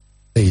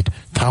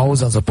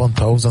thousands upon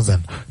thousands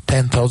and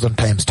 10,000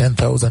 times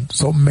 10,000,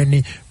 so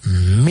many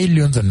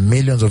millions and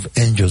millions of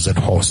angels and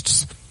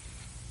hosts.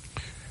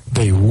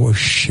 They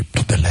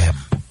worshipped the Lamb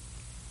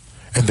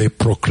and they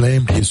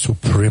proclaimed his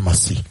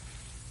supremacy,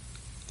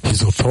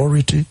 his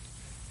authority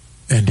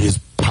and his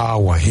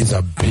power, his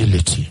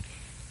ability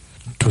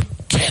to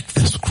take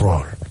the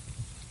scroll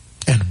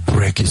and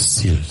break his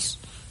seals.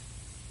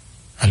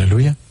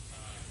 Hallelujah.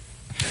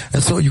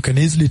 And so you can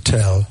easily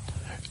tell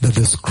that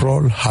the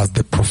scroll has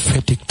the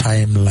prophetic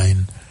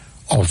timeline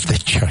of the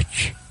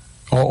church,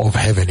 or of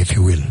heaven if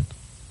you will.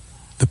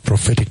 The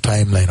prophetic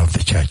timeline of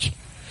the church.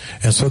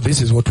 And so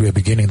this is what we are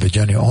beginning the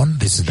journey on.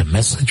 This is the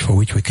message for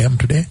which we came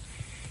today.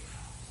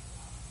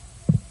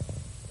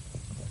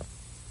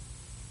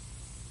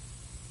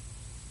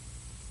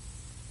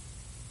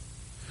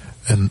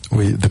 And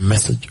the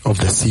message of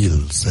the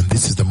seals. And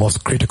this is the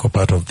most critical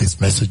part of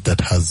this message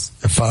that has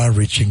a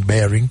far-reaching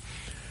bearing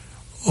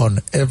on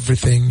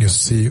everything you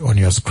see on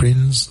your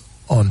screens,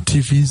 on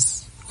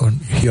TVs,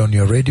 here on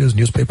your radios,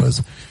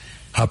 newspapers,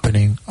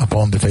 happening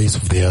upon the face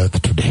of the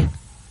earth today.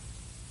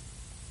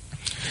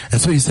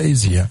 And so he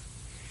says here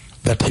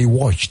that I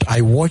watched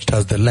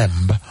as the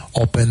Lamb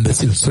opened the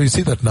seals. So you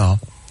see that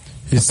now,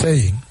 he's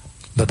saying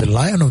that the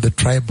Lion of the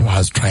tribe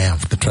has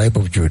triumphed, the tribe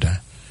of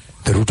Judah,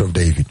 the root of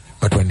David.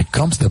 But when it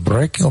comes to the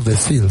breaking of the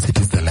seals, it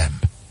is the Lamb.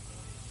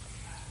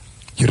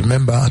 You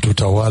remember at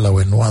Utawala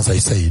when once I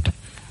said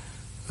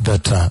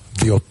that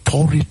the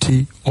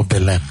authority of the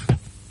Lamb,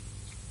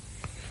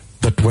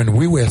 that when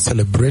we were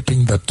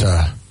celebrating that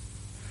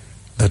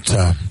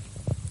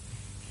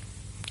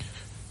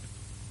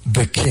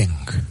the King,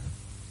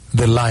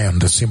 the Lion,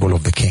 the symbol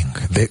of the King,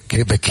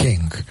 the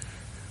King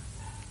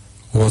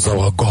was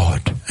our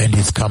God, and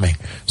he's coming.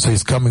 So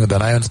he's coming with the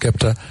lion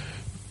scepter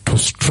to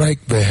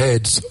strike the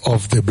heads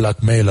of the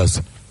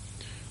blackmailers.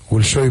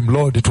 We'll show him,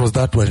 Lord, it was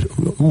that one.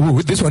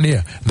 Ooh, this one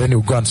here. Then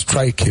you go and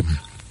strike him.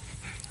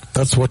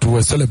 That's what we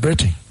were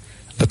celebrating,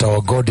 that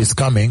our God is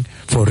coming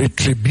for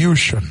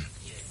retribution.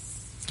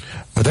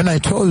 But then I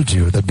told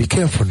you that be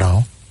careful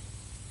now,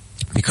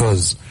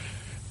 because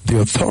the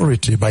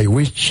authority by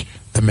which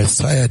the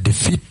Messiah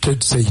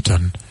defeated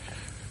Satan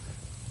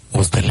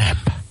was the Lamb.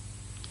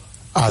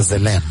 As the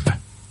Lamb.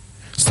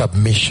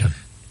 Submission.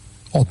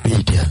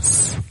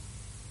 Obedience.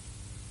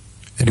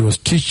 And he was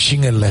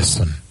teaching a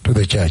lesson to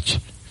the church.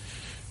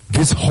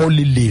 This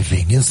holy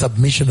living in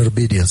submission and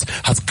obedience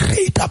has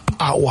greater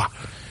power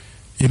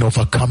in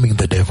overcoming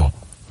the devil.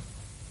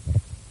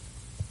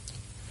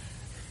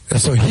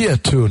 And so here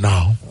too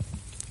now,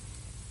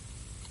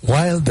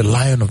 while the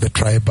Lion of the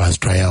tribe has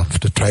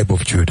triumphed, the tribe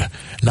of Judah,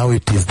 now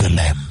it is the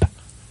Lamb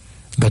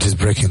that is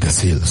breaking the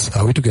seals.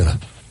 Are we together?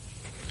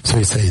 So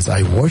he says,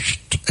 I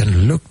watched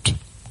and looked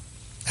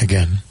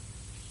again.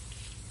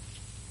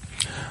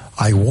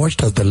 I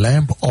watched as the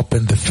Lamb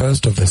opened the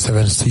first of the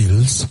 7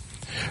 seals.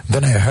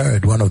 Then I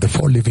heard one of the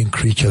 4 living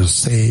creatures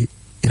say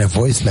in a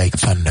voice like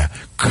thunder,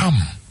 come.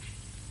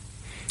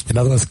 In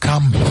other words,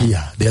 come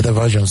here. The other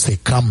versions say,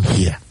 come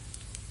here.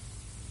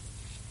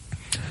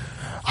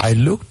 I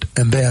looked,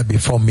 and there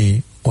before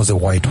me was a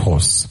white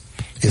horse.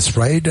 Its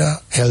rider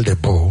held a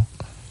bow,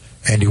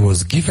 and he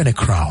was given a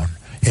crown,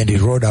 and he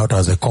rode out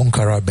as a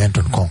conqueror bent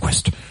on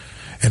conquest.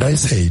 And I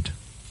said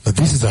that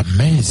this is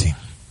amazing,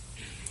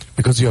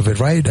 because you have a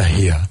rider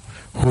here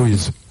who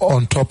is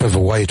on top of a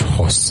white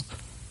horse.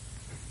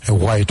 A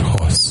white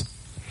horse.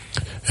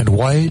 And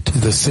white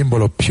is the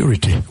symbol of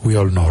purity, we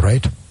all know,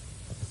 right?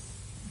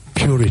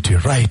 Purity,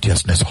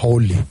 righteousness,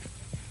 holy.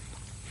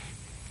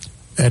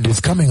 And he's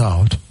coming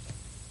out,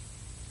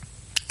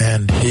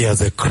 and he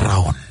has a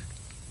crown.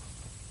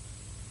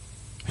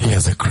 He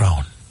has a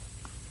crown.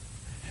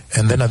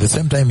 And then at the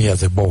same time he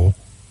has a bow.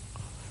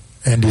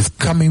 And he's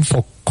coming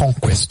for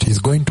conquest. He's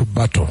going to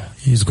battle.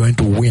 He's going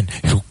to win.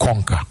 He will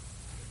conquer.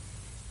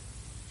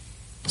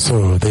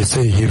 So they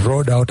say he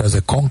rode out as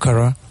a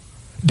conqueror,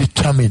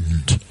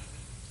 determined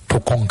to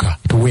conquer,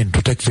 to win,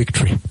 to take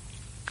victory.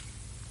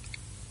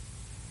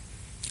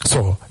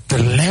 So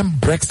the Lamb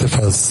breaks the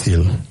first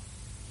seal.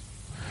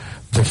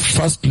 The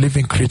first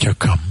living creature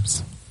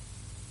comes.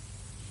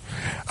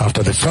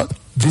 After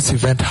this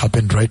event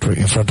happened right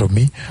in front of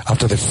me.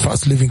 After the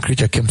first living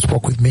creature came,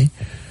 spoke with me,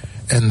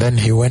 and then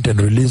he went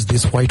and released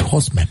this white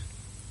horseman.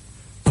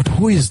 But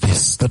who is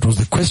this? That was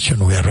the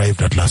question we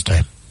arrived at last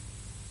time.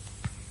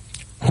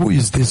 Who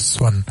is this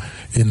one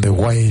in the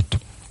white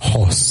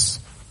horse?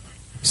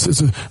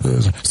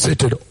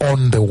 Seated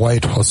on the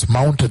white horse,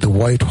 mounted the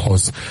white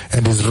horse,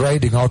 and is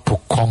riding out to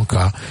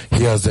conquer.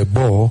 He has a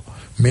bow,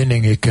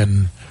 meaning he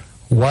can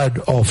ward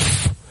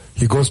off.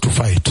 He goes to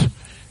fight.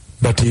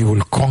 But he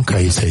will conquer,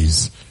 he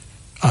says,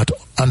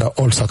 under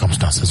all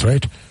circumstances,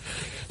 right?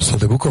 So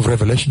the book of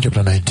Revelation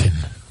chapter 19.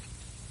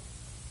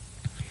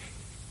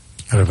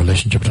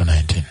 Revelation chapter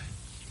 19.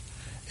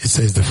 It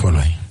says the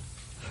following.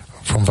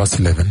 From verse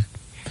 11.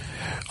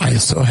 I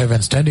saw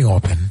heaven standing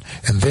open,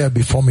 and there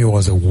before me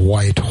was a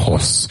white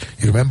horse.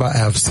 You remember I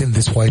have seen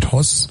this white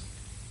horse?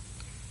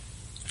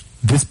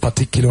 this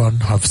particular one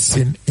have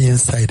seen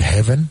inside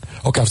heaven.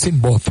 Okay, I've seen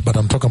both, but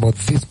I'm talking about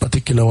this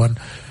particular one.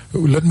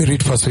 Let me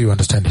read first so you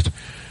understand it.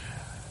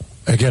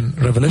 Again,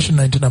 Revelation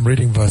 19, I'm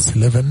reading verse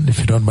 11, if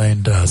you don't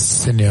mind,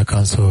 Senior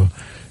Counsel,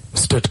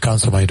 State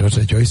Counsel, my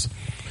daughter Joyce.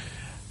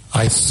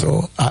 I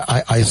saw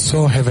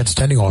heaven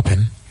standing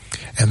open,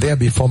 and there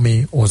before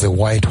me was a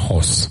white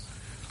horse,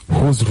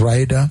 whose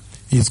rider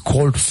is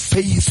called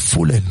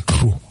Faithful and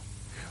True.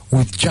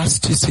 With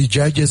justice he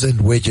judges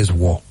and wages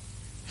war.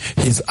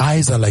 His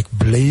eyes are like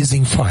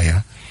blazing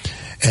fire,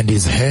 and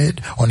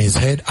on his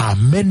head are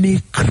many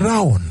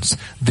crowns.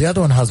 The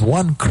other one has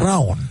one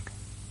crown.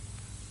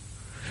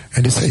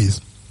 And he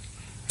says,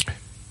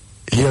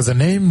 he has a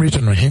name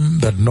written on him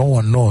that no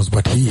one knows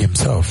but he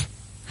himself.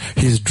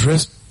 He is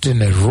dressed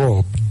in a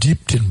robe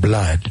dipped in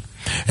blood,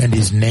 and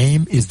his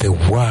name is the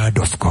Word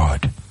of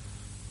God.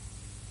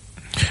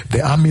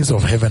 The armies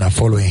of heaven are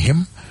following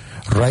him,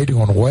 riding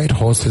on white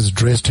horses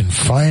dressed in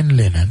fine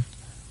linen,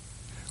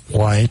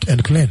 white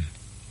and clean.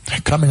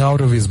 Coming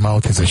out of his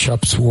mouth is a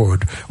sharp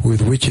sword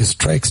with which he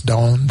strikes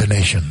down the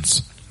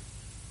nations.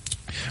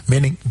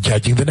 Meaning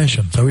judging the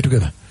nations. Are we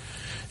together?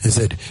 He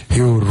said,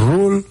 he will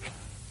rule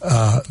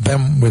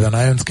them with an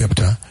iron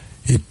scepter.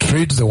 He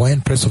treads the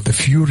winepress of the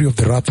fury of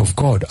the wrath of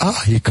God.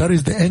 He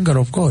carries the anger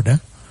of God,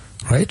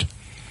 right?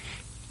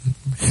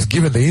 He's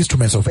given the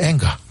instruments of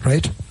anger,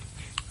 right?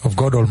 Of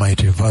God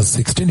Almighty. Verse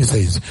 16 he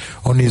says,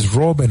 on his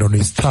robe and on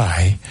his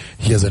thigh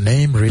he has a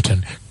name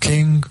written,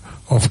 King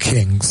of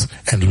Kings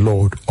and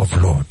Lord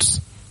of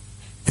Lords.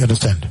 You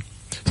understand?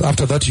 So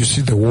after that you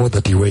see the war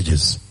that he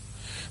wages.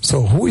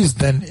 So who is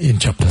then in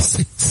chapter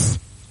 6?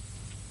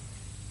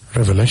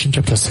 Revelation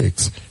chapter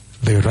 6,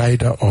 the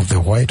rider of the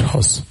white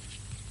horse.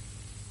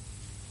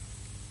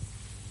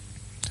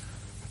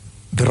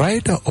 The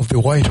rider of the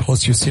white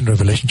horse you see in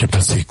Revelation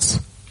chapter 6,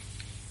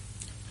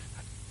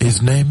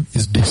 his name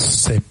is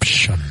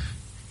Deception.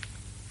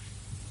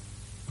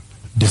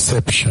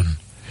 Deception.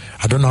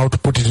 I don't know how to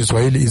put it in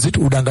Swahili. Is it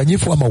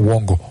udanganyifu ama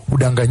uongo?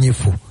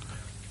 Udanganyifu.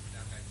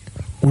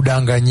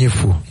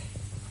 Udanganyifu.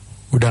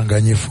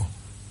 Udanganyifu.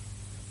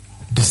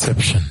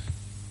 Deception.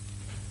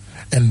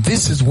 And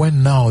this is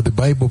when now the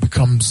Bible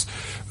becomes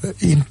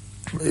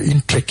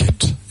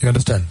intricate. You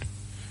understand?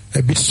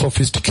 A bit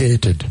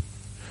sophisticated.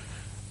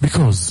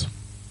 Because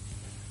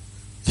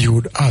you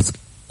would ask,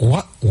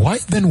 why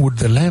then would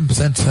the Lamb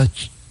send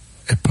such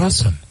a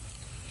person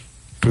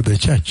to the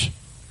church?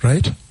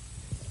 Right?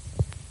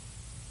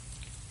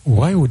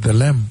 Why would the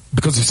Lamb?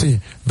 Because you see,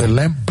 the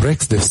Lamb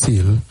breaks the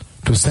seal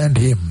to send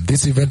him.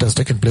 This event has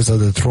taken place at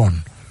the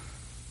throne.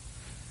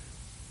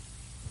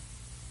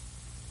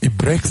 He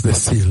breaks the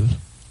seal,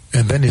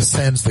 and then he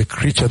sends the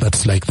creature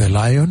that's like the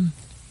lion,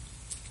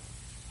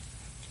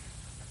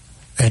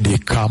 and he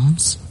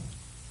comes.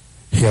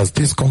 He has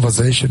this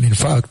conversation. In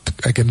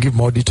fact, I can give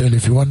more detail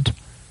if you want.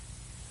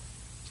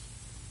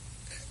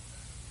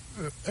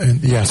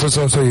 And yeah,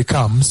 so he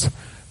comes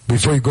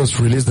before he goes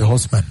to release the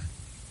horseman.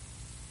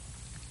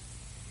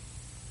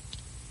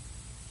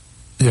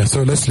 Yeah,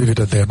 so let's leave it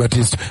at there. But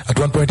at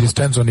one point he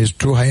stands on his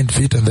two hind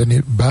feet and then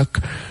he back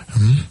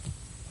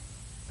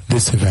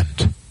this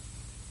event.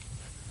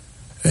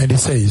 And he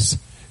says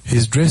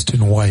he's dressed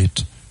in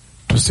white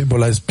to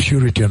symbolize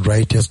purity and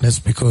righteousness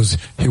because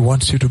he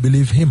wants you to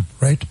believe him,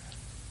 right?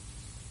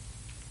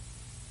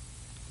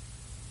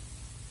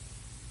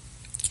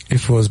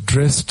 If he was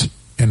dressed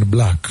in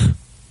black,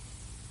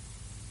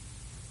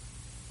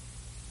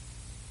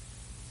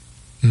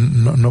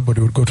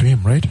 nobody would go to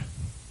him, right?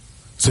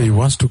 So he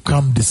wants to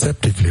come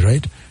deceptively,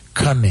 right?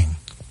 Cunning,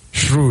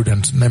 shrewd,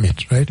 and name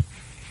it, right?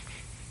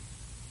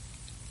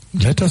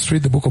 Let us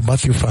read the book of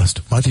Matthew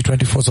first, Matthew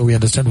 24, so we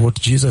understand what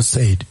Jesus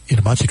said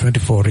in Matthew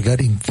 24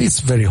 regarding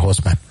this very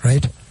horseman,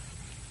 right?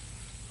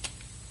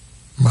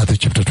 Matthew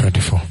chapter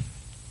 24.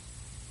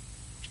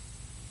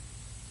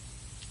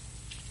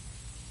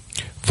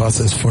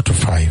 Verses 4 to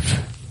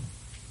 5.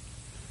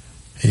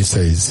 He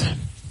says,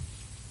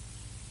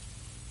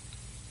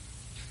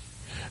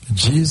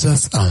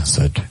 Jesus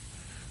answered,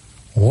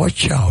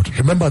 watch out.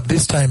 Remember,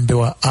 this time they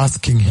were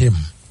asking him,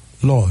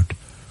 Lord,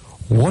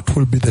 what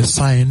will be the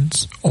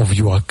signs of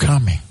your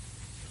coming?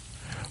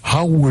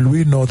 How will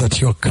we know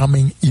that your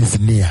coming is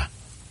near?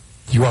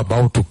 You are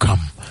about to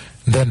come.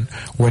 Then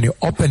when he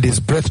opened his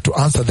breath to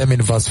answer them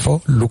in verse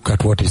 4, look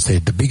at what he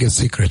said. The biggest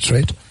secret,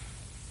 right?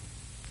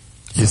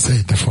 He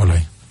said the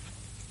following.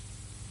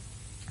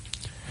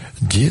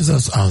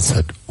 Jesus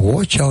answered,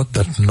 watch out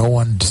that no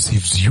one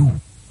deceives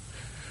you.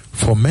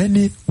 For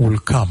many will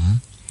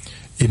come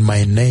in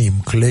my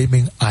name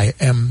claiming I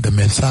am the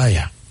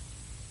Messiah,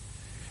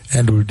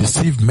 and will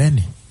deceive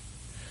many.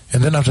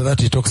 And then after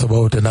that he talks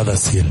about another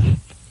seal.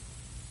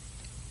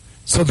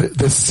 So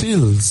the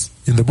seals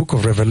in the book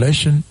of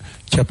Revelation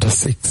chapter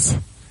 6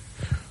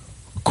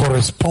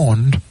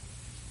 correspond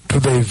to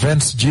the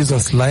events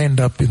Jesus lined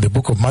up in the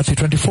book of Matthew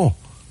 24.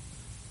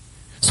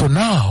 So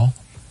now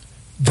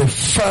the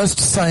first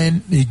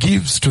sign he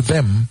gives to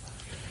them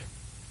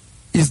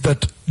is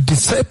that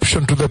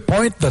deception, to the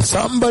point that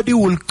somebody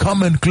will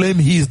come and claim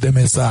he is the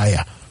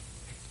Messiah.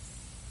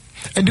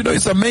 And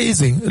it's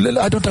amazing.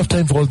 I don't have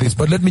time for all this,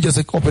 but let me just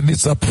open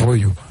this up for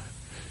you.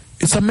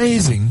 It's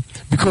amazing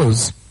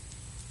because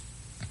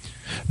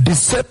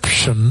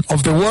deception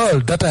of the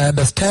world, that I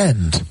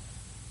understand.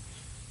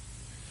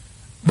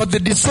 But the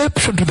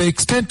deception to the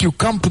extent you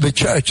come to the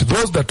church,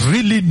 those that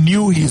really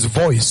knew his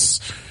voice,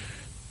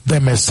 the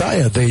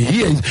Messiah, they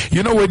hear.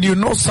 When you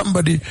know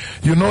somebody,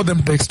 you know them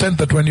to the extent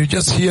that when you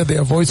just hear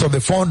their voice on the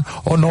phone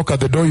or knock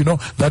at the door,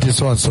 that is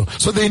so and so.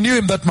 So they knew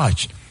him that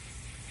much.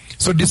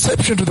 So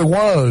deception to the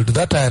world,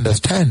 that I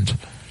understand.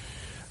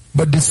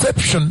 But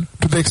deception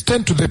to the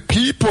extent to the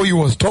people he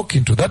was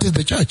talking to, that is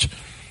the church.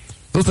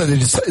 Those are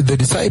the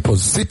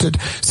disciples seated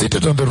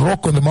on the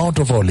rock on the Mount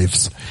of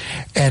Olives.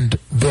 And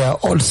they are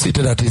all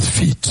seated at his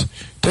feet,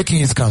 taking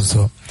his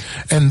counsel.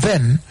 And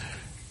then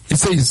it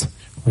says,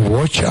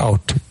 watch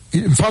out.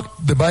 In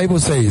fact, the Bible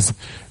says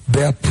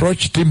they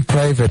approached him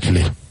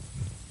privately.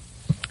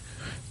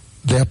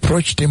 They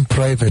approached him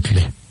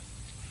privately.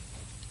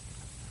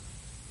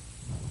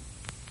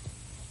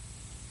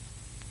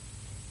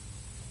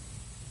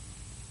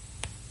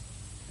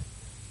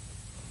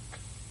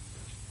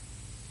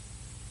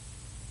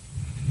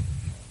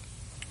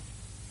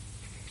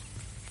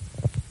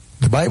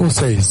 The Bible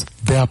says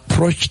they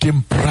approached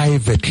him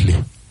privately.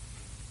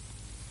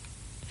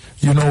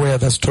 You know where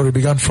that story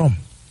began from?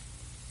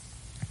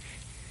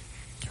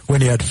 When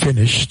he had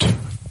finished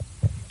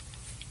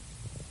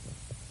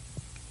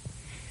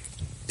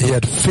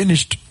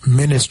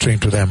ministering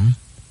to them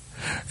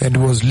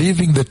and was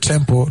leaving the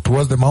temple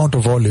towards the Mount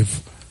of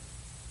Olives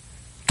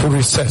to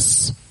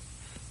recess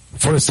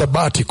for a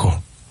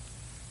sabbatical,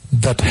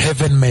 that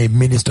heaven may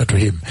minister to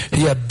him.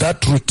 He had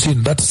that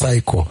routine, that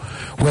cycle,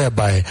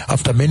 whereby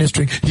after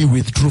ministering, he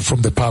withdrew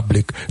from the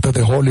public, that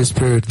the Holy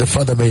Spirit, the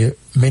Father, may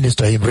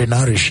minister him,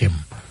 renourish him.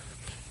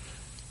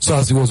 So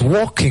as he was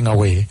walking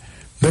away,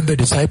 then the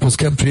disciples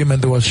came to him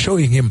and they were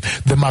showing him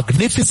the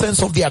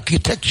magnificence of the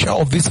architecture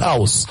of this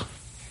house.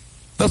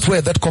 That's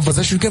where that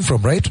conversation came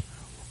from, right?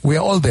 We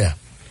are all there.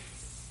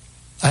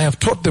 I have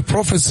taught the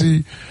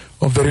prophecy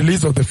of the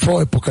release of the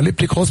 4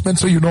 apocalyptic horsemen,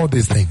 so you know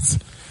these things.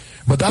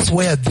 But that's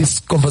where this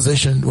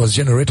conversation was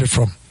generated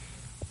from.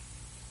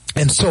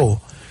 And so,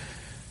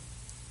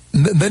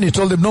 then he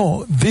told them,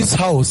 no, this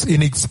house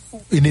in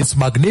its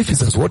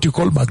magnificence, what you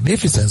call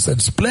magnificence and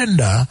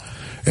splendor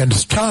and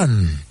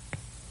stern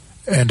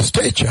and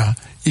stature,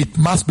 it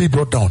must be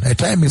brought down. A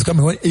time is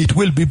coming when it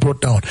will be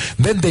brought down.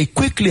 Then they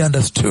quickly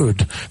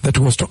understood that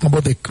he was talking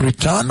about the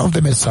return of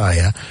the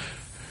Messiah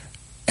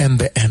and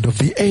the end of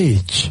the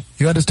age.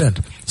 You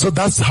understand? So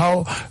that's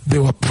how they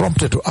were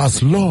prompted to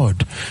ask,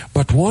 Lord,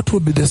 but what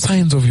will be the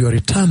signs of your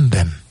return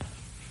then?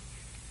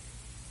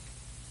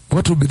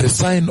 What will be the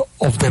sign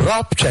of the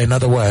rapture, in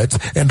other words,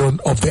 and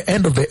of the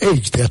end of the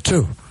age there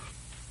too?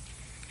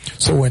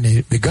 So when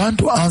he began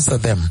to answer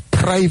them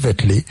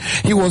privately,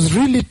 he was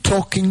really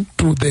talking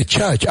to the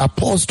church,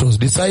 apostles,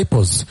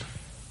 disciples.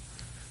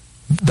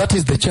 That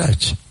is the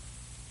church.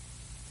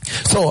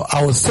 So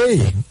I was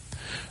saying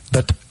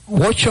that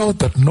watch out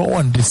that no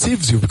one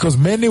deceives you, because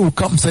many will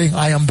come saying,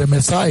 I am the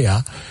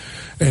Messiah,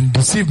 and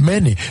deceive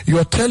many. You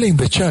are telling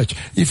the church,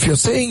 if you're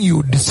saying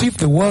you deceive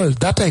the world,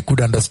 that I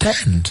could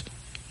understand.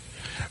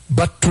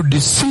 But to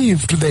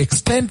deceive to the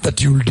extent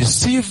that you'll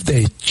deceive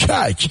the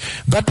church,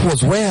 that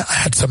was where I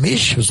had some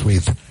issues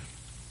with.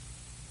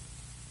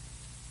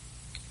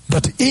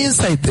 That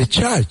inside the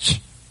church.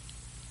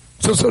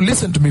 So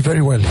listen to me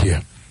very well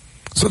here.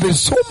 So there's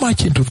so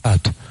much into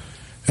that.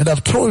 And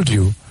I've told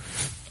you,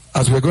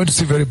 as we're going to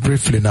see very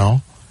briefly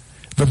now,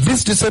 that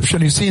this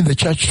deception you see in the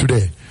church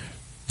today,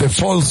 the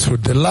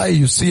falsehood, the lie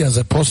you see as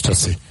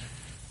apostasy,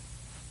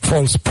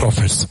 false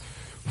prophets,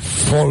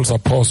 false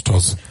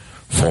apostles,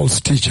 false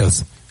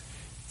teachers,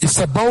 it's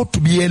about to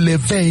be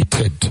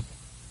elevated.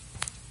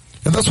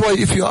 And that's why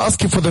if you're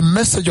asking for the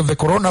message of the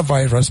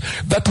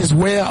coronavirus, that is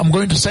where I'm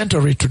going to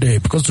center it today.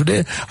 Because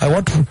today I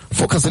want to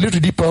focus a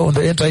little deeper on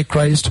the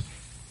Antichrist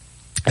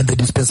and the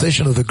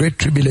dispensation of the Great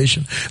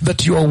Tribulation,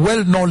 that you are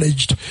well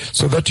knowledged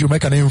so that you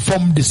make an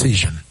informed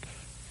decision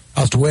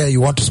as to where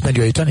you want to spend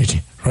your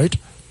eternity, right?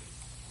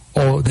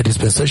 Or the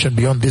dispensation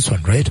beyond this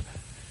one, right?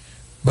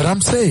 But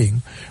I'm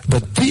saying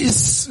that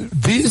this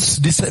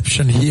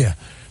deception here,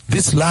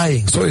 this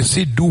lying, so you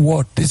see, do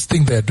what? This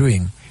thing they're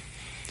doing,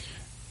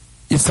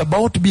 it's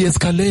about to be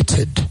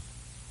escalated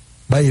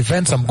by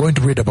events I'm going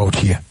to read about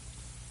here.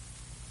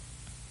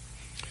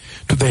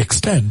 To the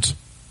extent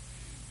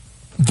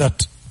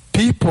that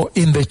people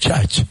in the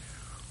church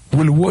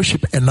will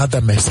worship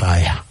another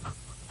Messiah.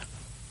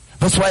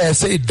 That's why I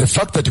said the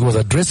fact that he was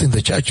addressing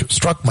the church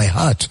struck my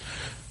heart.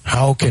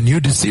 How can you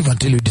deceive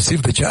until you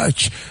deceive the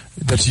church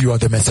that you are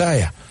the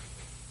Messiah?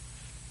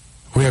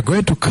 We are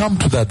going to come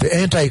to that, the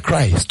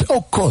Antichrist.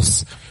 Of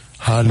course.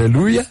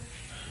 Hallelujah.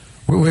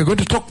 We're going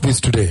to talk this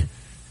today.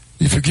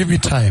 If you give me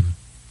time.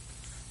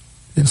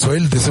 In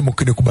Swahili they say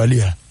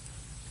mkinikubalia.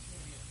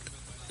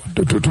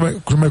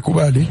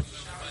 Tumekubali?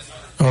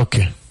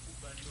 Okay.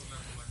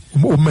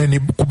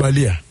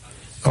 Umenikubalia.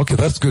 Okay,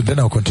 that's good. Then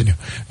I'll continue.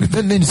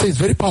 Then he says,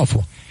 very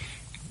powerful.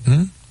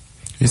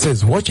 He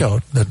says, watch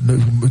out, that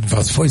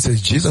verse 4 he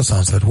says, Jesus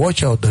answered,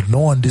 watch out that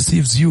no one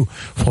deceives you,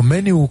 for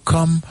many will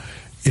come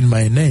in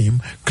my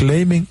name,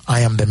 claiming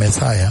I am the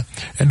Messiah,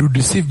 and will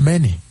deceive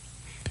many.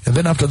 And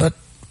then after that,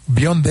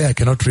 beyond there I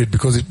cannot read,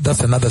 because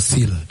that's another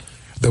seal,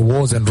 the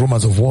wars and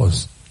rumors of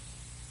wars.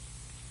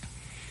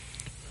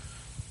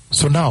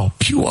 So now,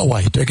 pure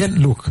white,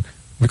 again look,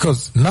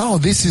 because now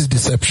this is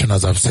deception,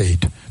 as I've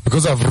said,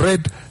 because I've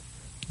read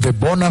the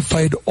bona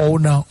fide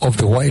owner of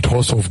the white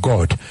horse of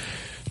God.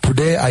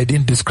 Today I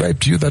didn't describe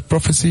to you that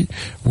prophecy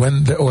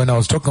when I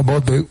was talking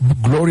about the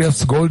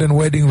glorious golden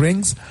wedding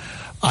rings.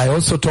 I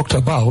also talked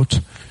about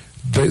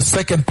the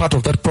second part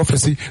of that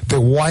prophecy, the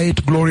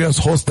white glorious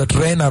horse that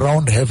ran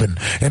around heaven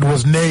and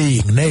was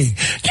neighing.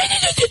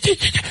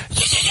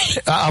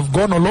 I've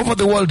gone all over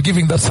the world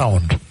giving that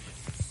sound.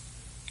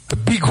 The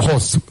big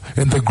horse,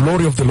 and the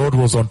glory of the Lord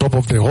was on top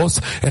of the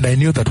horse, and I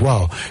knew that,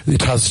 wow,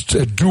 it has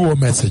a dual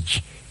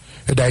message,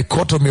 a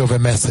dichotomy of a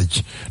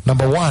message.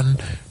 Number one,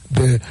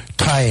 the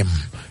time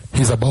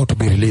he's about to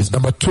be released.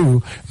 Number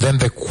two, then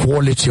the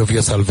quality of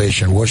your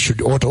salvation.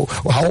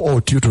 How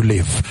ought you to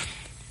live?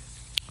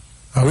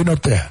 Are we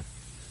not there?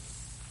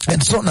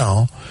 And so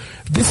now,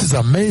 this is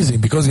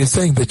amazing, because he's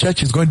saying the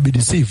church is going to be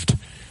deceived.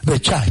 The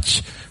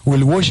church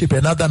will worship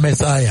another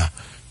Messiah.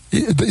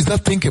 Is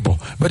that thinkable?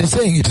 But he's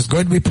saying it is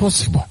going to be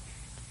possible.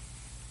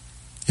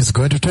 It's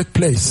going to take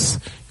place.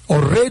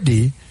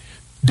 Already,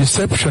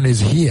 deception is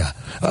here.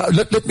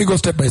 Let me go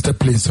step by step,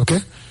 please, okay?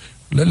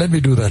 Let me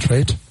do that,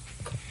 right?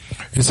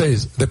 He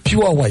says, the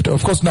pure white.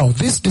 Of course, now,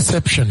 this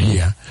deception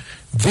here,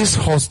 this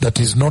horse that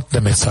is not the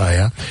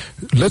Messiah,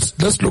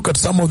 let's look at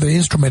some of the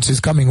instruments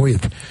he's coming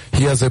with.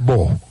 He has a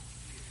bow.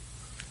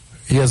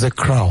 He has a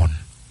crown.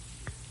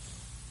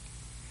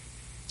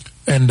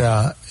 And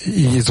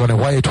he is on a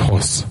white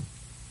horse.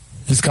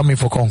 He's coming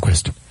for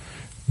conquest.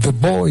 The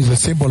bow is a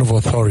symbol of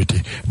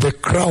authority. The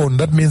crown,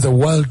 that means a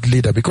world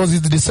leader. Because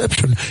it's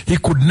deception, he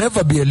could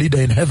never be a leader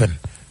in heaven.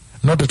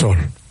 Not at all.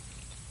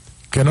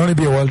 Can only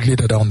be a world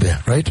leader down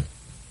there, right?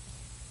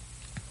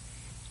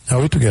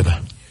 Are we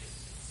together?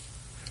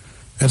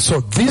 And so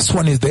this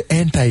one is the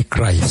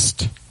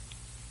Antichrist.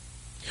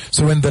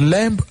 So when the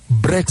lamb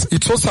breaks,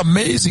 it's also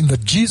amazing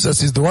that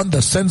Jesus is the one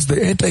that sends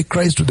the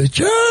Antichrist to the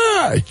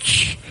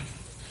church.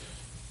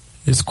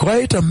 It's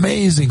quite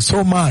amazing,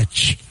 so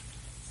much.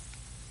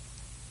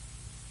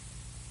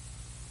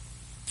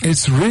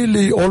 It's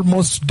really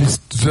almost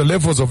the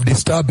levels of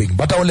disturbing.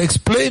 But I will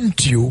explain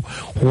to you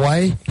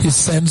why he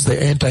sends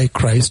the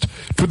Antichrist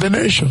to the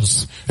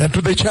nations and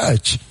to the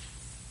church.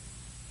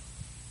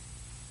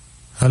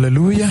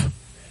 Hallelujah.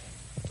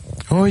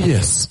 Oh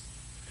yes.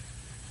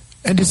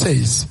 And he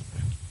says,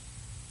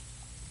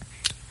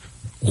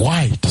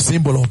 white,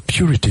 symbol of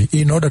purity,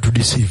 in order to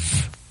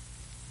deceive.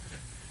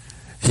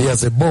 He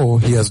has a bow,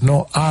 he has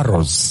no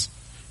arrows.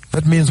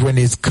 That means when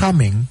he's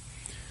coming,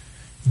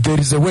 there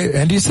is a way.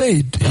 And he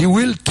said, he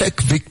will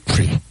take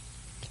victory.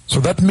 So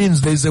that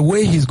means there is a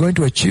way he's going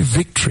to achieve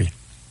victory.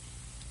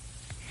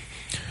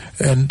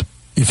 And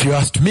if you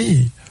asked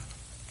me,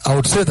 I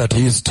would say that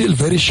he is still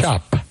very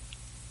sharp.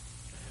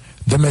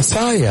 The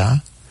Messiah,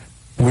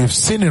 we've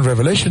seen in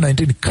Revelation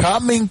 19,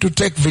 coming to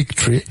take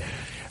victory.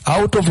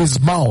 Out of his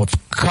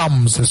mouth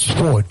comes a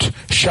sword,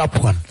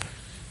 sharp one.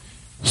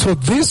 So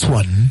this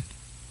one,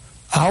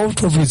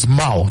 out of his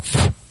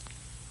mouth,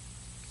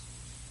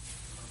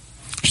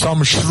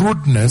 some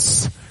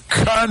shrewdness,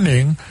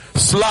 cunning,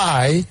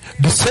 sly,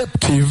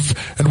 deceptive,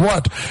 and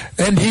what?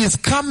 And he is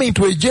coming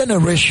to a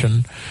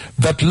generation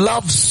that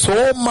loves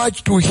so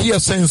much to hear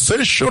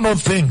sensational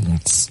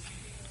things.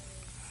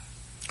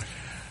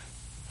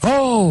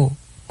 Oh,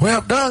 we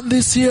have done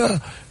this year.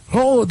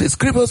 Oh, this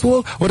creepers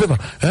walk, whatever.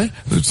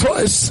 So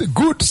it's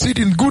good seed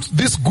in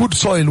this good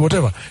soil,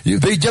 whatever.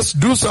 They just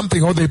do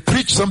something, or they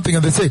preach something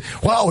and they say,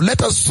 wow,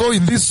 let us sow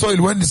in this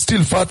soil when it's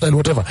still fertile,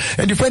 whatever.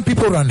 And you find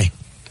people running.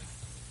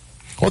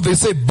 Or they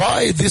say,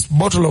 buy this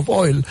bottle of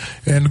oil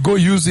and go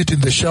use it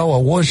in the shower,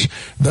 wash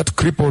that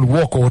crippled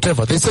walk or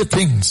whatever. They say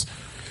things.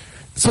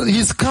 So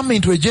he's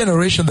coming to a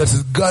generation that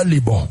is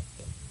gullible,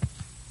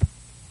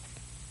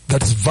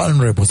 that is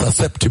vulnerable,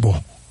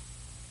 susceptible.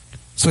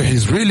 So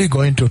he's really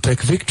going to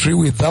take victory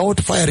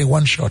without firing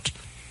one shot.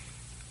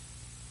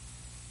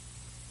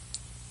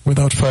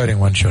 Without firing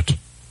one shot.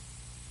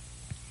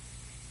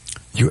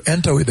 You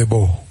enter with a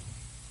bow,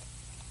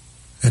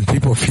 and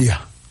people fear.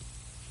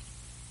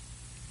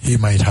 He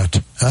might hurt.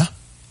 Huh?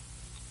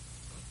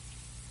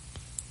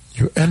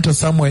 You enter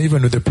somewhere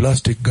even with a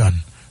plastic gun.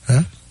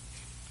 Huh?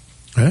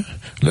 Huh?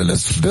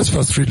 Let's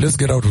first read. Let's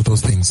get out of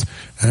those things.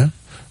 Huh?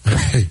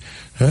 Hey.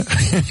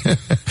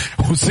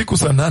 Usiku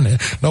saa 8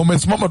 na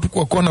umesimama tu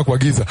kwa kona kwa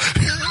giza.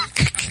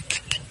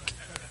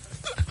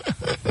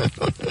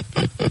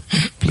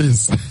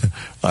 Please,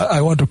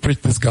 I want to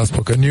preach this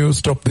gospel. Can you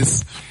stop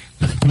this?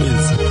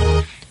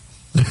 Please.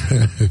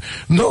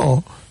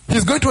 No,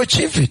 he's going to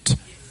achieve it.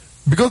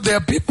 Because there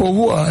are people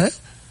who are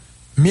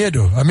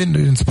miedo. I mean,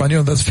 in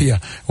Spanish, that's fear.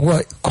 Who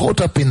are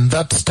caught up in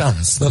that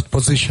stance, that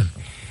position.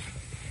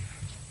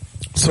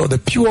 So the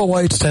pure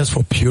white stands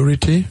for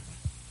purity.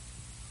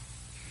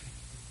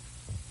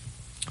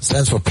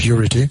 stands for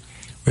purity.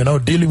 We're now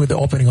dealing with the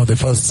opening of the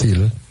first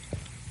seal.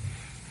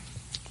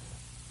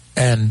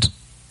 And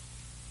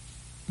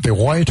the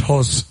white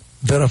horse,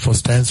 therefore,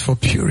 stands for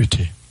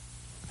purity.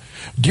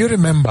 Do you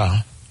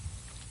remember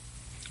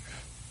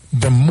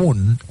the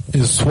moon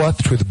is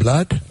swathed with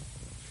blood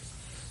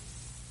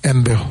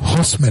and the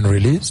horsemen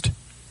released?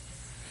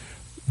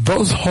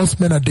 Those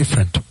horsemen are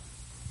different.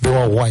 They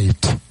were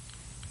white.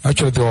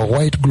 Actually, they were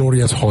white,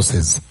 glorious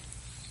horses.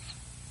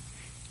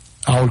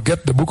 I'll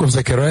get the book of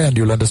Zechariah and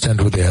you'll understand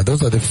who they are.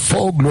 Those are the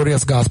 4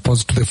 glorious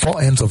gospels to the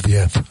 4 ends of the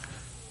earth.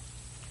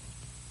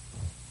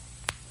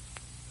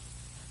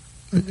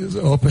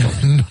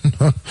 Open.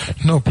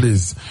 No,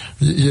 please.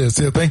 Yes,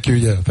 thank you.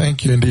 Yeah,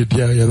 thank you indeed.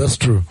 Yeah, that's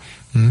true.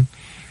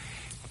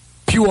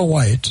 Pure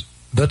white,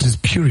 that is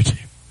purity.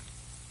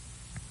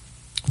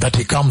 That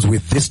he comes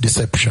with this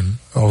deception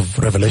of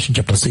Revelation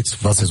chapter 6,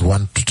 verses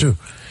 1 to 2.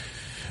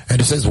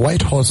 And it says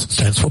white horse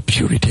stands for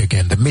purity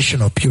again, the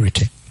mission of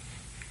purity.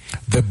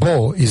 The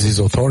bow is his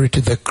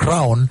authority. The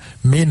crown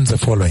means the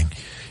following.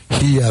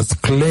 He's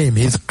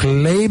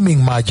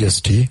claiming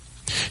majesty.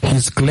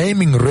 He's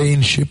claiming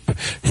reignship.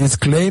 He's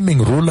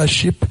claiming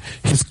rulership.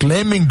 He's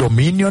claiming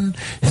dominion.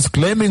 He's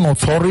claiming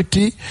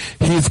authority.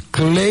 He's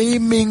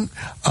claiming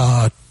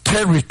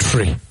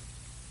territory.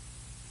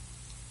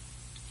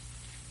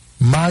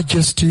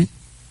 Majesty.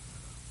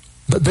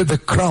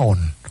 The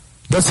crown.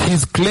 That's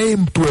his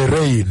claim to a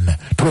reign,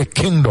 to a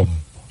kingdom,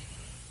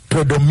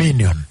 to a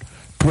dominion,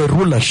 to a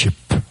rulership,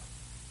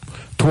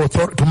 to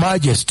authority, to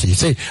majesty.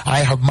 Say, I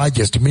have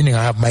majesty, meaning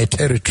I have my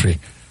territory.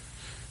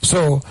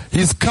 So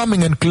he's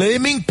coming and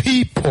claiming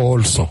people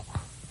also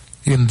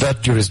in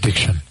that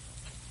jurisdiction.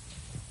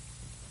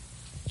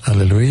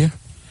 Hallelujah.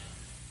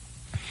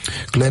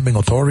 Claiming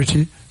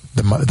authority,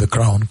 the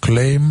crown,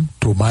 claim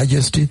to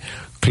majesty,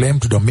 claim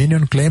to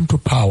dominion, claim to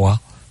power.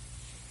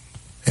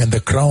 And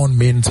the crown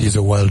means he's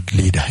a world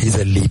leader. He's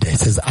a leader. He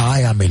says,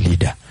 I am a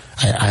leader.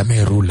 I am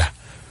a ruler.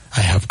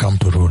 I have come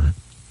to rule.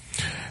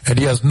 And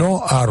he has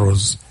no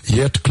arrows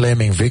yet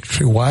claiming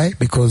victory. Why?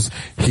 Because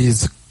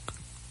he's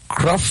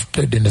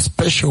crafted in a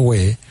special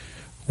way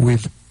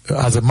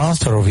as a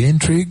master of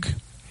intrigue,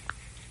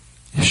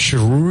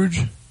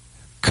 shrewd,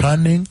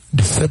 cunning,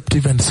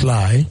 deceptive and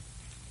sly.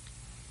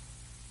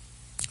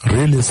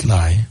 Really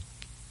sly.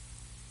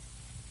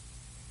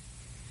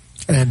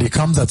 And he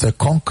comes as a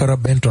conqueror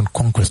bent on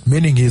conquest,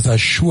 meaning he is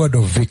assured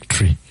of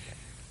victory.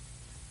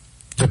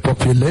 The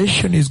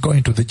population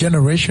the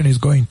generation is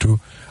going to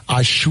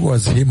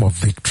assures him of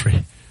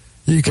victory.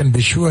 He can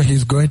be sure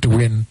he's going to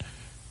win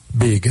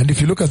big. And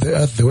if you look at the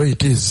earth the way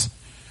it is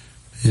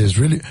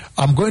really...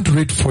 I'm going to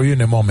read for you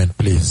in a moment,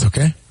 please,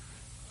 okay?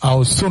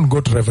 I'll soon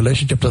go to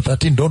Revelation chapter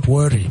 13. Don't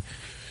worry.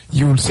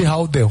 You will see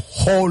how the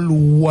whole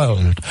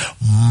world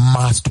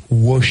must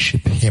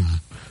worship him.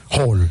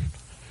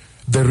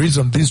 The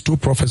reason these 2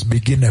 prophets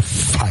begin a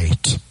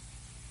fight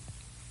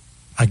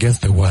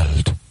against the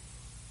world.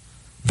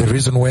 The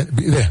reason why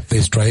they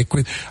strike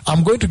with...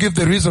 I'm going to give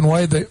the reason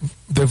why the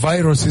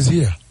virus is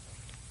here.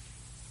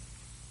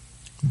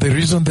 The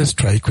reason they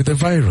strike with the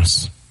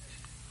virus.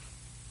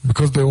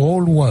 Because the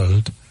whole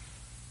world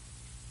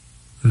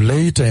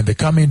later in the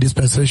coming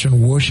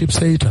dispensation worship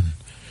Satan.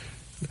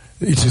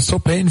 It is so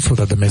painful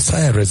that the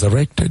Messiah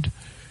resurrected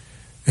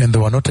and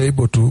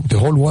the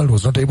whole world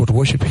was not able to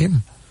worship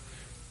him.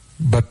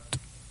 But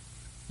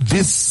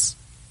this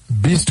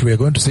beast we are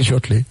going to see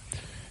shortly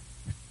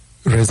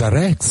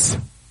resurrects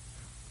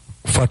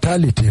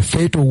fatality,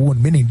 fatal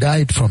wound, meaning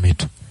died from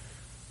it.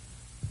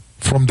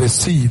 From the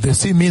sea. The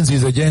sea means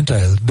he's a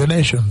Gentile. The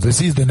nations. The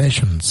sea is the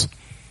nations.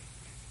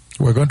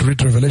 We're going to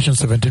read Revelation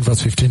 17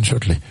 verse 15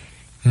 shortly.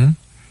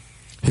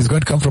 He's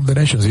going to come from the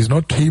nations. He's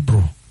not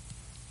Hebrew.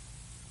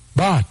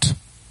 But,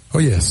 oh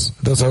yes,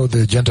 that's how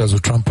the Gentiles will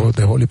trample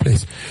the holy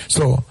place.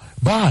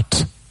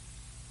 But,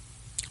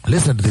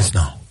 listen to this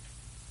now.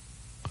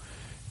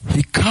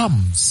 He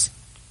comes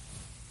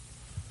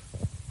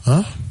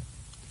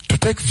to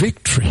take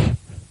victory,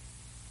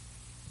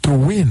 to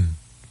win.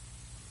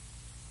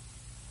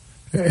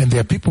 And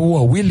there are people who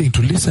are willing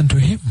to listen to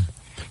him.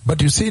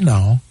 But you see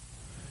now,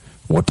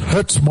 what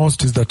hurts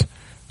most is that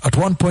at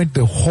one point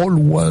the whole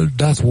world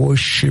does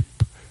worship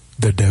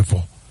the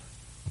devil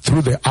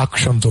through the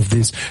actions of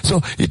this. So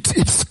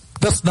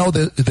that's now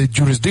the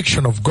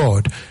jurisdiction of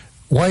God.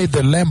 Why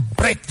the Lamb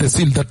break the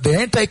seal, that the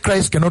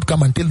Antichrist cannot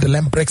come until the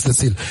Lamb breaks the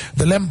seal.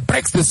 The Lamb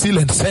breaks the seal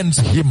and sends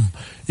him.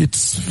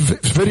 It's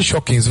very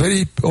shocking. It's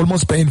very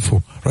almost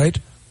painful, right?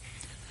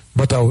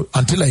 But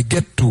until I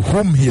get to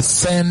whom he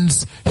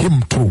sends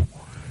him to,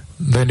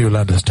 then you'll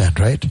understand,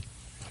 right?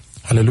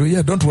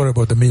 Hallelujah. Don't worry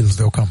about the meals,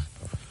 they'll come.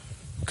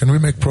 Can we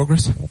make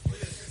progress?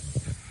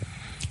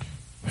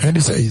 And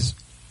he says,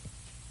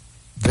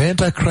 the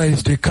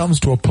Antichrist, he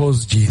comes to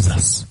oppose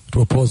Jesus,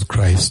 to oppose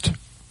Christ.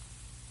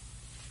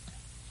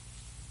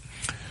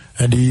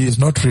 And he is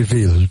not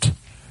revealed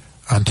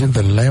until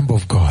the Lamb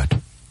of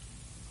God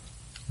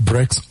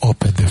breaks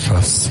open the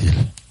first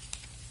seal.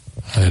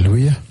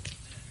 Hallelujah.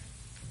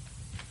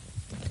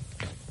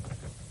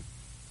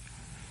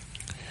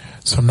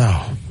 So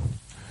now,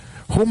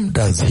 whom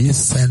does he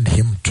send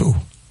him to?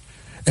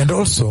 And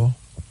also,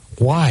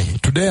 why?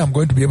 Today I'm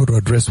going to be able to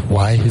address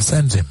why he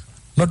sends him.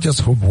 Not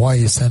just whom, why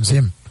he sends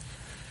him.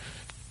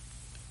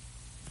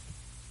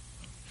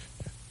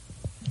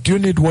 Do you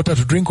need water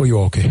to drink or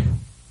you're okay?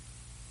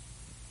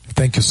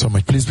 Thank you so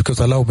much. Please, because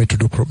allow me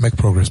to make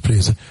progress,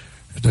 please.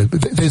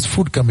 There's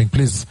food coming,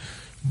 please.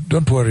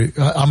 Don't worry.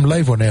 I'm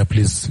live on air,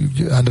 please.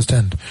 You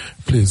understand?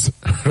 Please.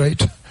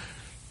 Right?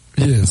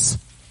 Yes.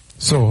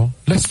 So,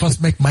 let's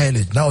first make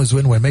mileage. Now is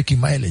when we're making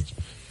mileage.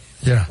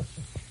 Yeah.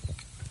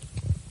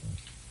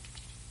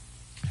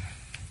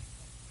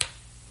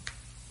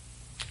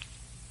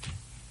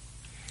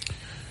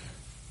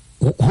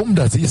 Whom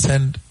does he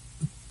send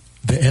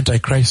the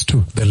Antichrist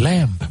to? The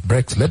lamb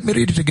breaks. Let me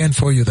read it again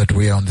for you that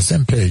we are on the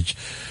same page,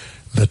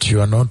 that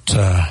you are not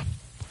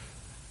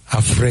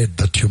afraid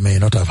that you may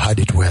not have heard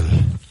it well.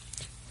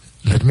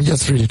 Let me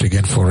just read it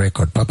again for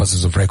record,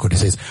 purposes of record. It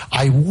says,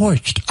 I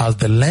watched as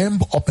the lamb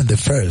opened the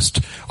first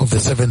of the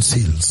 7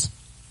 seals.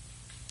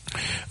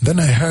 Then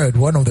I heard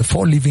one of the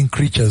 4 living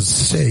creatures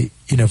say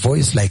in a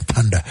voice like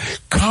thunder,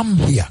 come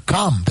here,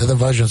 come. The other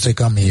version say,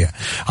 come here.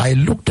 I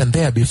looked, and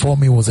there before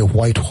me was a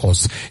white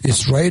horse.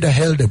 Its rider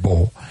held a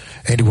bow,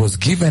 and he was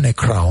given a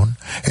crown,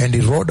 and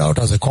he rode out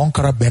as a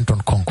conqueror bent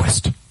on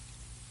conquest.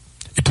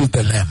 It is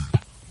the Lamb.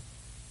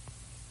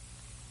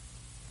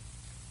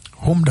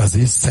 Whom does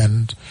he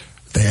send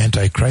the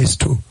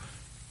Antichrist to?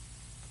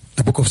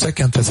 The book of 2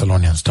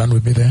 Thessalonians. Turn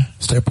with me there,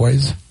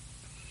 stepwise.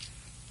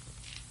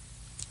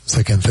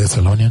 2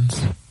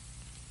 Thessalonians.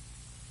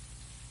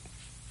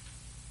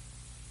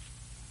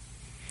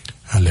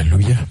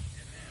 Hallelujah.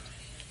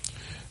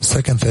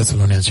 2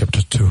 Thessalonians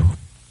chapter 2.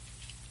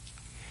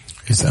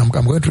 I'm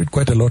going to read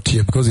quite a lot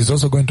here because it's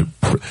also going to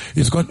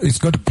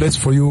place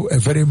for you a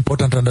very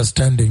important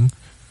understanding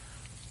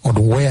on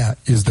where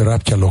is the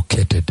rapture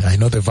located. I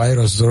know the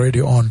virus is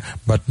already on,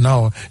 but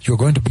now you're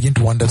going to begin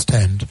to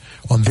understand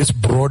on this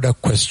broader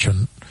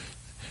question,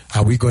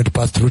 are we going to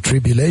pass through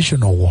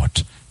tribulation or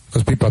what?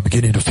 Because people are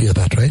beginning to fear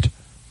that, right?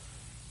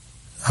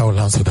 I will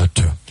answer that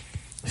too.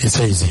 He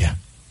says here,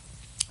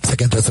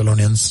 2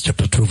 Thessalonians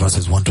chapter 2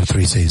 verses 1 to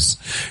 3 says,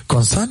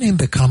 concerning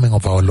the coming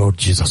of our Lord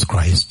Jesus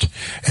Christ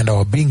and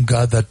our being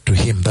gathered to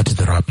him, that is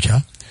the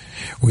rapture,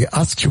 we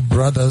ask you,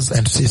 brothers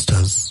and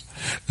sisters,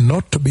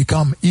 not to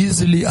become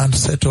easily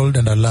unsettled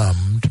and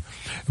alarmed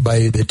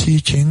by the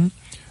teaching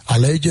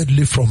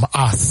allegedly from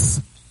us.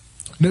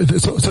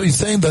 So he's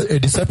saying that a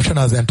deception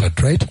has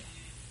entered, right?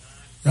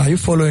 Are you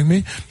following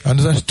me?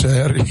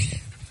 Understand?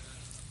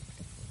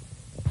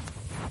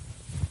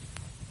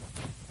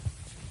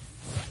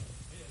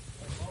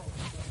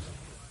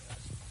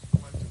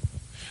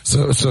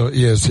 So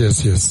yes.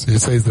 He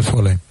says the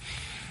following.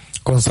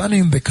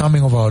 Concerning the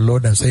coming of our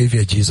Lord and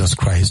Savior Jesus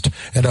Christ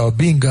and our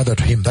being gathered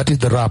to him, that is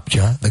the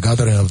rapture, the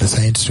gathering of the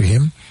saints to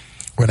him,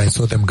 when I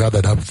saw them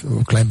gathered up,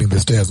 climbing the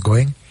stairs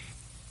going.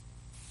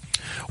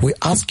 We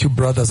ask you,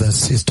 brothers and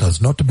sisters,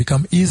 not to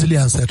become easily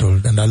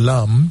unsettled and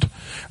alarmed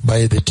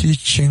by the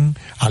teaching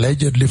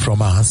allegedly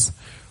from us,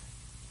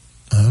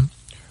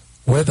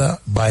 whether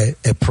by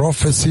a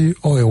prophecy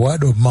or a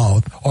word of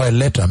mouth or a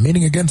letter,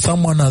 meaning again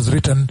someone has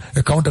written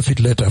a counterfeit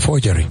letter,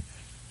 forgery,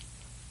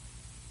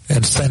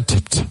 and sent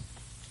it.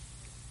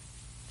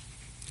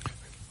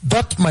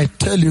 That might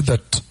tell you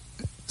that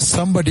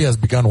somebody has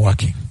begun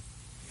working.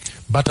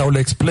 But I will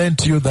explain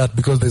to you that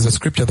because there's a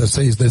scripture that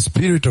says the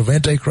spirit of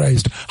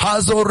Antichrist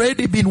has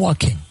already been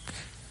working.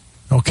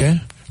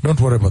 Okay? Don't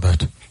worry about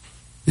that.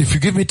 If you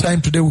give me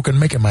time today, we can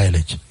make a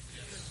mileage.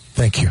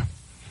 Thank you.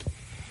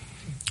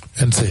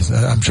 And says,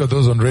 I'm sure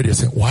those on radio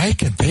say, why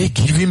can't they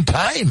give him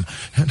time?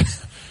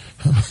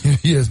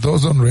 Yes,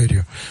 those on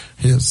radio.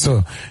 Yes,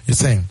 so he's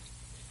saying,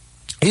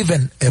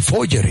 even a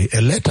forgery, a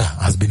letter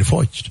has been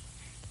forged.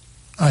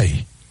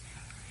 Aye.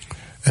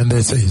 And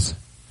they says,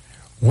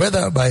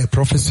 whether by a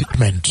prophecy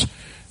meant,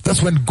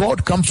 that's when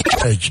God comes to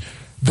judge,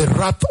 the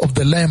wrath of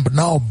the Lamb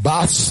now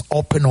bursts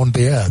open on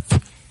the earth.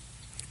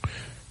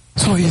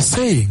 So he's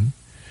saying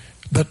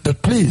that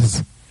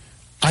please,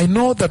 I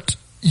know that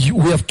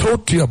we have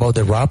taught you about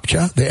the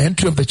rapture, the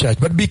entry of the church,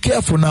 but be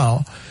careful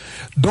now.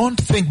 Don't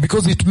think,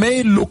 because it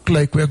may look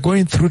like we're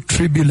going through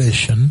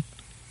tribulation.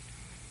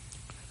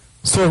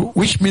 So,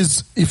 which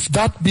means if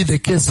that be the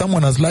case,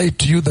 someone has lied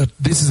to you that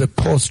this is a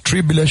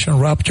post-tribulation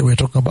rapture we're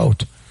talking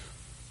about.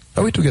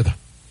 Are we together?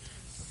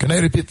 Can I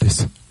repeat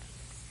this?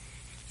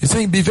 He's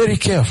saying be very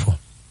careful.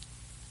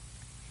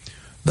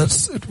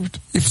 That's,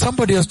 if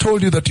somebody has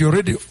told you that you're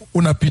already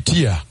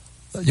unapitia,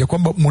 ya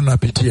kwamba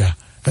munapitia,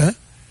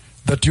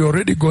 that you're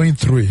already going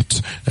through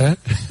it,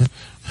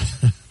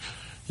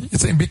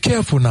 he's saying be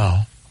careful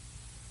now.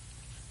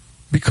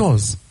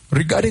 Because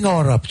regarding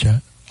our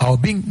rapture, our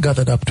being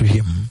gathered up to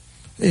him,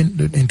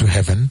 into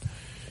heaven,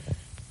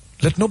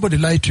 let nobody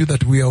lie to you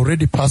that we are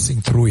already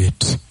passing through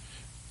it.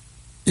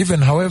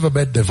 Even however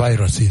bad the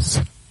virus is.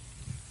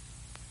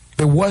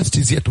 The worst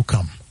is yet to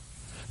come.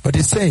 But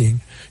he's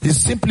saying, he's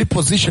simply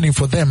positioning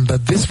for them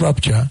that this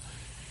rapture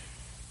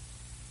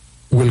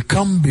will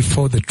come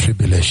before the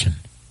tribulation.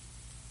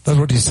 That's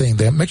what he's saying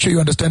there. Make sure you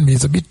understand me.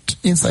 It's a bit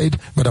inside,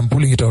 but I'm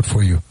pulling it out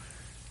for you.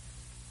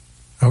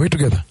 Are we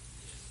together?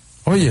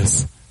 Oh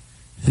yes.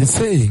 He's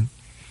saying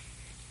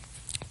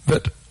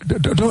that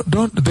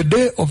the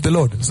day of the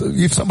Lord. So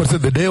if somebody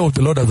said the day of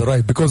the Lord has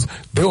arrived, because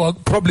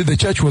probably the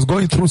church was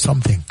going through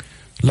something.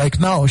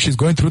 Like now, she's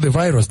going through the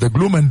virus, the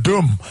gloom and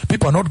doom.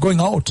 People are not going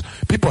out.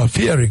 People are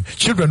fearing.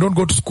 Children don't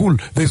go to school.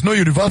 There's no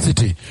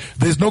university.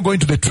 There's no going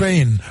to the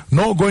train.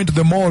 No going to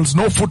the malls.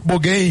 No football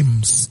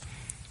games.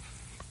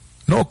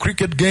 No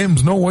cricket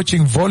games. No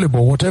watching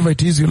volleyball. Whatever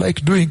it is you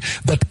like doing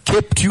that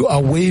kept you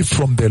away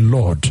from the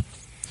Lord.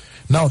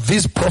 Now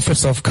these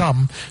prophets have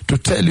come to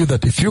tell you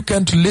that if you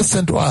can't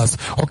listen to us,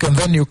 okay,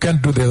 then you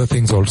can't do the other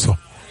things also.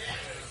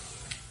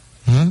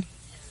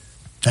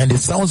 And it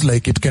sounds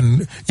like it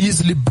can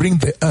easily bring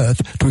the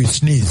earth to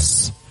its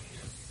knees.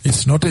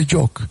 It's not a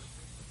joke.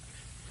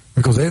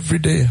 Because every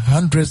day,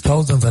 hundreds,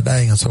 thousands are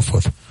dying and so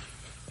forth.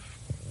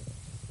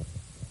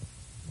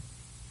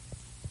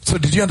 So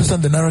did you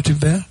understand the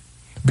narrative there?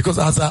 Because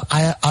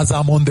as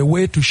I'm on the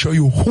way to show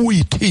you who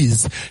it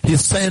is, he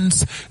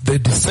sends the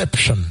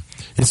deception.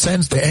 He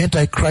sends the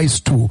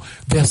Antichrist too.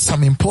 There are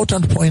some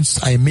important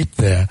points I meet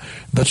there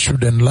that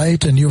should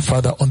enlighten you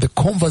further on the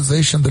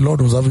conversation the Lord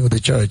was having with the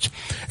church.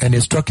 And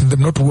instructing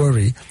them not to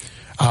worry.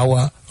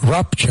 Our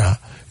rapture,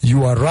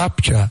 your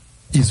rapture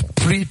is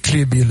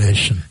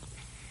pre-tribulation.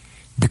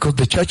 Because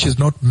the church is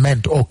not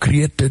meant or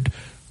created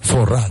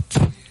for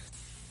wrath.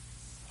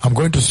 I'm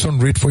going to soon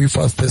read for you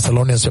 1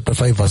 Thessalonians chapter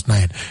 5 verse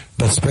 9.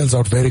 That spells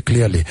out very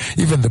clearly.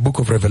 Even the book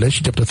of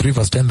Revelation chapter 3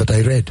 verse 10 that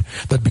I read.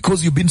 That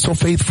because you've been so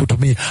faithful to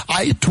me,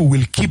 I too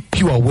will keep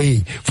you away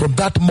from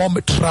that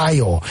moment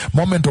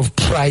of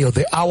trial,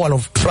 the hour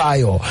of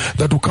trial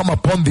that will come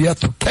upon the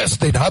earth to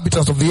test the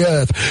inhabitants of the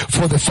earth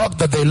for the fact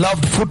that they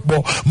loved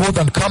football more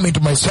than coming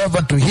to my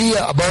servant to hear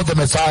about the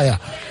Messiah.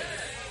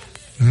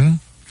 Do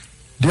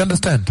you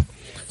understand?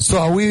 So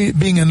are we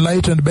being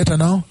enlightened better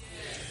now?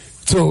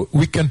 So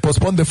we can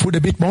postpone the food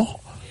a bit more?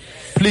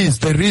 Please,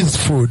 there is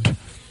food,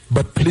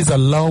 but please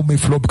allow me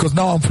flow, because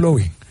now I'm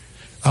flowing.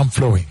 I'm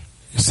flowing.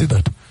 You see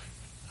that?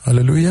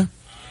 Hallelujah.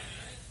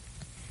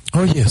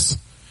 Oh yes.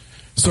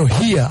 So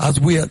here, as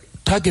we are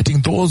targeting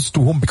those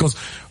to whom, because,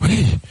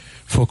 hey,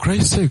 for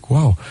Christ's sake,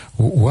 wow,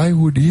 why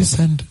would he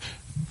send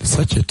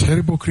such a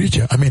terrible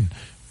creature? I mean,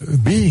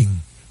 being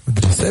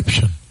the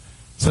deception.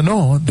 So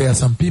no, there are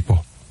some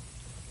people.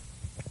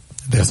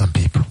 There are some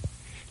people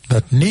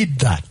that need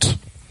that.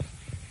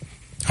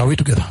 Are we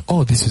together?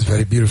 Oh, this is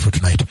very beautiful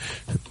tonight.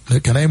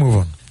 Can I move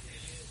on?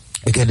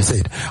 Again he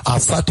said,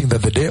 asserting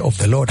that the day of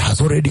the Lord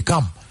has already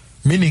come.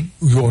 Meaning,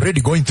 you're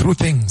already going through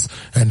things.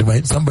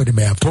 And somebody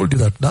may have told you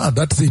that,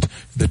 that's it.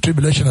 The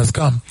tribulation has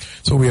come.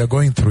 So we are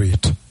going through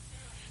it.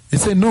 He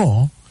said,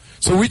 no.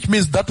 So which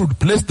means that would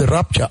place the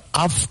rapture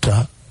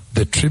after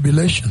the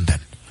tribulation then.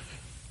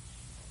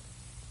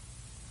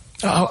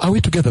 Are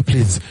we together,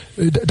 please?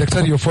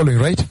 Dr. You're following,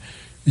 right?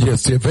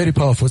 Yes, you're very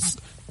powerful.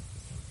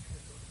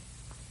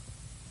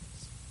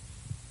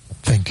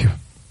 Thank you.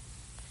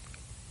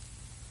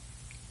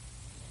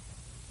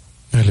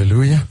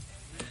 Hallelujah.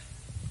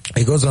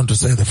 He goes on to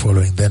say the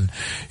following then,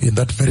 in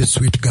that very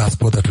sweet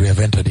gospel that we have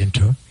entered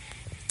into.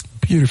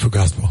 Beautiful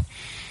gospel.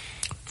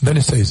 Then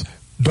he says,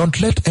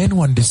 don't let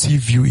anyone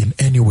deceive you in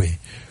any way,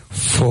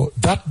 for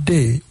that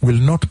day will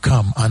not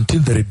come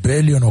until the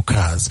rebellion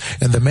occurs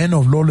and the man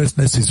of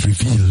lawlessness is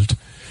revealed,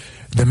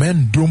 the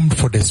man doomed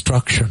for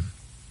destruction.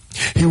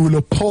 He will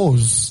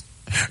oppose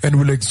and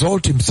will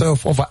exalt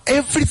himself over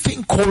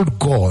everything called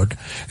God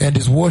and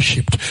is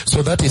worshipped,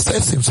 so that he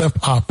sets himself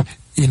up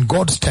in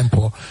God's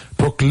temple,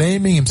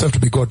 proclaiming himself to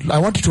be God. I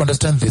want you to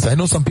understand this. I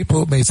know some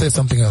people may say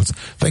something else.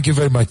 Thank you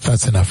very much.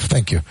 That's enough.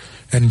 Thank you.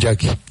 And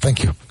Jackie,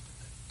 thank you.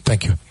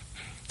 Thank you.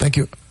 Thank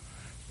you.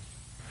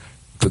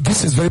 So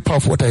this is very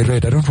powerful what I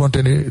read. I don't want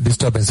any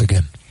disturbance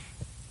again.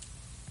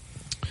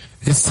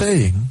 He's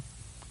saying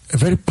a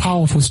very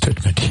powerful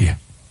statement here.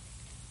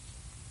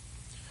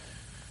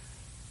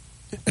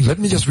 Let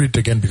me just read it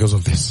again because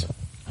of this.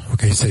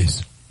 Okay, he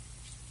says,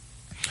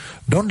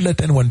 don't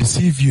let anyone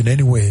deceive you in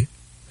any way,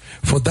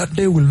 for that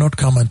day will not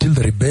come until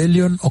the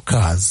rebellion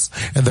occurs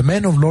and the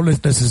man of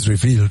lawlessness is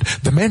revealed,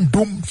 the man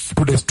doomed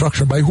to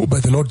destruction. By who?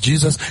 By the Lord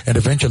Jesus, and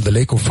eventually the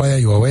lake of fire.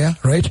 You are aware,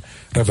 right?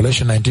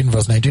 Revelation 19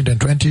 verse 19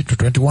 and 20 to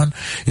 21.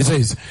 It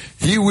says,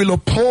 he will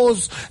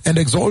oppose and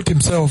exalt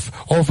himself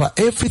over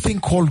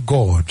everything called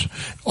God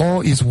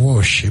or is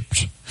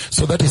worshipped,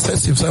 so that he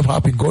sets himself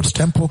up in God's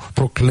temple,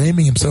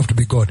 proclaiming himself to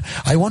be God.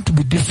 I want to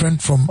be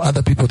different from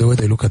other people the way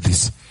they look at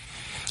this.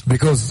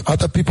 Because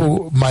other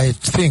people might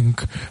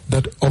think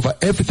that over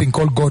everything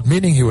called God,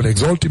 meaning he will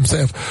exalt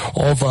himself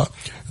over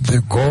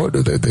the God,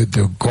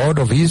 the God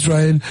of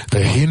Israel, the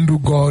Hindu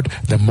God,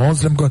 the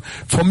Muslim God.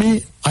 For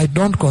me, I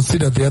don't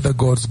consider the other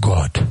gods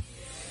God.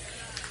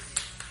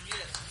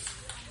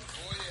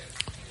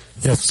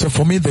 Yes, so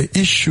for me the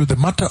issue, the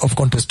matter of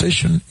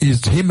contestation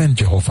is him and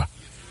Jehovah.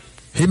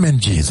 Him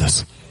and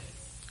Jesus.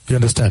 You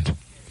understand?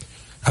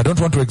 I don't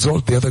want to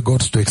exalt the other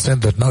gods to the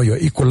extent that now you're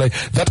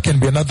equalized. That can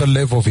be another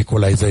level of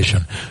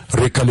equalization.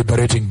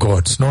 Recalibrating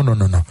gods. No.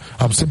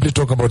 I'm simply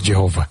talking about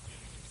Jehovah.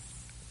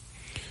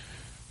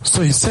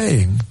 So he's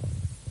saying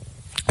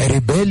a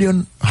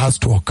rebellion has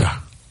to occur.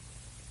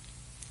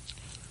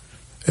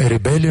 A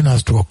rebellion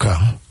has to occur.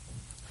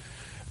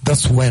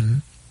 That's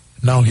when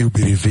now he'll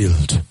be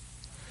revealed.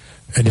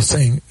 And he's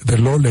saying the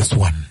lawless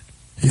one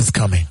is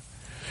coming.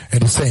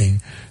 And he's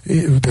saying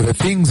the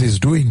things he's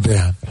doing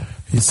there,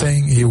 he's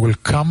saying he will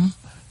come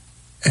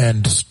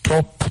and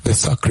stop the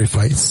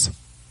sacrifice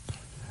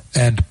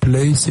and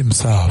place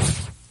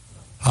himself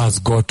as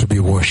God to be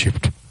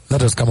worshipped.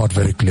 That has come out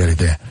very clearly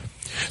there.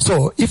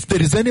 So if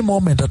there is any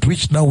moment at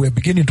which now we're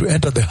beginning to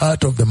enter the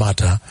heart of the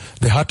matter,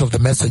 the heart of the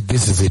message,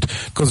 this is it.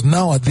 Because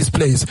now at this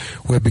place,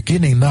 we're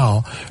beginning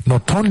now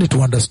not only to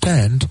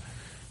understand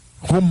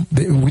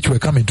which we're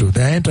coming to,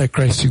 the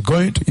Antichrist is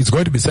going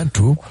to be sent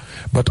to,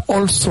 but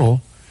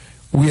also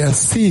we are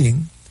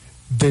seeing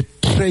the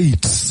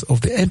traits of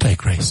the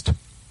Antichrist.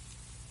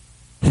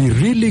 He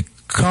really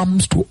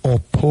comes to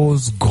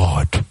oppose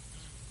God.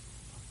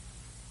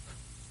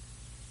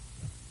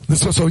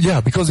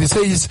 Because he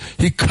says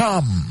he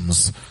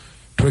comes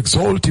to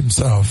exalt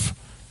himself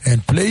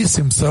and place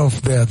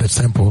himself there at the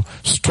temple,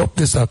 stop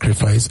the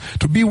sacrifice,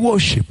 to be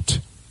worshipped.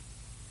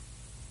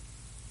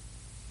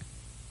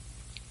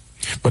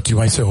 But you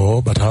might say,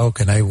 but how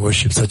can I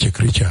worship such a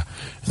creature,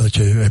 such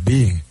a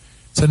being?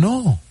 So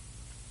no,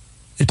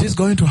 it is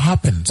going to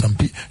happen.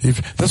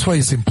 That's why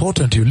it's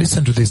important you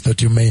listen to this,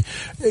 that you may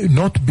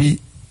not be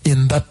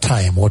in that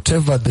time,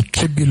 whatever the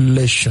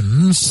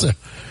tribulations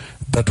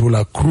that will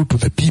accrue to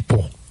the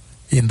people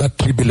in that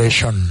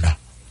tribulation,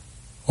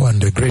 or in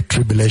the great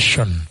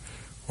tribulation,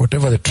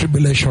 whatever the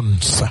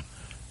tribulations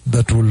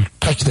that will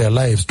touch their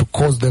lives to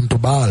cause them to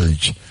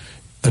bulge,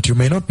 that you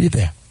may not be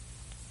there.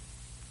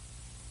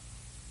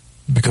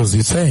 Because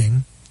he's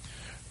saying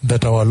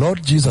that our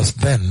Lord Jesus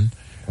then,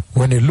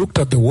 when he looked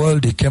at the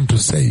world he came to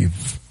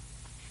save,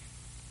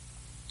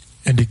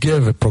 and he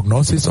gave a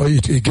prognosis, or he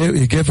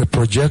gave a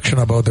projection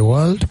about the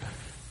world,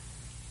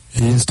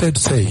 he instead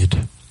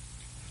said,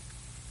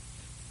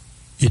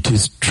 it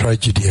is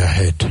tragedy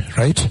ahead,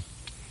 right?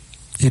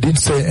 He didn't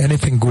say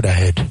anything good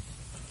ahead,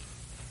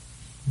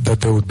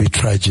 that there would be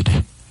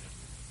tragedy.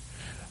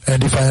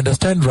 And if I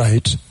understand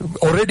right,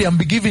 already I'm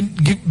beginning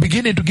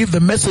to give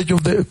the message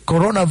of the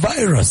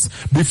coronavirus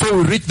before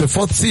we reach the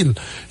fourth seal.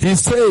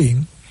 He's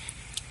saying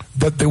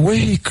that the way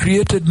he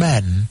created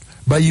man,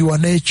 by your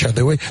nature,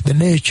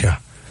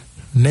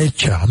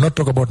 nature, I'm not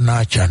talking about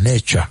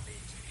nature,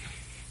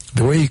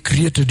 the way he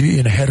created you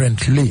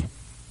inherently,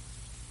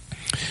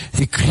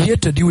 he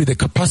created you with the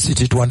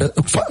capacity to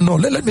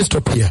let me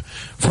stop here.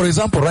 For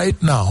example,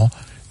 right now,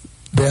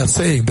 they are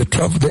saying,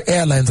 the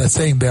airlines are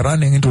saying they're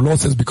running into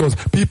losses because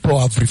people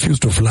have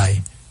refused to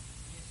fly.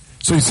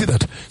 So you see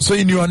that? So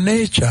in your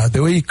nature,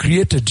 the way he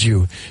created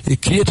you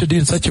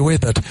in such a way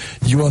that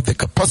you have the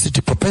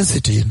capacity,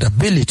 propensity, and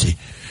ability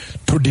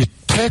to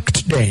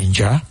detect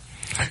danger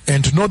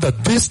and to know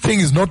that this thing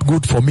is not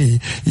good for me,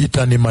 it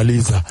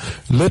animaliza.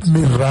 Let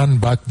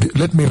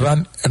me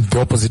run in the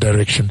opposite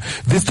direction.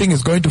 This thing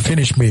is going to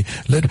finish me.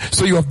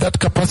 So you have that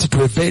capacity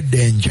to evade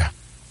danger.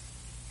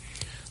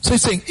 So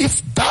he's saying,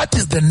 if that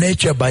is the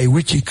nature by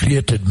which he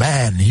created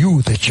man,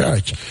 you, the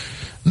church,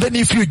 then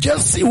if you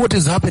just see what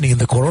is happening in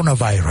the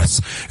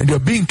coronavirus, and you're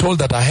being told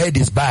that ahead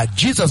is bad,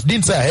 Jesus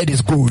didn't say ahead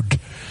is good.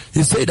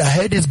 He said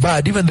ahead is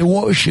bad, even the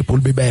worship will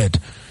be bad.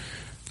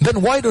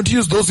 Then why don't you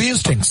use those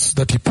instincts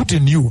that he put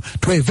in you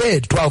to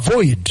evade, to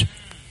avoid,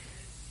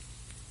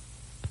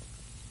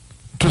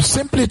 to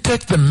simply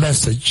take the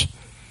message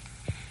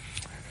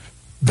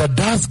that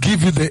does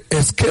give you the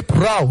escape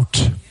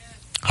route,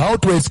 how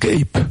to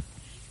escape,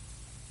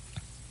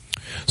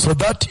 so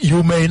that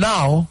you may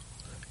now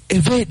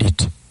evade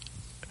it,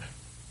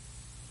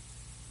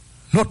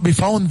 not be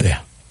found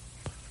there.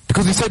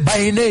 Because he said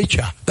by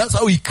nature, that's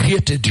how he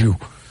created you.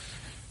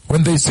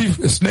 When they see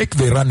a snake,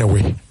 they run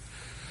away.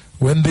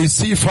 When they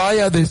see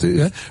fire, they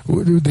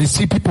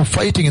see people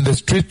fighting in the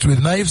streets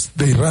with knives,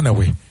 they run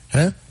away.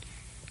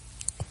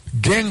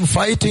 Gang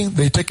fighting,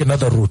 they take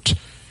another route.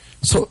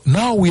 So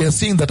now we are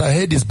seeing that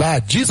ahead is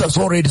bad. Jesus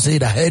already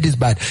said ahead is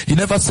bad. He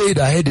never said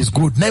ahead is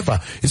good. Never.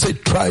 He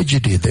said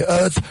tragedy. The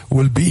earth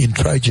will be in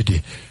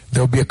tragedy.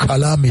 There will be a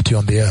calamity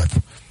on the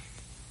earth.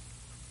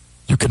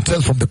 You can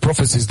tell from the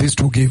prophecies these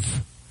two give.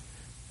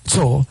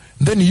 So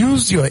then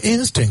use your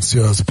instincts,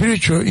 your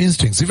spiritual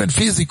instincts, even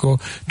physical,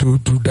 to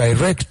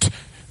direct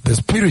the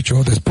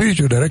spiritual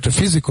direct the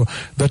physical,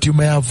 that you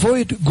may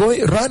avoid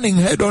running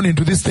head on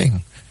into this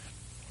thing.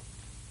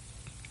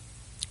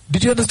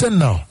 Did you understand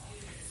now?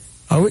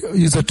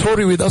 Is a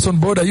Tory with us on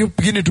board? Are you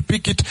beginning to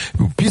pick it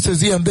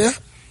pieces here and there?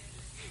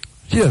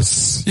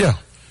 Yes, yeah.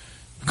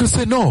 Because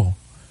they know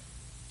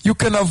you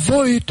can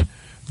avoid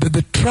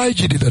the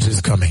tragedy that is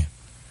coming.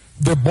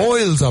 The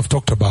boils I've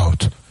talked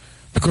about.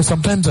 Because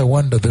sometimes I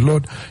wonder, the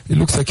Lord, it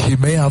looks like he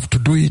may have to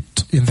do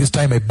it in this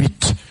time a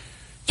bit,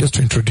 just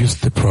to introduce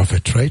the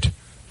prophet, right?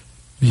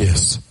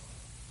 Yes.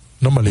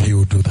 Normally he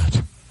would do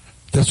that.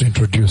 just to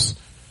introduce,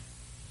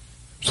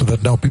 so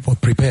that now people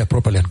prepare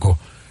properly and go.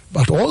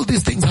 But all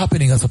these things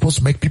happening are supposed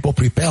to make people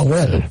prepare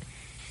well.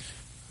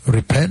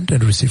 Repent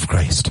and receive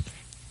Christ.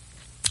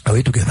 Are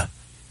we together?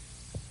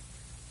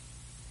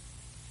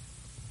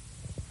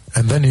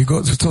 And then he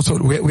goes, so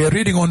we are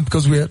reading on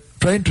because we are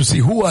trying to see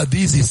who are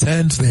these he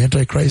sends the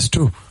Antichrist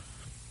to.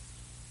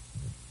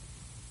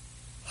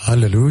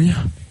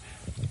 Hallelujah.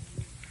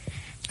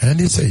 And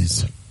he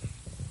says,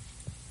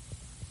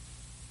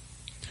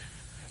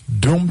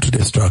 doomed to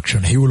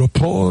destruction, he will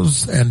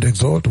oppose and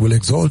will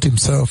exalt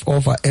himself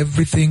over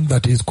everything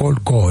that is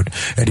called God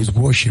and is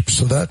worshipped,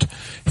 so that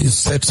he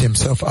sets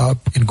himself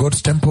up in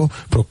God's temple,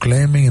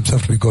 proclaiming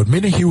himself to be God.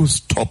 Meaning he will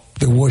stop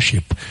the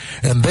worship.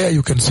 And there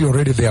you can see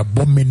already the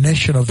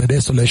abomination of the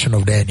desolation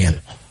of Daniel.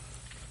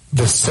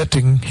 The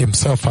setting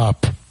himself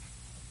up,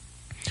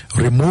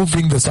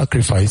 removing the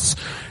sacrifice,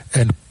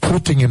 and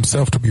putting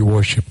himself to be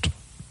worshipped.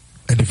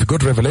 And if you go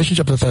to Revelation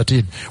chapter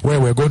 13,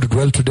 where we're going to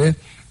dwell today,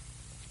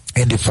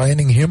 and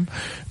defining him,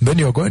 then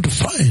you're going to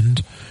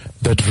find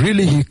that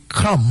really he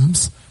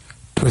comes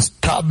to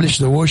establish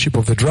the worship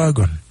of the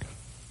dragon,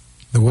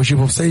 the worship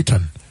of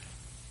Satan.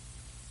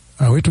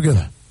 Are we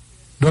together?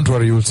 Don't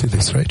worry, you will see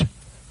this, right?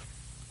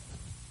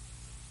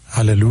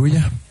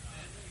 Hallelujah.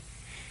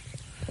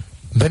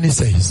 Then he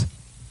says,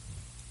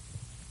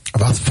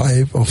 verse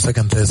 5 of 2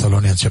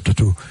 Thessalonians chapter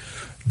 2,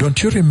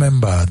 don't you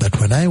remember that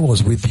when I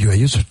was with you, I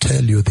used to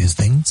tell you these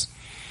things?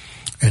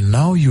 And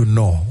now you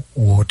know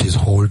what is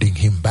holding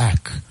him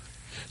back,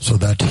 so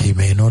that he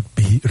may not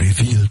be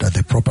revealed at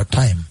the proper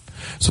time.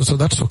 So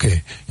that's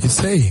okay. He's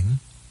saying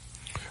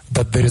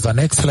that there is an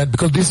excellent,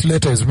 because this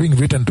letter is being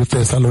written to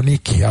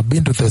Thessaloniki. I've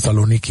been to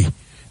Thessaloniki.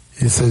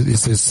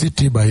 It's a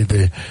city by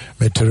the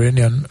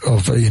Mediterranean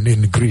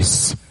in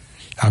Greece.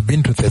 I've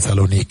been to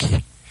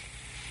Thessaloniki.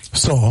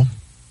 So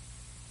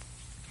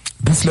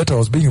this letter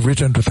was being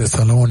written to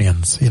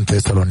Thessalonians in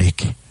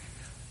Thessaloniki.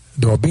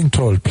 They were being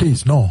told,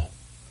 please, no.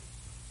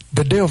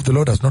 The day of the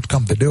Lord has not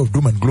come. The day of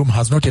doom and gloom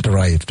has not yet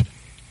arrived.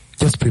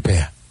 Just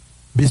prepare.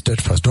 Be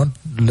steadfast. Don't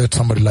let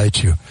somebody lie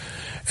to you.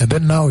 And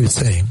then now he's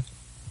saying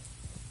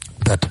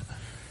that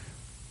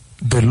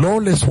the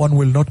lawless one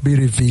will not be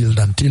revealed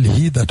until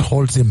he that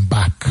holds him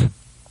back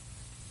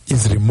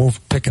is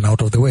removed, taken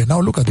out of the way. Now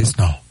look at this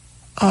now.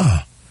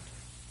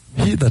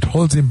 He that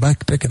holds him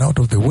back, taken out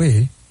of the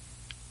way.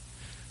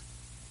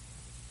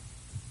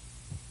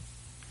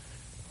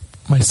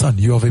 My son,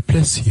 you have a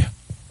place here.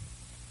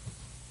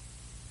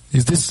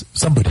 Is this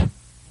somebody?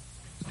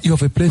 You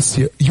have a place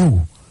here.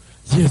 You.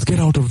 Yes, get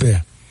out of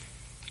there.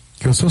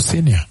 You're so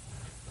senior.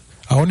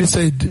 I only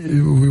said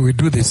we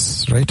do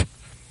this, right?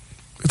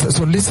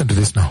 So listen to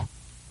this now.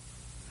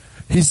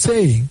 He's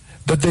saying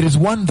that there is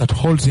one that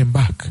holds him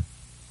back.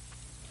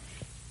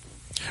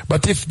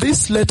 But if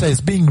this letter is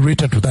being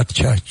written to that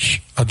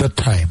church at that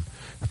time,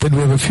 then we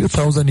have a few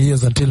thousand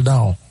years until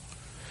now.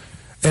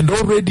 And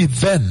already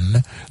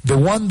then, the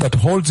one that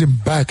holds him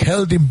back,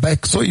 held him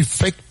back so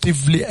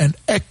effectively and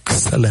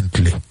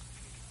excellently.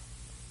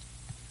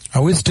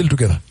 Are we still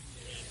together?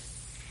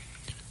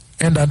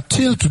 And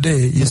until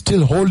today, he's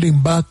still holding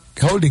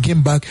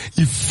him back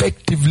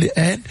effectively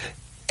and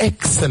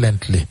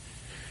excellently.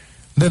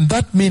 Then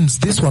that means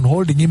this one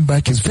holding him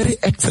back is very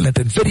excellent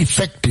and very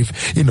effective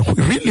in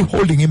really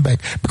holding him back.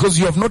 Because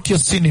you have not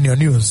yet seen in your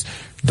news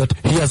that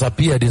he has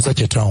appeared in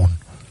such a town.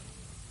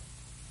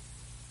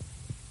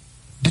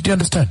 Did you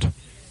understand?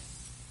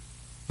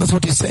 That's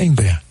what he's saying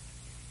there.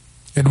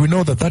 And we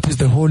know that that is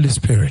the Holy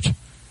Spirit.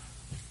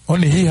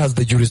 Only he has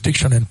the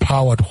jurisdiction and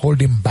power to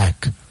hold him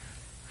back.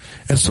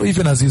 And so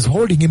even as he's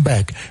holding him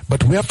back,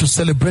 but we have to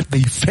celebrate the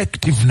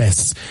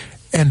effectiveness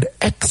and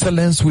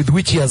excellence with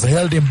which he has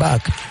held him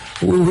back.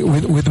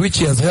 With which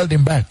he has held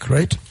him back,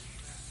 right?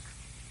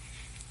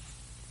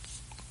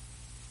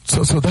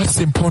 So that's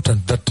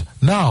important, that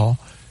now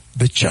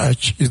the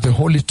church is the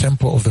holy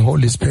temple of the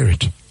Holy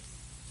Spirit.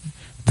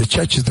 The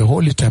church is the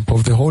holy temple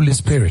of the Holy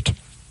Spirit.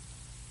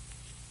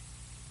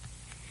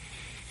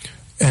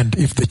 And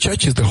if the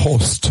church is the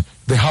host,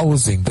 the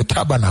housing, the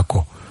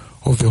tabernacle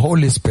of the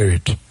Holy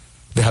Spirit,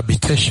 the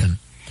habitation,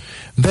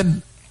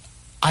 then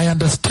I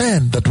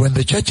understand that when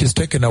the church is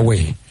taken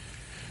away,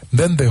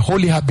 then the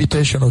holy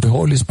habitation of the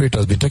Holy Spirit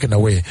has been taken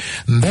away.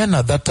 And then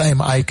at that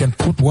time I can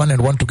put one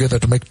and one together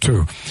to make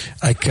two.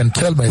 I can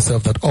tell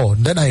myself that,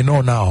 then I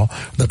know now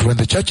that when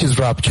the church is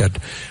raptured,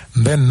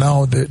 then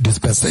now the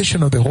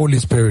dispensation of the Holy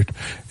Spirit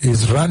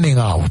is running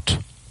out.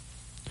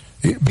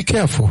 Be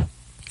careful.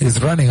 It's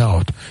running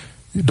out.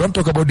 Don't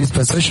talk about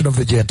dispensation of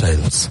the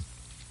Gentiles.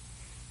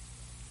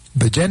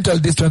 The Gentile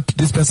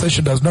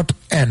dispensation does not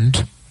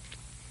end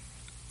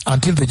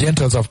until the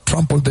Gentiles have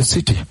trampled the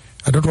city.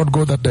 I don't want to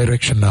go that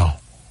direction now.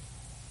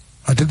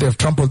 Until they have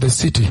trampled the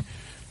city,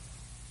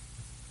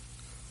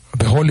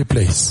 the holy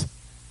place.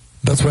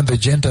 That's when the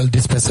Gentile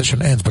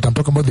dispensation ends. But I'm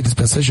talking about the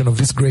dispensation of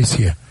this grace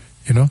here.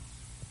 You know?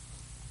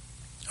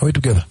 Are we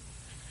together?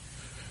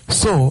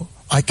 So,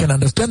 I can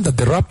understand that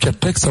the rapture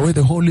takes away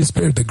the Holy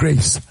Spirit, the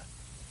grace.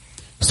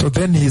 So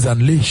then he is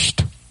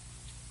unleashed.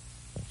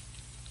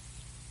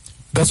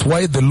 That's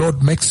why the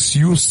Lord makes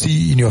you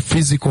see in your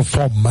physical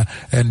form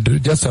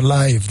and just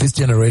alive this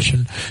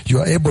generation. You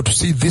are able to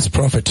see this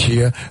prophet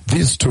here,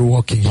 these two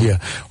walking here,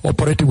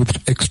 operating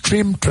with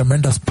extreme,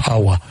 tremendous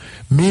power.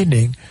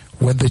 Meaning,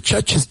 when the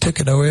church is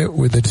taken away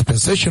with the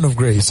dispensation of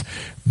grace,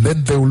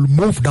 then they will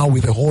move now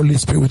with the Holy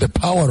Spirit, with the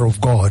power of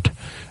God,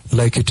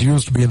 like it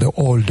used to be in the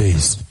old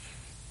days,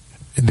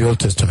 in the Old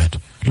Testament,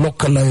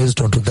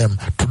 localized unto them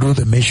to do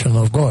the mission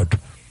of God,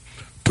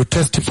 to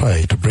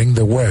testify, to bring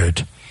the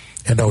word.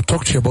 And I'll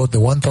talk to you about the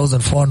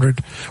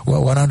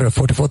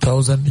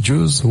 144,000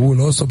 Jews who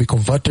will also be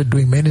converted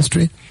doing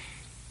ministry.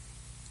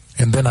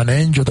 And then an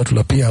angel that will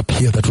appear up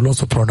here that will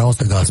also pronounce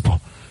the gospel.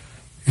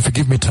 If you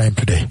give me time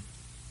today.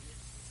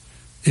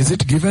 Is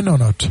it given or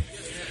not?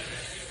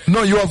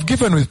 No, you have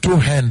given with two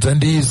hands,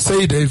 and he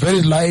said a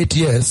very light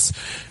yes.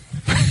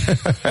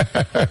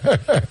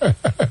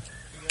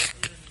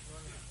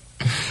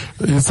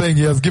 He's saying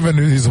he has given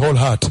his whole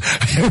heart.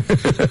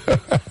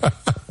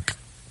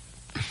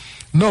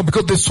 No,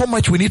 because there's so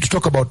much we need to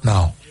talk about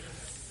now.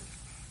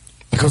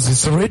 Because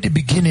it's already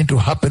beginning to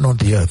happen on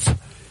the earth.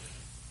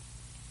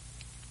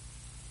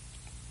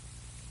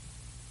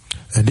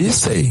 And he's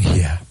saying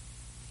here,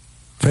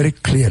 very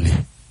clearly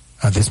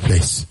at this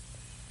place,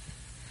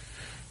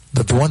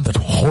 that the one that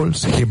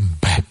holds him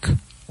back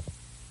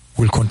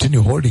will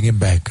continue holding him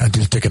back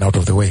until taken out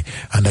of the way.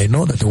 And I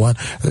know that the one,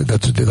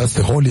 that's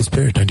the Holy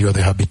Spirit, and you are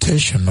the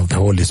habitation of the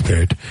Holy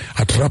Spirit.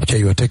 At rapture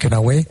you are taken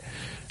away.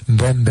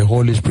 Then the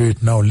Holy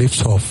Spirit now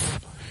lifts off,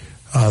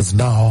 as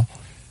now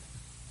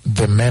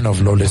the man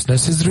of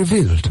lawlessness is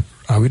revealed.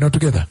 Are we not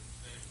together?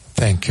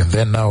 Thank you.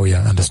 Then now we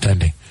are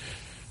understanding.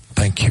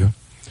 Thank you.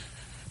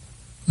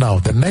 Now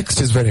the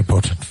next is very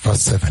important.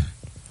 Verse 7.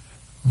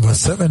 Verse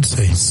 7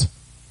 says,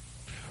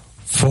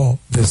 for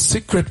the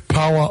secret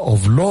power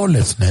of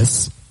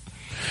lawlessness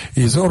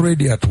is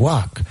already at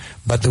work,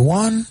 but the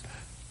one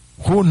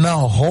who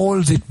now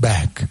holds it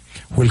back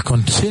will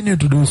continue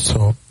to do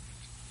so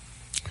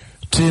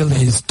till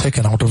he is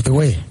taken out of the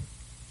way.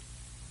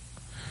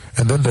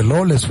 And then the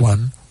lawless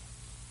one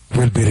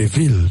will be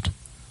revealed,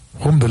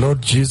 whom the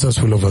Lord Jesus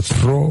will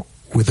overthrow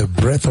with the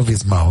breath of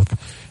his mouth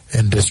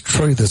and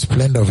destroy the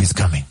splendor of his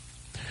coming.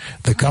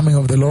 The coming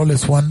of the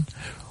lawless one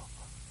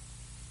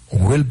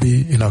will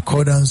be in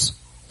accordance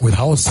with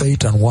how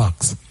Satan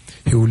works.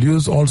 He will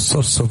use all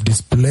sorts of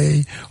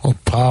display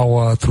of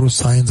power through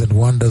signs and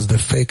wonders, the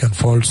fake and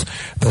false,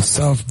 the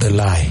self, the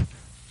lie,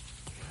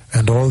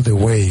 and all the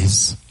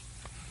ways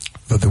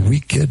that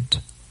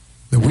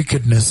the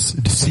wickedness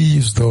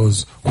deceives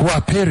those who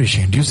are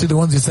perishing. Do you see the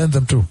ones he sends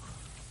them to?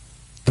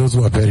 Those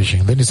who are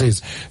perishing. Then he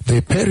says,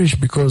 they perish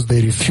because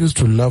they refuse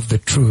to love the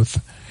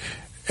truth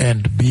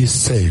and be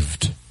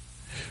saved.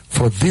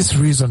 For this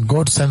reason,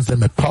 God sends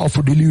them a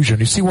powerful delusion.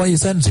 You see why he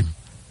sends him?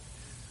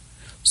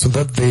 So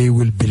that they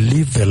will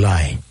believe the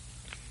lie.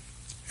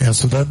 And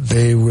so that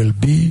they will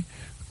be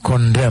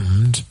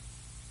condemned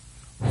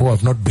who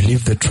have not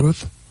believed the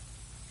truth,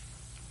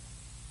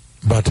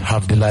 but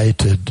have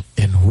delighted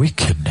in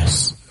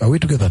wickedness. Are we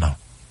together now?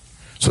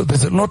 So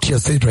there's a lot here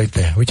said right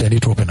there, which I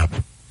need to open up.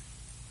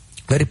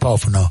 Very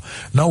powerful now.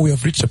 Now we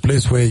have reached a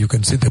place where you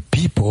can see the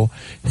people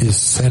he's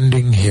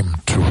sending him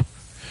to.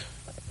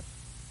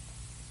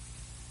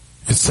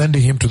 He's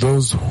sending him to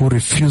those who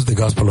refuse the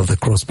gospel of the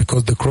cross,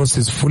 because the cross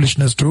is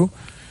foolishness to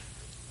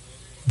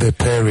the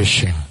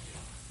perishing.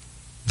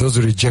 Those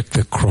who reject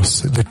the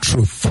cross, the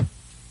truth.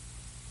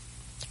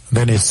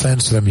 Then he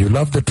sends them, you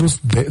love the truth,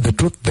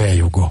 there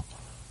you go.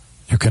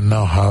 You can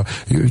now have,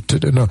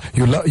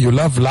 you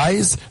love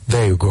lies,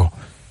 there you go.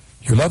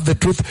 You love the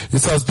truth,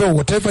 it's as though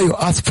whatever you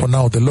ask for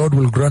now, the Lord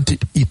will grant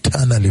it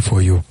eternally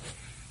for you.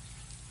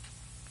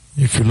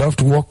 If you love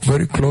to walk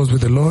very close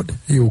with the Lord,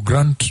 He will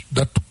grant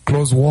that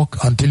close walk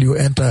until you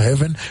enter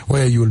heaven,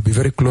 where you will be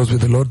very close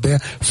with the Lord there,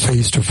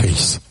 face to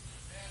face.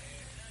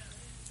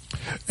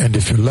 And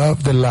if you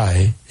love the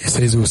lie, He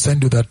says He will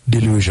send you that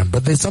delusion.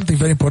 But there's something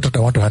very important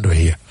I want to handle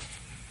here.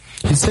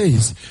 He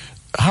says,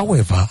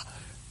 however,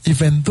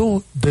 even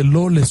though the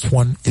lawless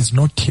one is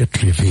not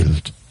yet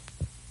revealed,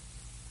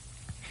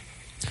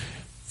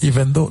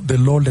 even though the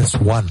lawless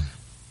one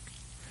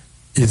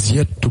is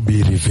yet to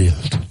be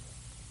revealed,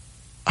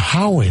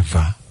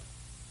 however,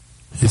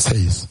 he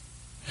says,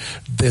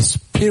 the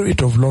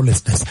spirit of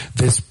lawlessness,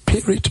 the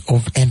spirit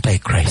of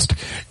Antichrist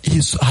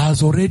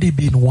has already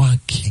been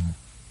working.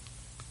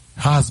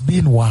 Has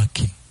been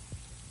working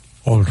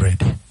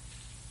already.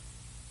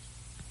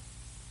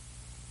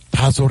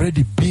 Has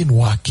already been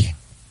working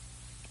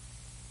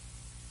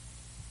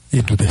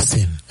into the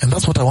sin. And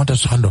that's what I want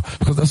us to handle,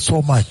 because there's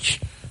so much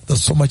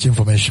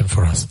information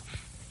for us.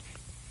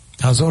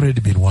 Has already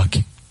been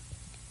working.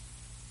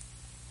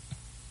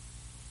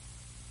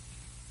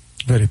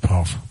 Very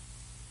powerful.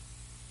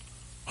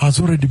 Has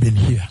already been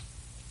here.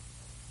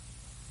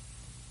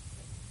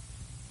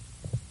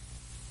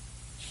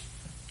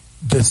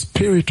 The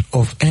spirit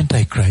of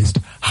Antichrist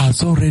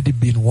has already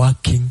been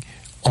working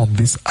on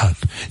this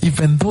earth.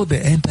 Even though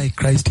the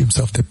Antichrist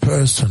himself, the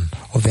person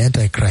of the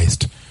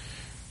Antichrist,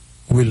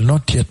 will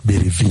not yet be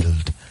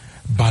revealed,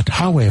 But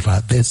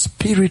however, the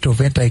spirit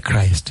of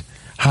Antichrist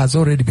has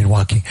already been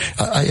working.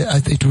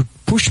 It would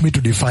push me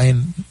to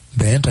define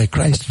the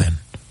Antichrist then.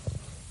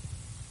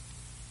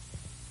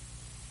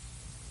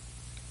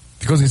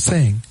 Because it's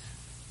saying,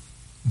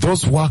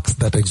 those works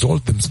that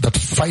exalt them, that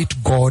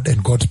fight God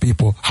and God's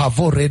people, have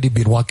already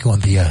been working on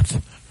the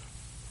earth.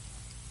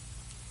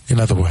 In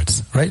other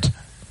words, right?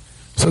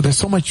 So there's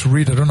so much to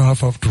read. I don't know how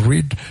far to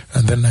read,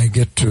 and then I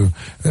get to,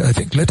 I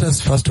think let us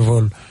first of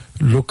all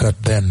look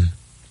at then,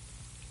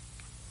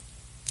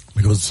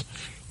 because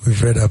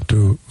we've read up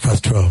to verse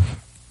 12.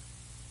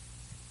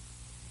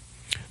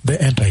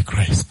 The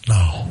Antichrist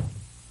now.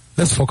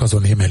 Let's focus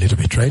on him a little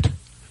bit, right?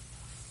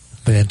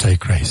 The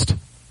Antichrist.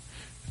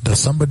 Does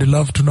somebody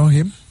love to know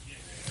him?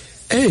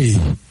 Hey,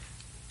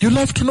 you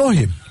love to know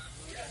him.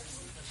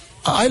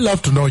 I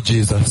love to know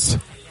Jesus.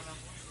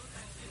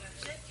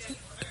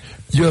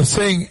 You're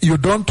saying you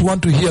don't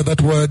want to hear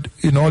that word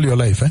in all your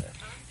life, eh?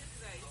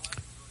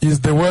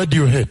 Is the word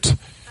you hate.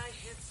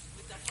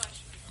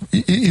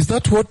 Is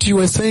that what you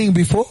were saying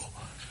before?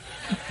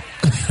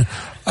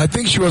 I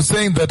think she was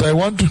saying that I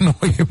want to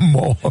know him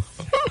more.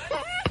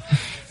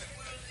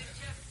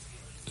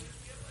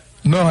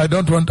 No, I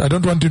don't want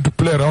him to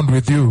play around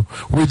with you,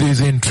 with his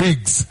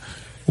intrigues.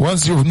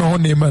 Once you've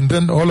known him and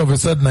then all of a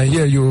sudden I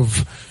hear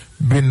you've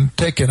been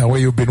taken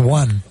away, you've been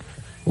won.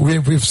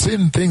 We've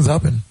seen things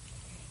happen.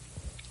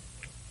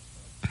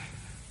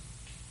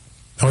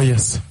 Oh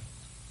yes.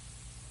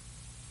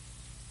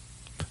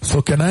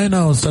 So can I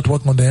now start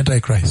working on the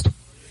Antichrist?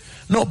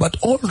 No,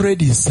 but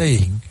already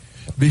saying,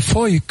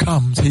 before he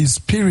comes, his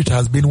spirit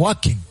has been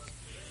working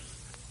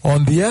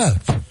on the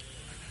earth.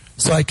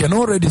 So I can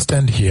already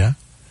stand here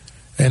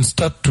and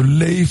start to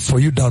lay for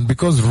you down,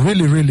 because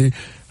really,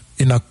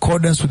 in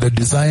accordance with the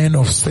design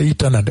of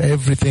Satan and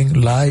everything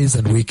lies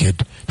and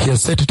wicked, he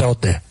has set it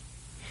out there.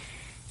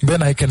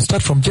 Then I can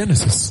start from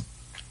Genesis.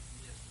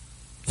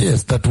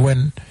 Yes, that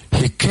when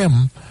he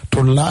came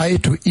to lie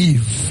to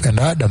Eve and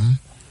Adam,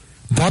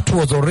 that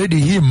was already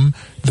him,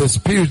 the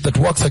spirit that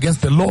works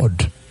against the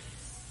Lord,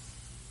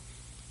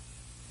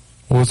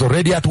 was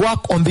already at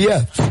work on the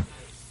earth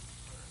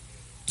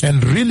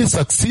and really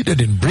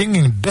succeeded in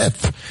bringing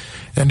death.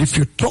 And if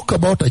you talk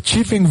about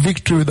achieving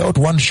victory without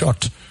one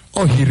shot,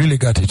 oh, he really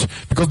got it.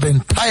 Because the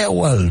entire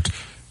world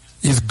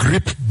is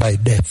gripped by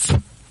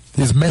death.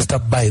 Is messed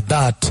up by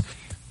that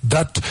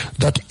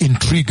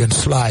intrigue and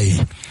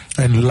sly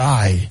and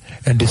lie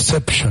and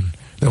deception.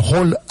 The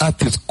whole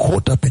earth is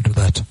caught up into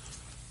that.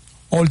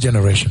 All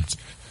generations.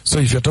 So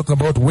if you're talking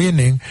about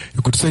winning,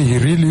 you could say he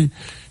really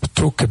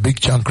took a big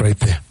chunk right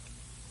there.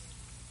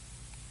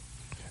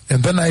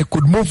 And then I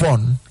could move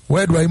on.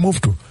 Where do I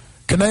move to?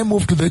 Can I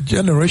move to the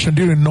generation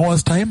during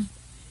Noah's time?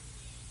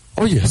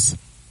 Oh yes.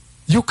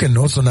 You can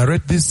also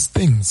narrate these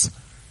things.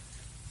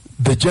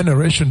 The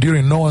generation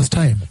during Noah's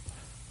time.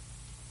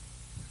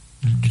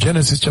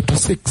 Genesis chapter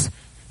 6.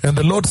 And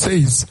the Lord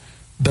says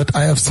that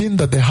I have seen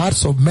that the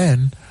hearts of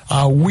men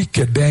are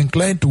wicked. They are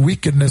inclined to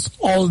wickedness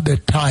all the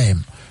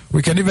time.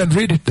 We can even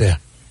read it there.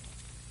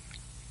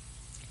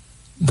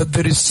 That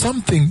there is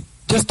something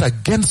just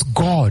against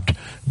God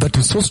that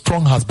is so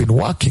strong, has been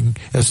working,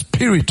 a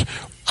spirit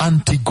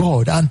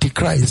anti-God,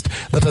 anti-Christ,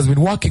 that has been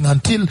working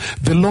until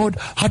the Lord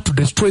had to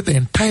destroy the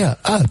entire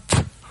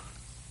earth.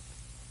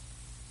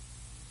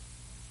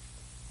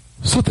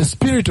 So the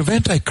spirit of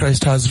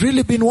Antichrist has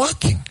really been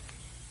working.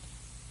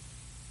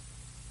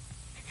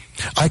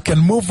 I can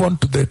move on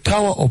to the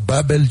Tower of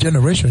Babel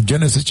generation,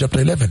 Genesis chapter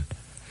 11.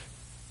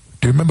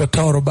 Do you remember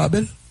Tower of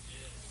Babel?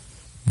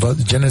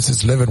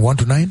 Genesis 11,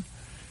 1-9.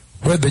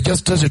 Where they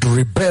just started to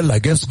rebel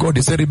against God.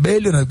 It's a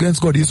rebellion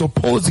against God. It's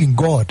opposing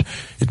God.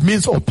 It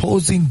means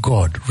opposing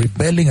God,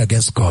 rebelling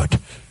against God.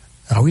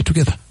 Are we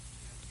together?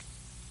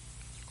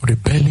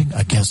 Rebelling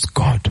against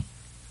God.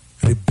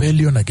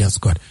 Rebellion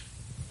against God.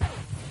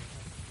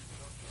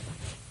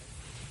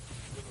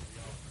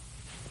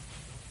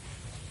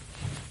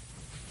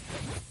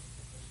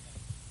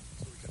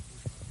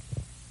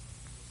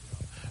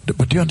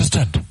 But do you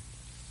understand?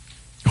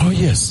 Oh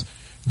yes.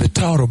 The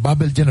Tower of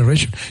Babel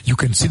generation, you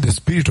can see the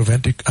spirit of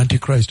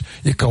Antichrist,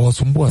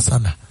 ikawasumbua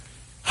sana,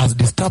 has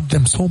disturbed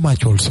them so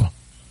much also.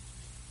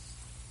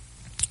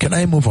 Can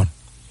I move on?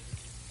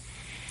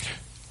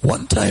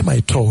 One time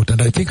I taught,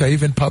 and I think I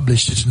even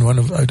published it in one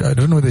of, I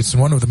don't know whether it's in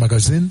one of the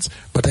magazines,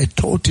 but I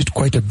taught it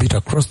quite a bit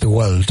across the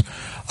world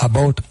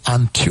about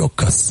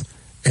Antiochus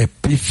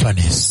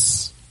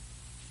Epiphanes.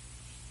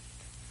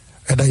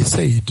 And I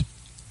said,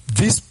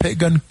 this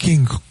pagan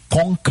king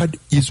conquered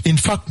is, in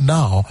fact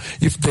now,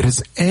 if there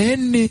is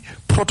any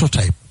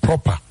prototype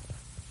proper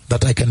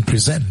that I can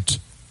present,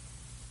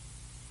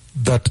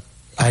 that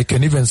I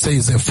can even say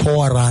is a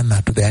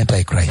forerunner to the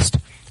Antichrist.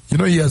 You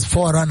know, he has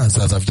forerunners,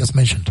 as I've just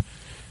mentioned.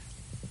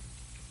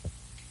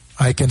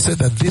 I can say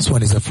that this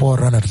one is a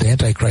forerunner to the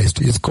Antichrist.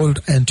 It's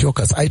called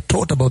Antiochus. I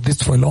taught about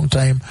this for a long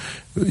time.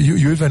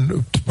 You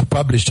even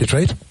published it,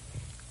 right?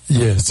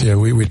 Yes, yeah,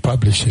 we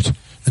published it.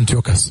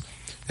 Antiochus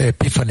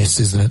Epiphanes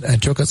is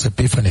Antiochus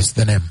Epiphanes,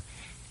 the name.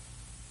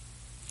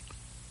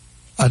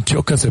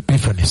 Antiochus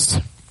Epiphanes.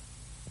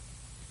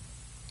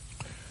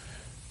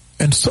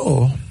 And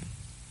so,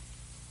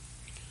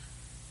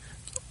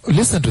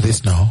 listen to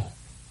this now.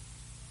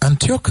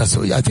 Antiochus,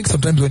 I think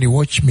sometimes when you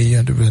watch me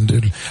and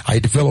I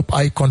develop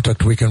eye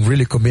contact, we can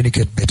really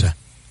communicate better.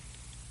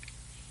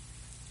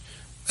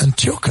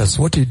 Antiochus,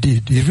 what he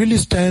did, he really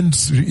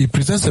he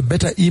presents a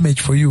better image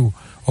for you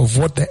of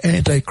what the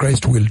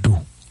Antichrist will do.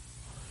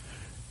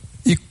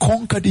 He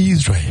conquered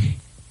Israel.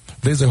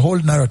 There's a whole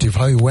narrative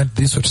how he went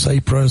this way to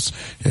Cyprus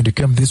and he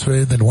came this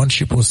way, then one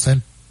ship was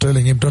sent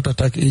telling him, don't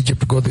attack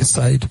Egypt, go this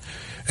side.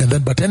 And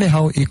then, but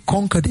anyhow, he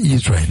conquered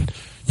Israel.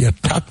 He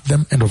attacked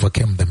them and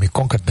overcame them. He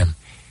conquered them.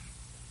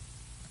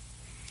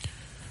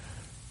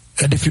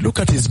 And if you look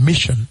at his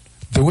mission,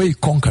 the way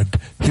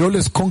he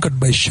always conquered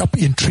by sharp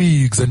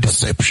intrigues and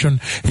deception.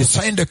 He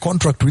signed a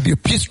contract with you, a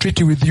peace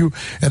treaty with you,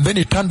 and then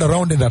he turned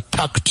around and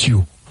attacked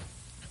you.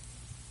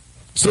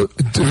 So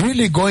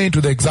really going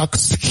to the exact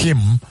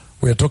scheme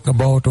we're talking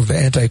about of the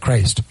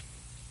Antichrist.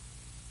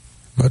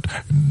 But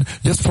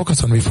just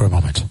focus on me for a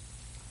moment.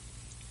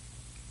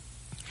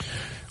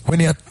 When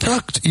he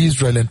attacked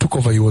Israel and took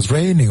over, he was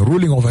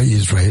ruling over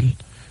Israel.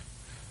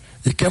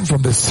 He came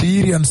from the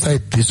Syrian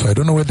side this way. I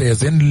don't know whether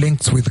there's any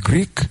links with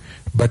Greek,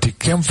 but he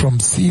came from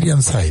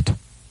Syrian side.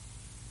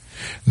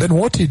 Then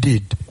what he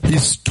did, he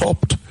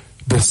stopped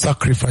the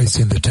sacrifice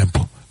in the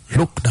temple.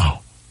 Look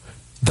now.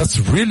 That's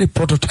really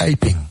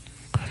prototyping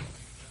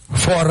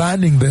for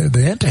running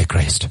the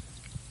Antichrist.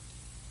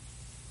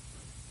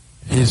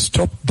 He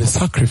stopped the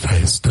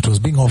sacrifice that was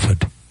being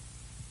offered.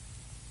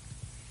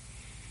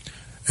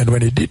 And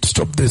when he did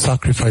stop the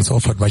sacrifice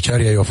offered,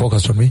 Macharia, you're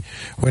focused on me.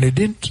 When he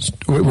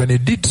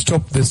did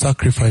stop the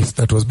sacrifice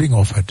that was being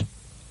offered,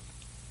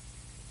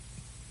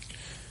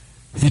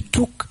 he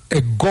took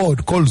a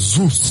god called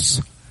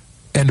Zeus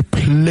and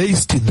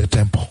placed in the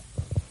temple.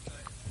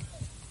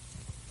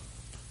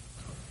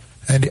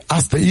 And he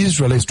asked the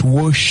Israelites to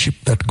worship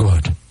that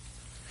god.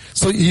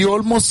 So he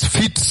almost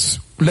fits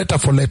letter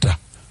for letter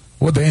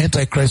what the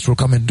Antichrist will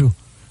come and do.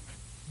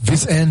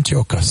 This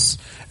Antiochus,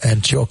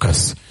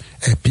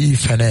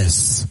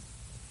 Epiphanes.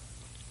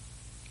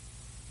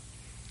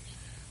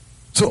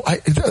 So I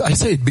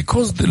say,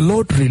 because the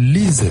Lord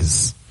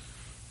releases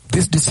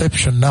this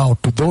deception now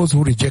to those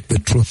who reject the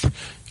truth,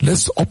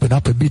 let's open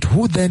up a bit.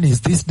 Who then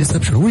is this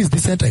deception? Who is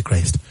this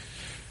Antichrist?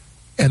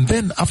 And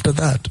then after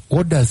that,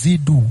 what does he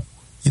do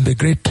in the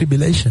Great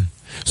Tribulation?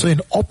 So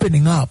in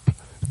opening up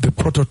the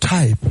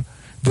prototype,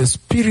 the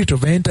spirit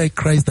of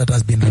Antichrist that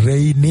has been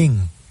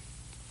reigning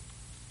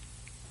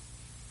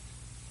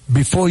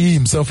before he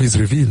himself is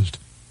revealed.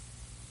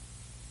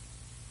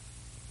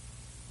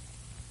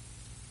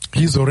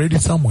 He's already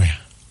somewhere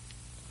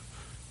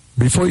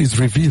before he's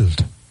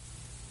revealed.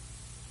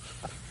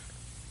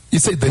 He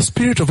said the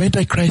spirit of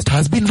Antichrist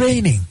has been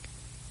reigning.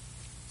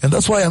 And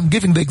that's why I'm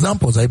giving the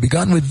examples. I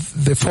began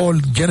with the fall,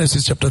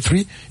 Genesis chapter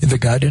 3 in the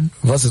garden,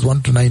 verses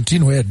 1 to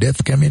 19, where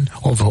death came in,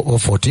 or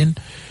 14.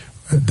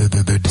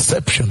 The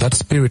deception, that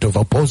spirit of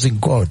opposing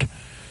God,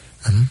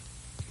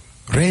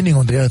 reigning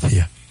on the earth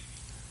here.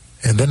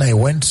 And then I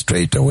went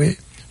straight away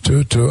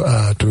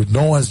to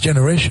Noah's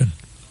generation.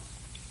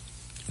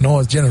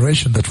 Noah's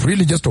generation that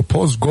really just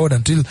opposed God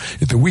until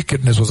the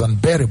wickedness was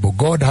unbearable.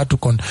 God had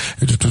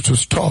to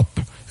stop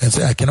and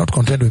say, I cannot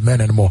contend with men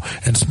anymore.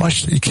 And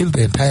he killed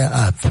the entire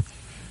earth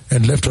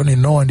and left only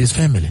Noah and his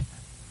family.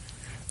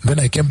 Then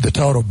I came to the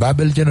Tower of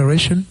Babel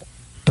generation.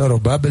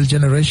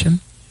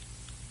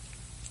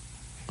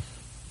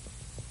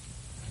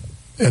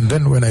 And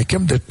then when I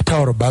came to the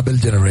Tower of Babel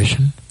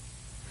generation,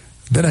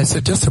 then I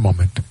said, just a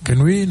moment,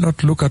 can we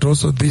not look at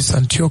also this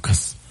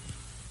Antiochus,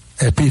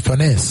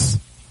 Epiphanes?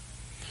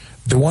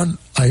 The one,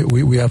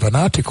 we have an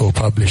article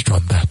published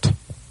on that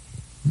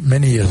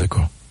many years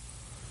ago.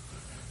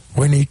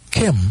 When he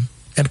came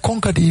and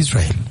conquered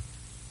Israel,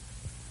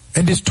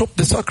 and he stopped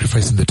the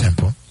sacrifice in the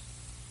temple,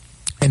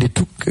 and he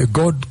took a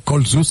god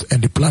called Zeus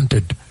and he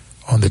planted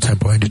on the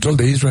temple, and he told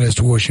the Israelites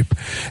to worship,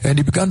 and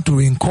he began to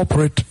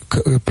incorporate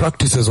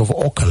practices of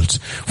occult.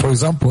 For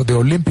example, the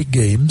Olympic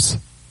Games,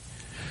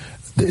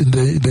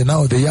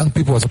 now the young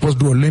people are supposed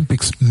to do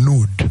Olympics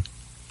nude,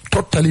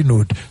 totally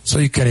nude. So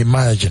you can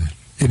imagine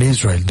in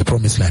Israel, the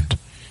promised land,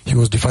 he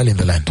was defiling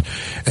the land,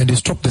 and he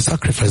stopped the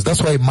sacrifice.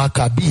 That's why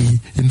Maccabee,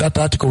 in that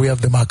article we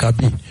have the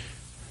Maccabee.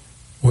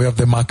 We have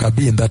the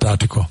Maccabee in that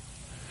article.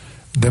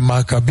 The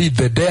Maccabee,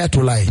 the dare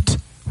to light.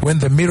 When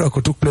the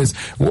miracle took place,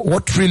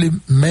 what really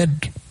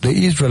made the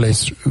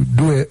Israelites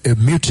do a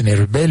mutiny, a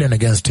rebellion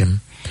against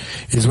him,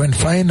 is when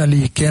finally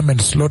he came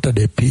and slaughtered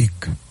a pig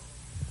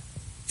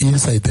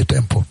inside the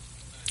temple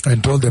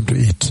and told them to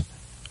eat.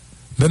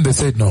 Then they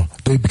said no.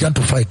 They began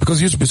to fight because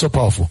he used to be so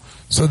powerful.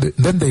 So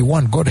then they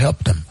won. God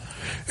helped them.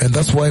 And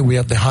that's why we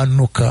have the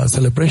Hanukkah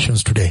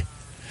celebrations today.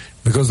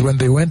 Because when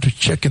they went to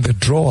check in the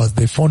drawers,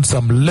 they found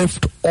some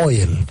left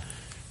oil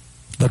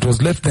that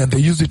was left there, and they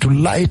used it to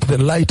light the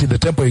light in the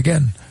temple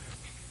again.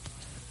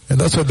 And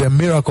that's why the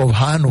miracle of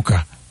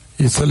Hanukkah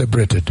is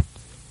celebrated.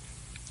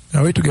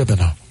 Are we together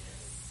now?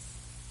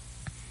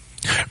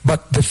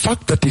 But the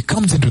fact that he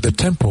comes into the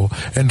temple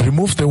and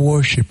removes the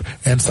worship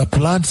and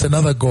supplants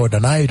another god,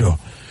 an idol,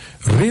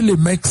 really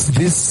makes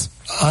this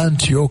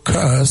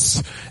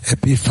Antiochus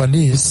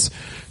Epiphanes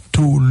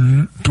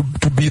to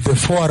be the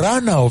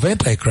forerunner of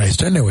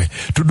Antichrist anyway,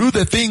 to do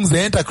the things the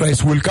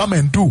Antichrist will come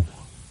and do.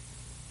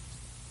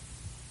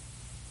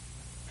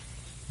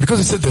 Because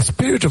he said the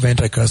spirit of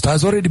Antichrist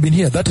has already been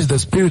here. That is the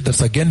spirit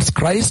that's against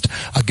Christ,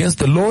 against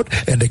the Lord,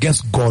 and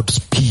against God's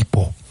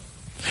people.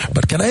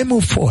 But can I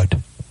move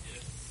forward?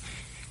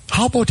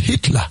 How about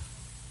Hitler,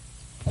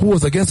 who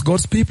was against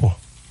God's people?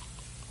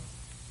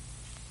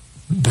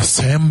 The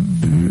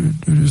same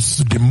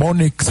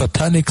demonic,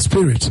 satanic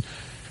spirit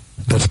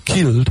that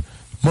killed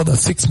more than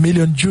 6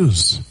 million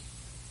Jews,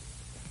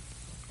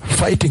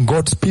 fighting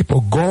God's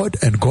people, God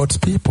and God's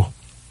people.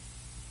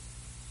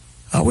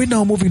 Are we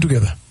now moving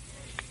together?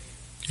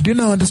 Do you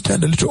now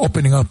understand a little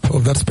opening up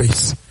of that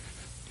space?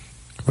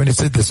 When he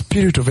said the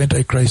spirit of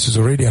Antichrist is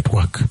already at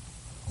work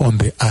on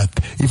the earth.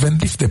 Even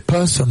if the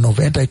person of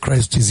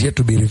Antichrist is yet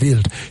to be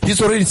revealed,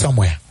 he's already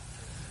somewhere.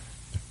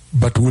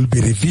 But will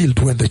be revealed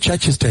when the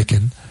church is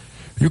taken.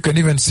 You can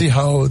even see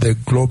how the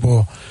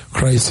global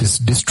crisis,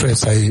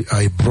 distress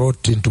I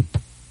brought into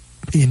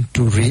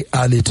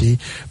reality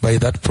by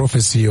that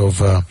prophecy of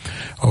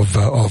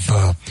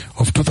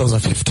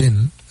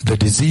 2015, the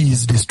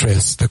disease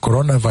distress, the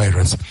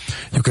coronavirus.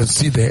 You can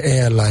see the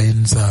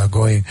airlines are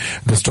going,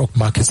 the stock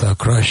markets are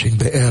crashing,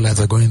 the airlines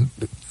are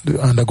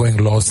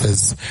undergoing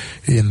losses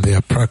in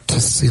their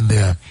practice, in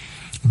their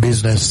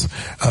business.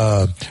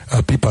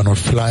 People are not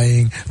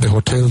flying, the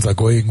hotels are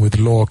going with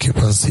low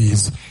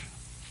occupancies.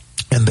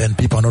 And then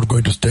people are not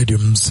going to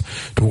stadiums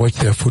to watch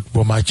their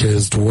football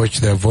matches, to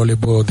watch their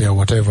volleyball, their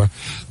whatever.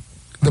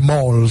 The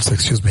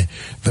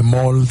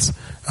malls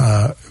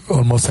are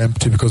almost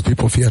empty because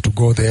people fear to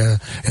go there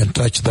and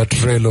touch that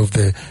rail of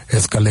the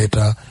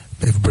escalator.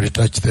 Everybody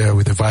touched there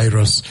with the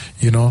virus,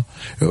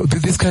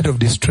 this kind of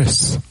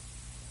distress.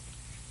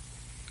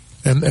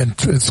 And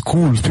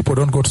schools, people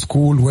don't go to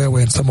school, where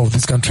in some of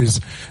these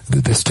countries,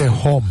 they stay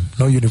home,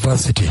 no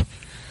university.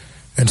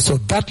 And so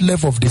that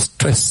level of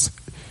distress,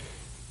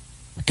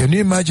 can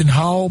you imagine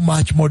how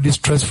much more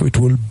distressful it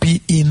will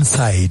be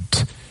inside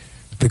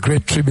the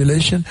Great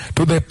Tribulation,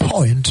 to the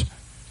point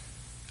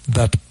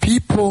that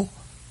people,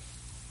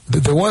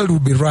 the world will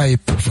be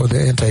ripe for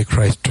the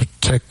Antichrist to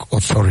take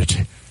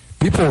authority.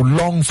 People will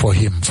long for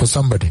him, for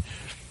somebody.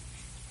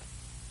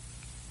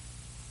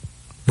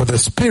 But the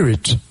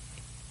spirit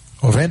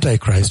of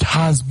Antichrist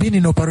has been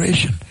in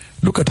operation.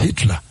 Look at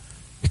Hitler.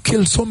 He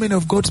killed so many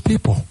of God's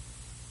people.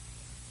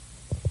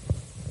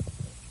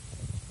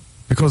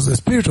 Because the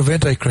spirit of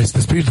Antichrist,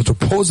 the spirit that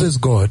opposes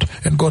God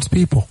and God's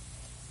people,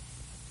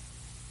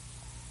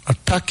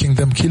 attacking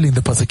them, killing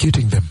them,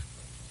 persecuting them,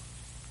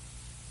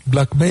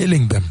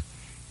 blackmailing them,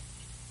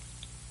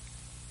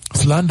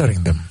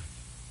 slandering them.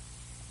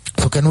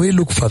 So can we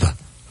look further?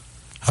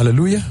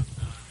 Hallelujah.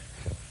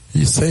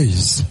 He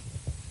says,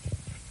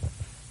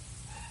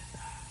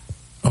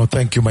 oh,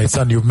 thank you, my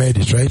son, you've made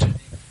it, right?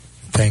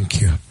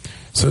 Thank you.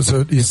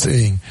 So he's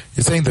saying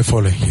the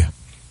following here.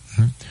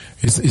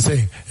 He's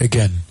saying,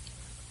 again,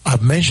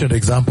 I've mentioned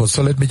examples,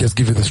 so let me just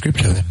give you the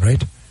scripture then,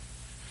 right?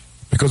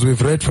 Because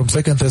we've read from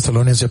 2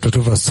 Thessalonians chapter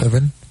 2 verse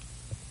 7,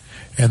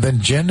 and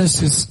then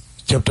Genesis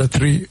chapter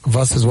 3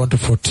 verses 1 to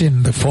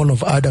 14, the fall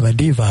of Adam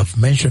and Eve, I've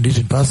mentioned it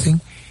in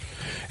passing.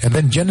 And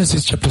then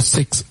Genesis chapter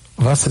 6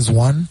 verses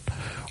 1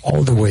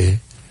 all the way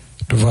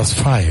to verse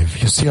 5.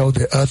 You see how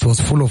the earth was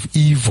full of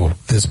evil.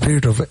 The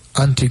spirit of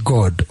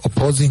anti-God,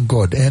 opposing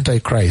God,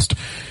 Antichrist,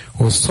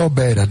 was so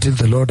bad until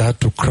the Lord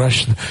had to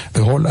crush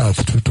the whole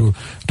earth, to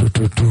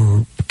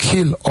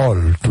kill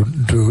all,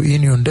 to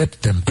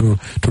inundate them, to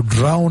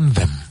drown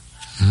them,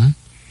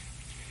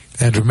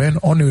 and remain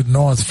only with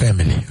Noah's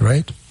family,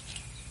 right?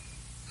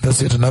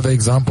 That's yet another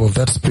example of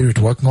that spirit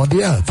working on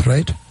the earth,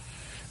 right?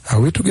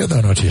 Are we together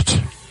or not yet?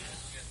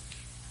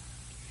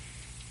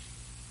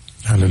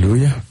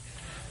 Hallelujah.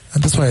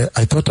 And that's why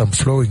I thought I'm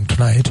flowing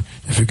tonight.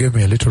 If you give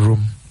me a little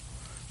room,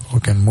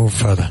 we can move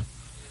further.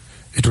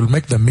 It will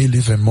make the meal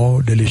even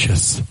more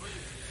delicious.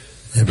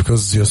 Yeah,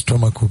 because your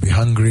stomach will be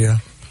hungrier.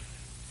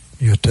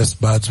 Your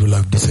taste buds will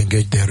have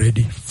disengaged. They're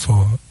ready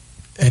for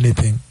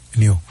anything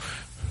new.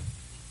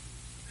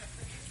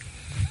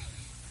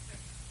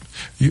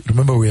 You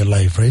remember we are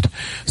alive, right?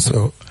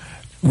 So,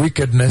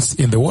 wickedness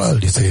in the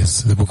world, he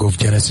says, the book of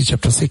Genesis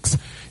chapter 6.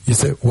 He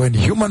said, when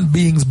human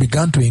beings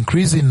began to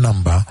increase in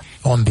number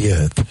on the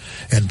earth,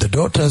 and the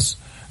daughters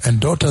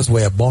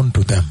were born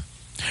to them,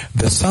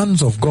 the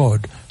sons of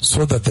God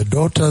saw that the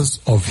daughters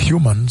of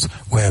humans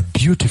were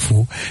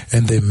beautiful,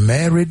 and they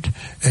married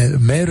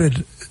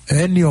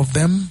any of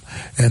them,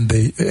 and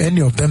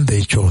any of them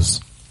they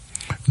chose.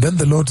 Then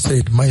the Lord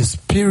said, my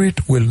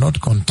spirit will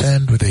not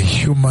contend with the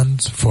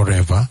humans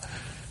forever,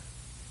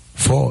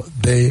 for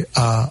they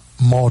are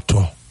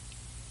mortal.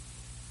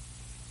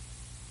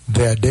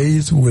 Their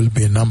days will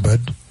be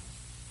numbered,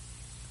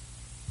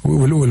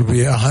 will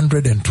be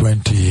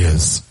 120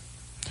 years.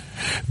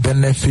 The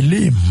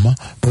Nephilim,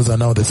 those are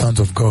now the sons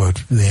of God,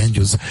 the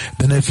angels.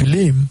 The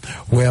Nephilim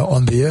were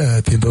on the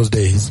earth in those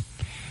days,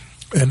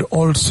 And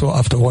also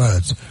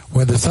afterwards,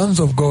 when the sons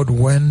of God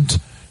went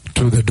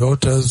to the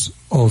daughters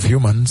of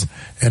humans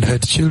and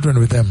had children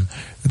with them,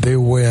 they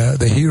were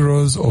the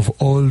heroes of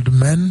old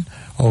men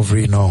of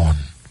renown.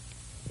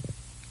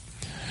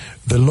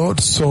 The Lord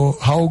saw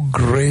how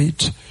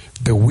great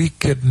the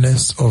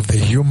wickedness of the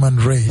human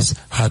race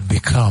had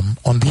become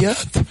on the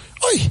earth.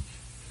 Oy!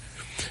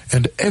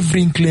 And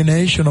every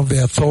inclination of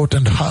their thought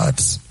and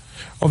hearts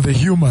of the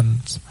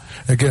humans,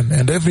 again,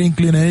 and every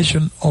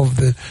inclination of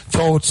the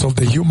thoughts of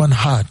the human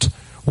heart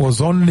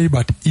was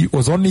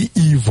only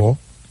evil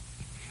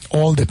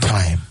all the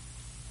time.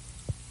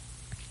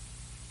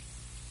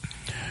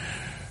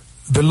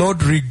 The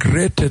Lord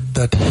regretted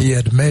that he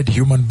had made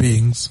human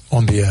beings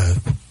on the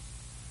earth,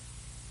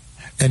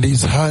 and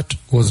his heart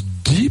was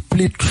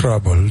deeply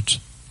troubled,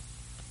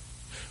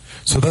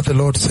 so that the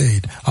Lord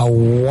said, "I'll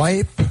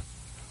wipe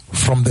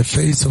from the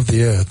face of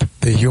the earth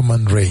the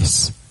human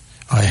race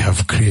I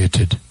have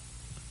created,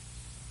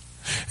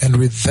 and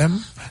with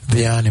them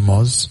the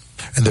animals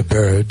and the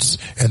birds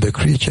and the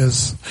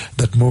creatures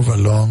that move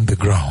along the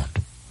ground.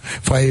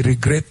 For I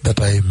regret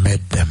that I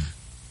made them."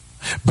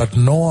 But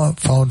Noah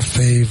found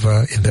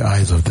favor in the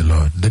eyes of the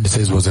Lord. Then he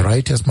says, was a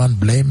righteous man,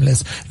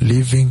 blameless,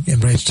 living in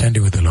right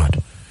standing with the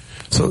Lord.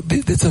 So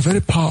it's a very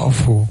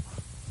powerful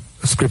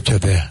scripture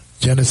there.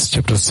 Genesis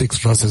chapter 6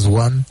 verses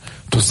 1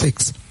 to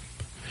 6.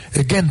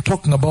 Again,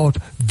 talking about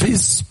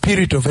this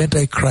spirit of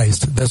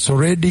Antichrist that's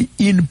already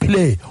in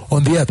play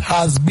on the earth,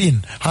 has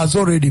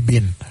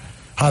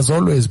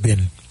always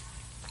been.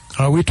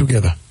 Are we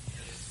together?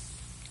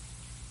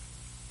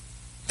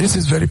 This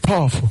is very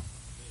powerful.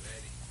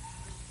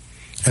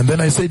 And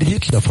then I said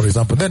Hitler, for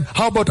example. Then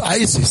how about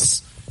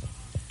ISIS?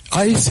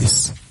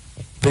 ISIS,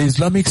 the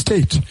Islamic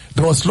State.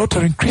 They were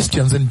slaughtering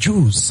Christians and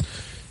Jews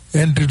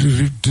and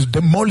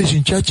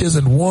demolishing churches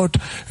and what.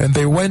 And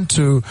they went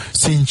to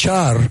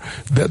Sinjar,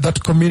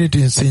 that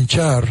community in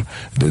Sinjar.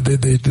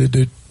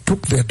 They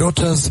took their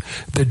daughters,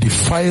 they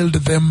defiled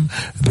them,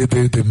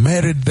 they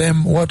married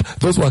them. What?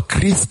 Those were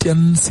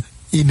Christians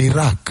in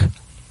Iraq.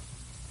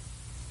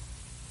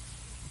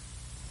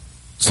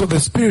 So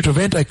the spirit of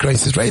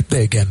Antichrist is right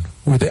there again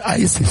with the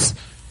ISIS.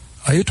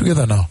 Are you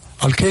together now?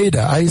 Al-Qaeda,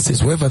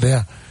 ISIS, whoever they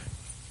are.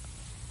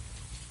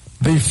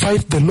 They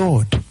fight the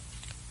Lord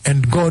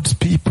and God's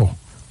people.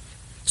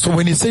 So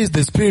when he says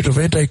the spirit of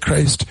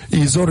Antichrist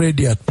is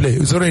already at play,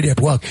 is already at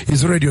work,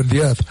 is already on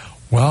the earth,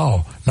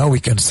 wow, now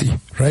we can see,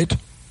 right?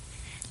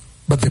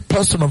 But the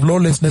person of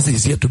lawlessness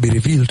is yet to be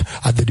revealed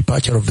at the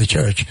departure of the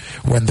church,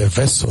 when the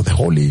vessel, the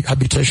holy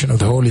habitation of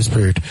the Holy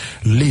Spirit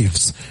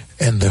lives,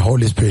 and the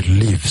Holy Spirit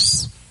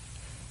lives.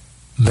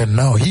 Then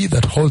now he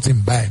that holds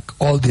him back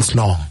all this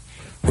long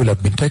will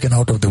have been taken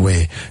out of the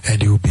way,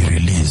 and he will be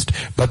released.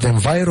 But the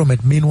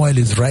environment meanwhile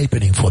is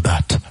ripening for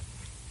that.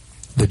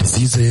 The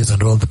diseases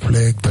and all the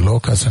plague, the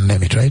locusts and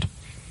name it, right?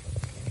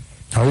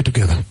 Are we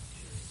together?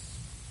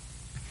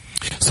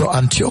 So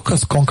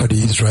Antiochus conquered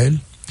Israel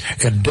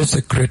and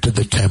desecrated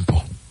the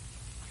temple.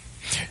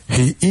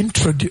 He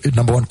introduced,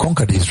 number one,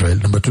 conquered Israel.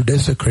 Number two,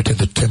 desecrated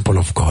the temple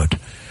of God.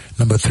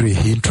 Number three,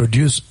 he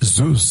introduced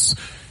Zeus,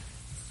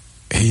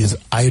 his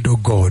idol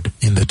god,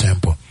 in the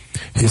temple.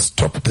 He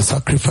stopped the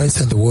sacrifice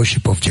and the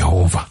worship of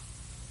Jehovah,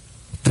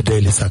 the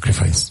daily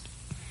sacrifice.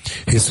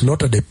 He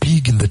slaughtered a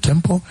pig in the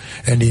temple,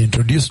 and he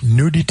introduced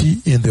nudity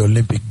in the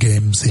Olympic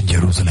Games in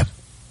Jerusalem.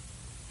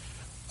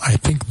 I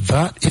think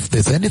that if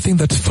there's anything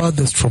that's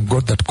farthest from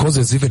God that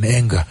causes even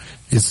anger,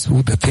 is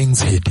the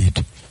things he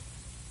did.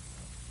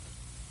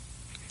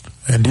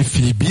 And if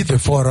he be the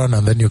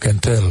forerunner, then you can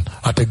tell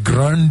at a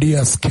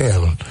grandier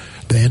scale,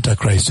 the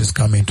Antichrist is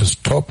coming to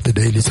stop the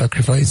daily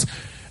sacrifice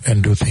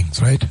and do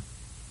things, right?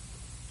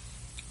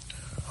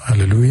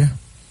 Hallelujah.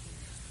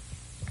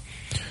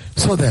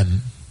 So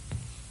then,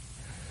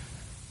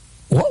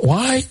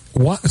 why?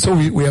 So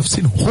we have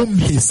seen whom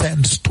he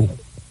sends to.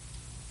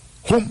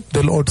 Whom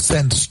the Lord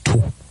sends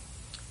to,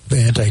 the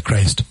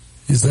Antichrist.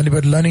 Is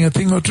anybody learning a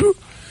thing or two?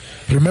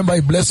 Remember, I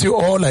bless you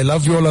all. I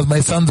love you all as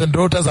my sons and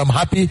daughters. I'm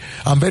happy.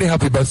 I'm very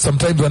happy. But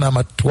sometimes when I'm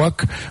at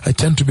work, I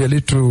tend to be a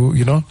little,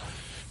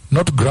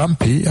 not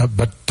grumpy,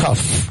 but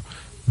tough,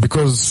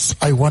 because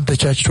I want the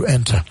church to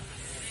enter.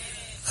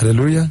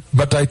 Hallelujah.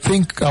 But I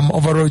think I'm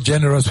overall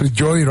generous with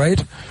joy,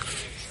 right?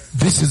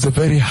 This is a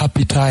very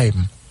happy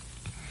time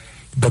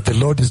that the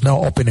Lord is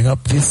now opening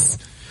up this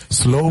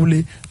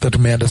slowly, that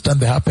we may understand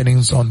the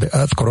happenings on the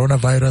earth,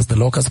 coronavirus, the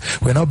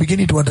locusts. We're now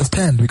beginning to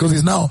understand, because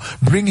he's now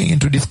bringing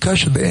into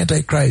discussion the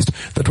Antichrist,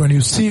 that when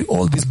you see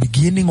all this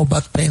beginning of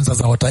birth pains, as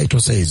our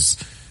title says,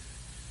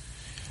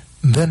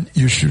 then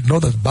you should know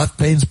that birth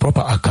pains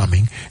proper are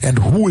coming, and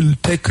who will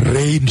take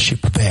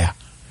reignship there?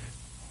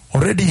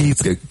 Already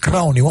he's a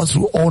crown, he wants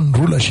to own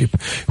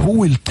rulership. Who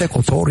will take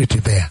authority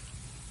there?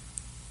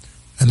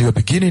 And you are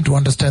beginning to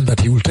understand that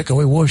he will take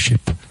away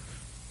worship.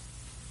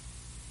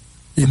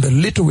 In the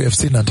little we have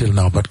seen until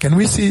now, but can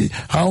we see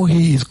how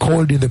he is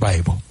called in the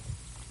Bible?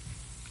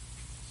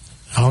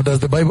 How does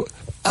the Bible...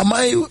 Am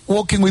I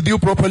walking with you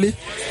properly?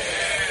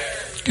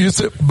 Yes. You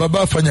say,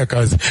 Baba fanya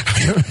kazi.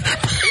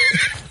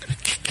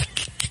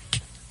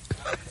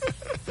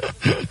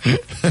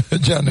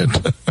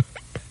 Janet.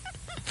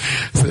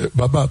 Say,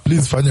 Baba,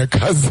 please fanya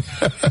kazi.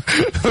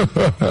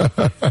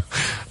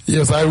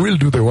 Yes, I will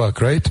do the work,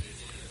 right?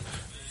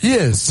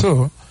 Yes,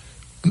 so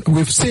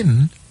we've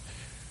seen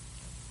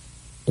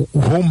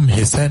whom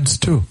he sends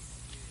to.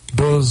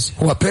 Those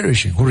who are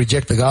perishing, who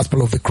reject the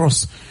gospel of the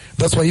cross.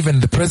 That's why even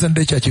in the present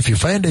day church, if you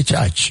find a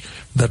church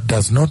that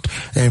does not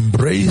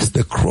embrace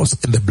the cross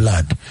and the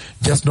blood,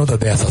 just know that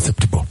they are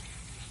susceptible.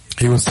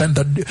 He will send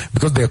that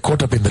because they are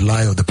caught up in the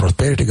lie of the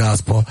prosperity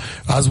gospel,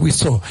 as we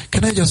saw.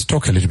 Can I just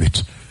talk a little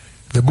bit?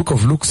 The book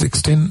of Luke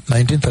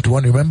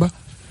 16:19-31, remember?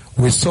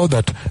 We saw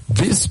that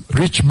this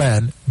rich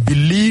man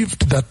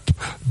believed that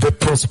the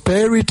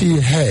prosperity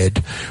he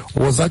had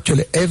was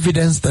actually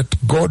evidence that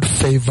God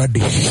favored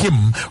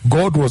him.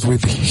 God was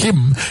with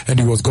him and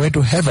he was going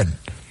to heaven.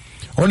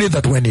 Only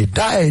that when he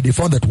died, he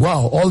found that,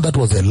 wow, all that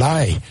was a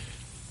lie.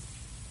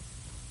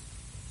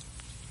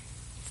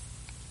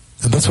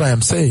 And that's why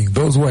I'm saying,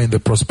 those who are in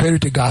the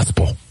prosperity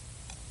gospel,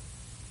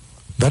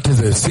 that is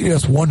a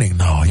serious warning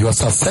now. You are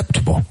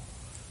susceptible.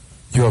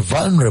 You are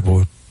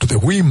vulnerable to the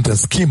whims and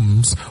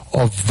schemes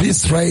of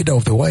this rider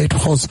of the white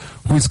horse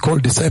who is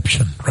called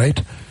deception,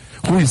 right?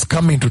 Who is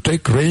coming to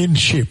take reign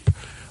ship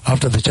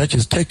after the church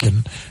is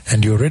taken,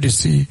 and you already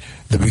see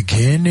the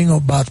beginning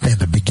of birth pain.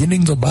 The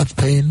beginnings of birth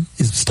pain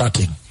is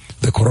starting.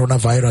 The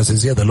coronavirus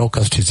is here, the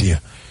locust is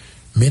here.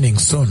 Meaning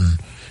soon,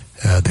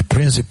 the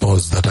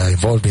principles that are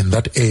involved in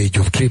that age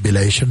of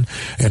tribulation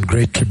and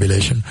great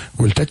tribulation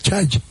will take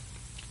charge.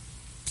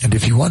 And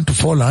if you want to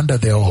fall under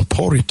their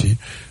authority,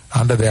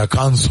 under their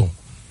counsel,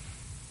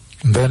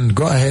 then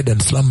go ahead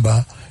and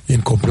slumber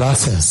in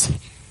complacency.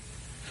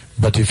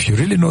 But if you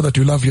really know that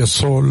you love your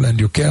soul and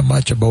you care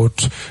much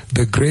about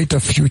the greater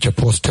future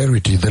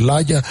posterity, the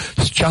larger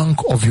chunk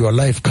of your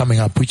life coming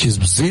up, which is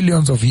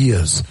zillions of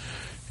years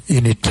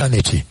in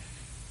eternity,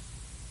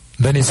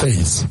 then he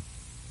says,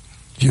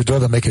 you'd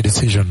rather make a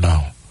decision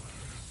now.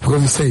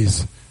 Because he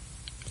says,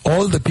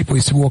 all the people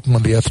you see walking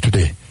on the earth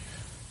today,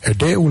 a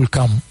day will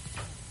come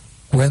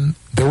when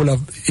they will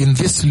have, in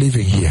this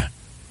living here,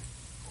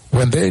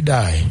 when they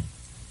die,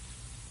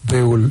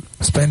 they will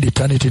spend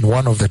eternity in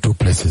one of the two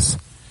places,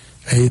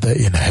 either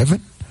in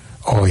heaven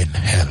or in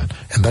hell.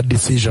 And that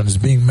decision is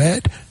being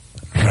made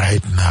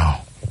right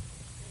now.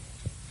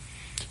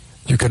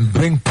 You can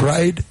bring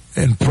pride,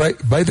 and pride,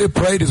 by the way,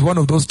 pride is one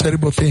of those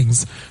terrible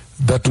things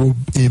that will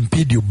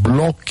impede you,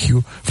 block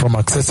you from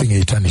accessing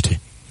eternity.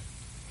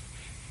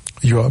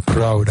 You are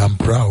proud, I'm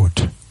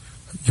proud.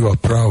 You are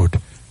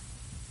proud.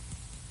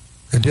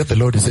 And yet the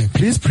Lord is saying,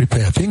 please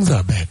prepare, things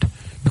are bad.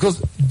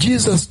 Because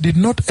Jesus did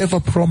not ever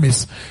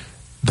promise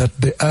that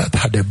the earth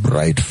had a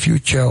bright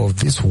future of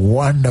this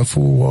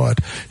wonderful world.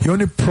 He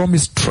only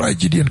promised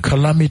tragedy and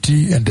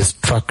calamity and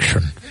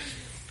destruction.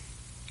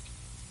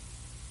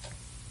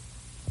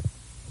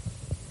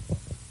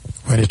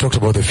 When he talked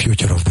about the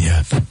future of the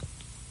earth.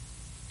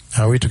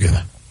 Are we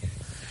together?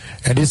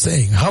 And he's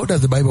saying, how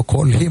does the Bible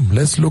call him?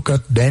 Let's look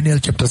at Daniel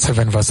chapter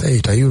 7 verse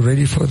 8. Are you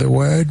ready for the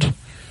word?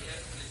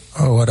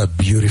 Oh, what a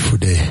beautiful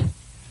day.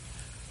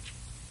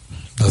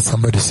 Does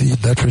somebody see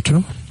it that way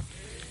too?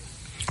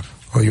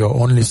 Or you're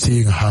only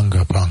seeing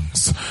hunger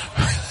pangs?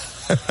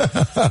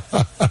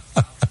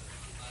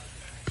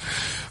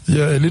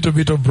 Yeah, a little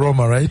bit of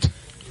broma, right?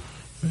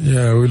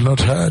 Yeah, will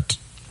not hurt.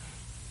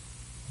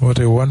 What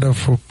a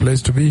wonderful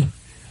place to be.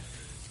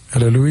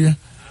 Hallelujah.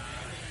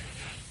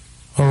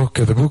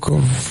 Okay, the book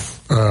of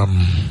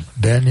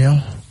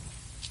Daniel,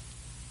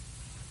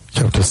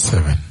 chapter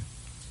 7.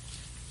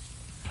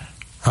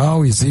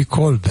 How is he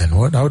called then?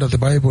 How does the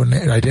Bible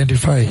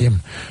identify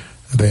him?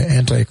 The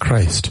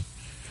Antichrist.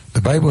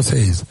 The Bible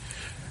says,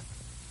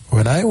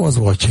 when I was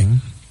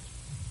watching,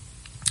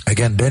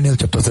 again Daniel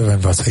chapter 7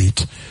 verse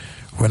 8,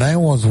 when I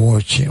was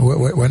watching,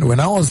 when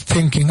I was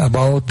thinking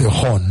about the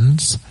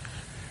horns,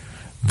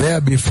 there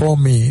before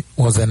me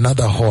was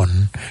another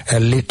horn,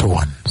 a little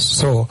one.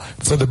 So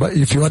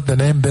if you want the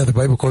name there, the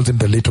Bible calls him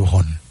the little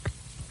horn.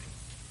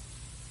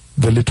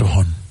 The little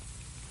horn.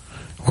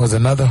 Was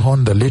another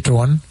horn, the little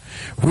one,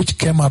 which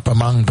came up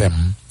among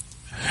them,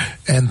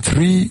 and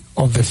 3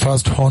 of the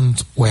first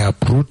horns were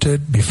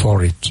uprooted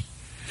before it.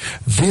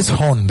 This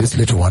horn, this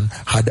little one,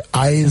 had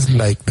eyes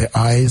like the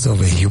eyes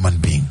of a human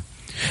being,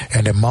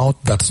 and a mouth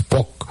that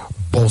spoke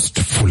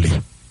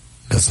boastfully.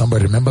 Does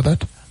somebody remember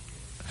that?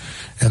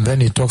 And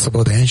then he talks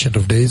about the Ancient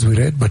of Days we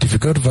read. But if you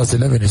go to verse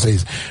 11, he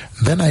says,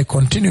 then I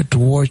continued to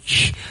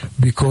watch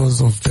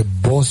because of the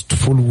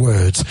boastful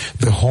words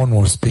the horn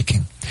was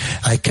speaking.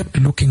 I kept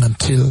looking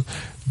until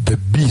the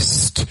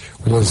beast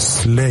was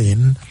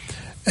slain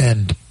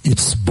and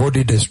its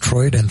body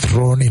destroyed and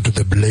thrown into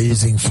the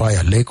blazing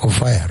fire, lake of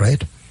fire,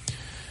 right?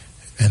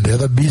 And the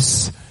other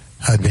beasts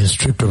had been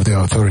stripped of their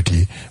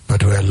authority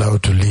but were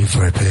allowed to live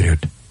for a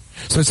period.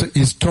 So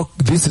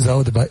this is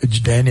how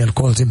Daniel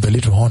calls him the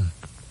little horn.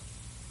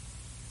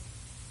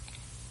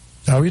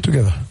 Are we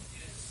together?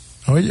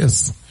 Oh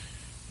yes.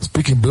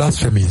 Speaking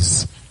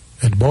blasphemies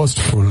and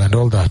boastful and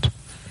all that.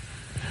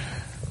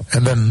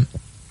 And then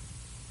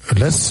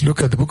Let's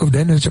look at the book of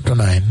Daniel chapter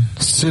 9.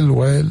 Still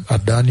while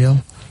at Daniel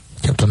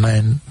chapter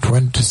 9,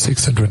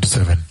 26 and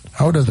 27.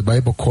 How does the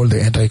Bible call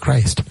the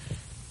Antichrist?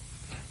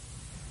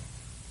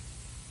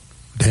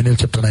 Daniel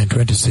chapter 9,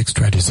 26,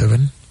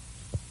 27.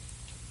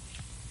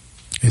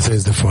 It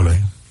says the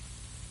following.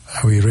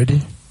 Are we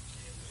ready?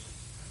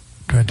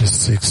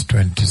 26,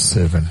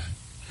 27.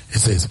 It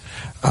says,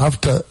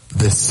 after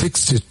the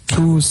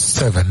 62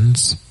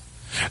 sevens,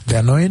 the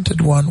anointed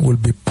one will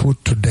be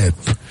put to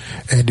death,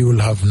 and he will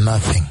have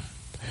nothing.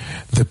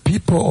 The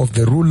people of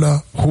the ruler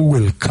who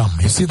will come.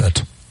 You see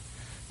that?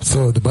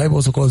 So the Bible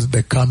also calls it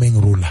the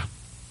coming ruler.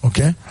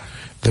 Okay?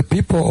 The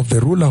people of the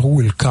ruler who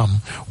will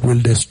come will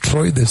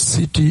destroy the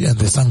city and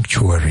the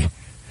sanctuary.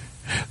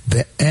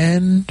 The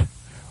end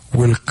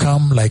will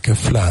come like a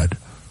flood.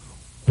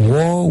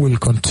 War will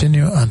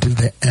continue until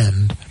the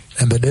end,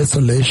 and the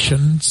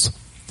desolations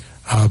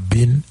have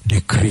been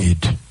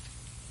decreed.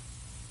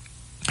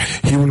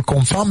 He will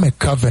confirm a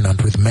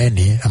covenant with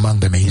many, among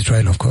them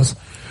Israel, of course,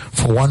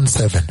 for 1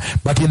 7.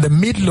 But in the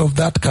middle of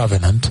that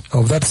covenant,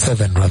 of that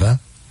 7 rather,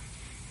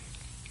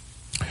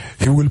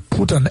 he will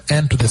put an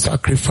end to the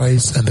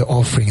sacrifice and the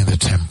offering in the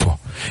temple.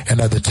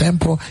 And at the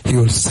temple, he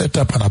will set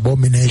up an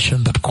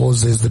abomination that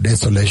causes the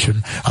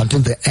desolation until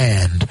the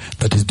end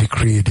that is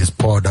decreed is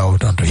poured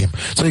out unto him.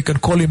 So you can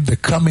call him the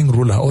coming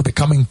ruler or the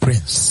coming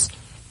prince.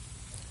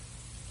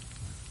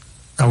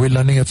 Are we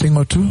learning a thing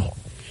or two?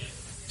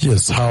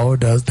 Yes, how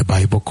does the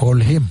Bible call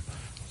him?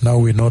 Now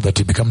we know that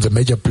he becomes a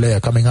major player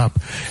coming up.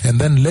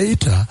 And then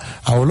later,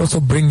 I will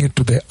also bring it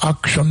to the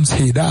actions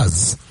he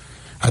does.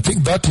 I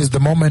think that is the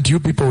moment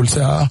you people will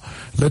say,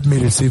 let me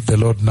receive the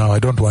Lord now. I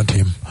don't want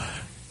him.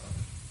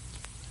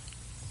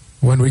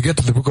 When we get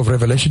to the book of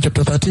Revelation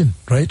chapter 13,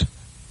 right?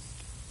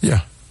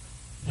 Yeah.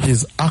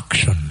 His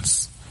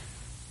actions.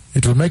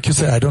 It will make you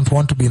say, I don't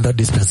want to be in that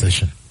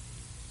dispensation.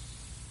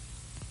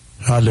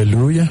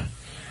 Hallelujah.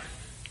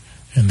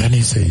 And then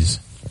he says,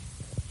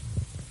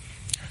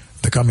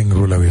 the coming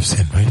ruler we've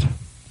seen, right?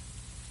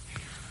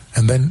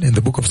 And then in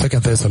the book of 2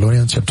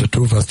 Thessalonians chapter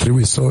 2 verse 3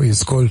 we saw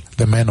he's called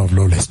the man of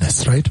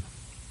lawlessness, right?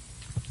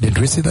 Didn't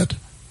we see that?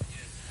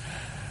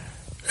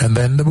 And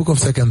then the book of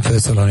 2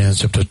 Thessalonians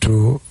chapter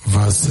 2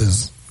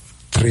 verses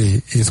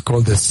 3 is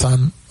called the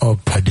son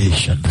of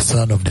perdition, the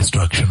son of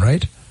destruction,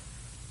 right?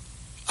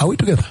 Are we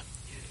together?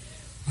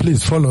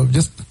 Please follow,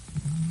 just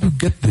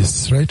get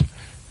this, right?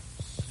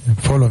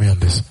 Follow me on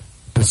this.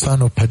 The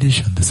son of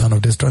perdition, the son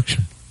of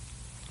destruction.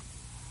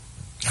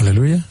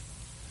 Hallelujah.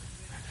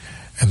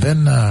 And then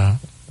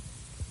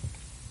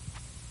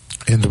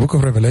in the book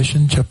of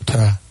Revelation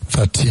chapter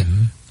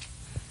 13,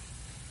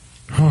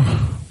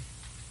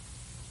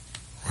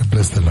 we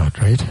bless the Lord,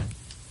 right?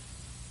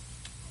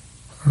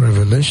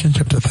 Revelation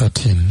chapter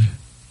 13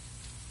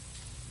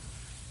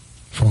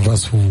 from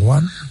verse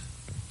 1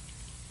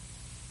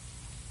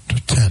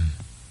 to 10.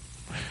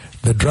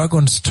 The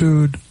dragon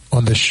stood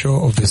on the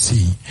shore of the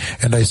sea,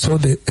 and I saw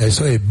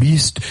a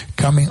beast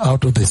coming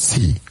out of the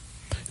sea.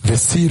 The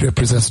sea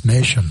represents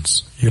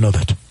nations. You know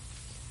that.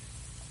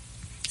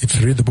 If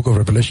you read the book of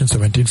Revelation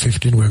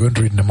 17:15, we're going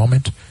to read in a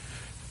moment.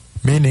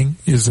 Meaning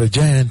is a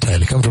Gentile.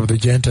 He comes from the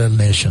Gentile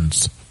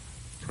nations.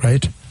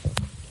 Right?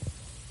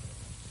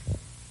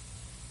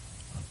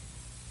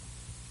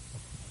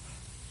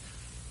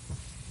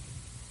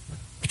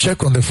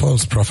 Check on the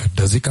false prophet.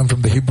 Does he come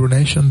from the Hebrew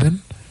nation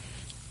then?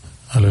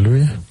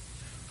 Hallelujah.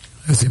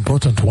 It's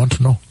important to want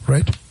to know,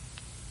 right?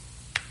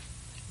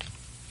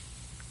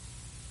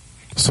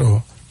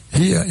 So,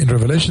 here in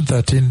Revelation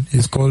 13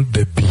 is called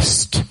the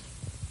beast.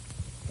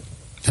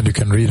 And you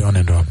can read on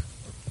and on.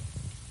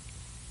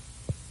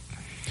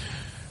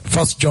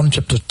 1 John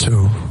chapter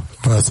 2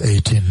 verse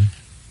 18.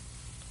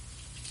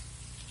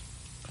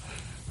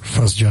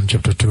 1 John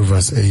chapter 2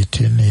 verse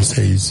 18, he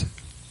says,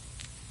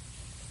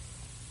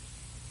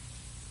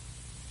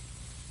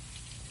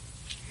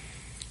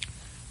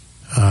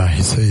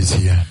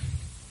 here,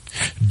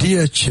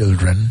 dear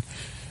children,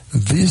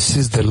 this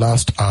is the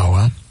last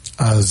hour,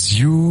 as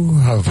you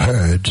have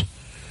heard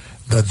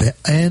that the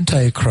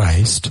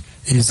Antichrist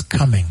is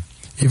coming.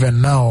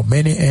 Even now,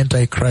 many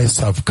Antichrists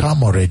have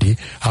come already.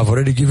 I've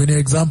already given you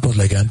examples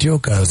like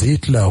Antiochus,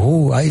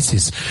 Hitler,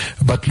 ISIS.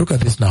 But look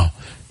at this now.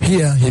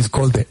 Here, he's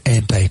called the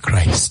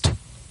Antichrist.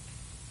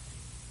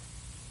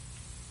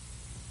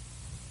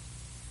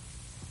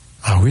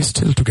 Are we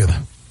still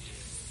together?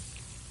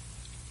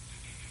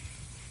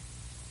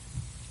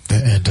 The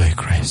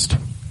Antichrist.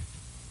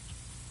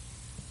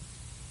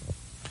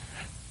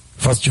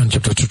 1 John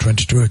chapter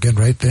 2:22 again,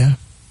 right there.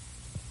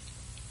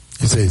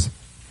 He says,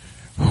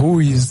 who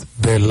is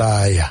the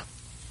liar?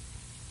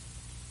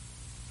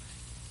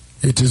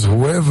 It is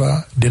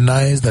whoever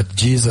denies that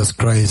Jesus is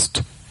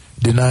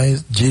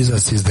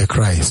the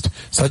Christ.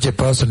 Such a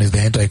person is the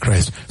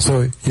Antichrist.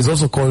 So he's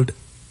also called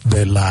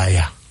the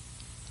liar.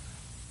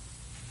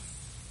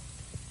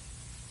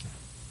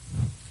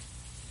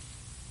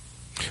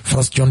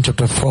 First John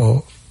chapter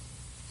 4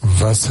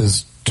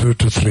 verses 2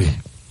 to 3.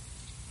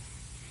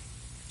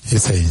 He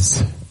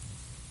says,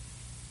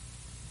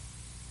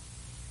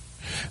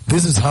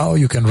 This is how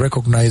you can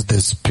recognize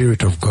the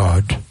Spirit of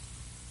God.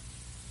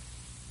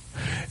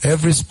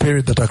 Every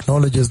spirit that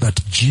acknowledges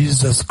that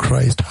Jesus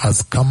Christ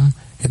has come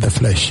in the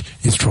flesh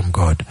is from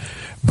God.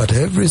 But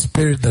every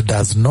spirit that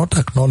does not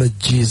acknowledge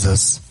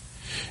Jesus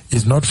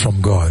is not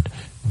from God.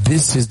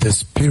 This is the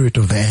spirit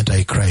of the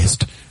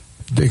Antichrist.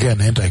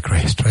 Again,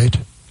 Antichrist, right?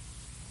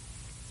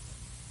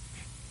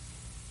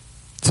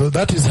 So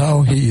that is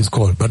how he is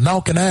called. But now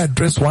can I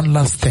address one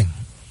last thing?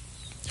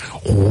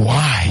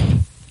 Why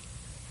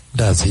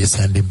does he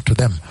send him to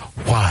them?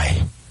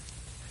 Why?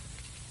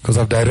 Because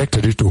I've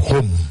directed it to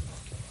whom?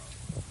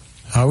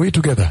 Are we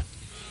together?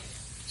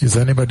 Is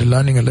anybody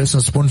learning a lesson?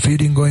 Spoon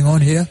feeding going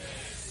on here?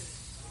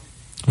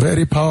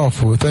 Very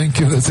powerful. Thank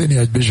you, the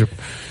senior bishop.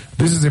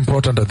 This is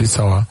important at this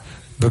hour,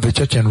 that the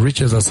church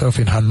enriches herself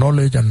in her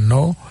knowledge and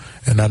know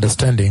and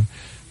understanding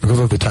because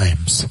of the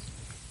times.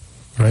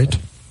 Right?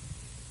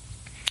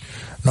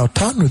 Now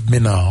turn with me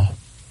now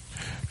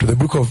to the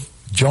book of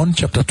John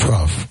chapter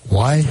 12.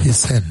 Why he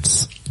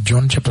sends.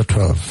 John chapter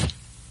 12.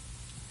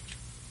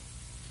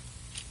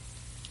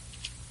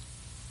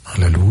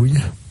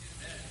 Hallelujah.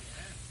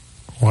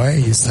 Why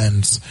he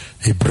sends,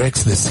 he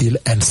breaks the seal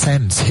and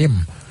sends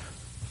him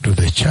to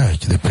the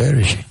church, the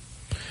perishing.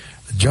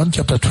 John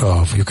chapter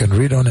 12, you can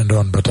read on and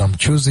on, but I'm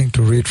choosing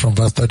to read from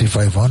verse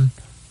 35 on.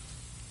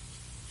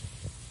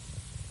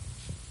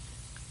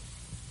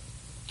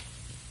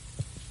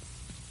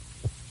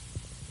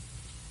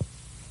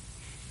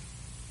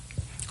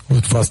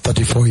 With verse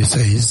 34 he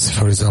says,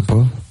 for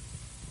example,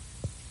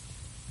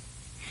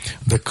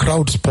 the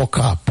crowd spoke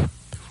up.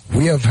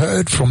 We have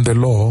heard from the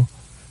law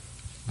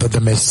that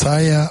the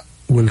Messiah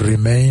will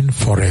remain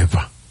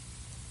forever.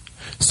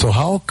 So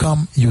how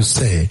come you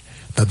say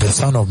that the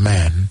Son of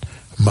Man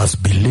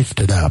must be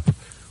lifted up?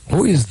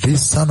 Who is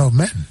this Son of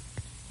Man?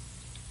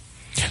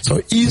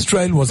 So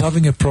Israel was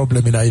having a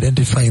problem in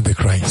identifying the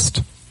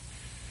Christ.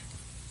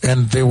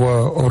 And they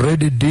were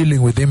already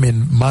dealing with him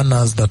in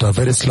manners that are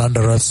very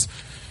slanderous,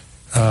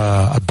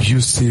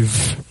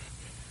 abusive.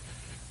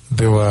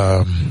 They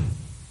were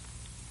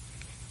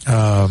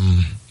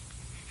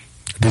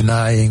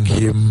denying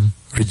him,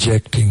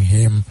 rejecting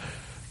him,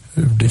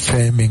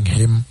 defaming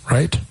him,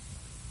 right?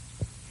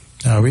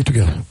 Are we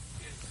together?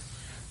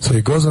 So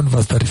he goes on,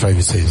 verse 35,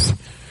 he says,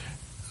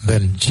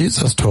 then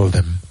Jesus told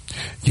them,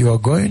 you are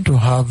going to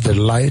have the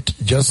light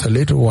just a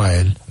little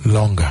while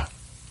longer.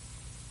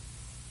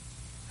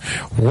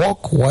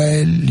 Walk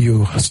while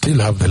you still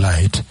have the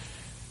light,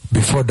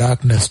 before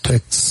darkness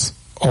takes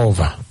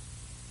over.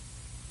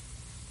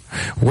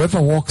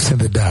 Whoever walks in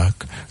the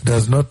dark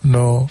does not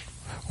know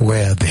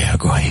where they are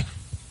going.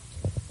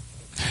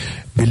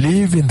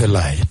 Believe in the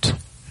light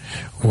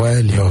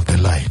while you have the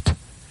light,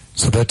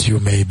 so that you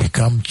may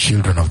become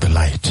children of the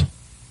light.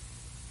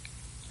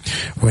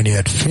 When he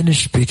had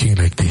finished speaking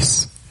like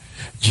this,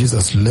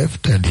 Jesus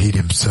left and hid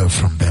himself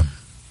from them.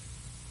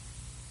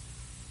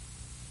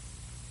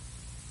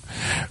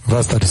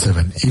 Verse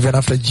 37, even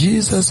after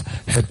Jesus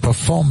had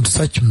performed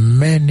such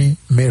many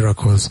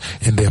miracles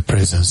in their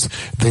presence,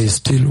 they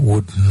still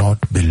would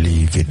not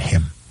believe in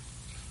him.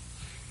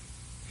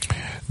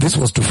 This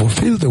was to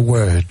fulfill the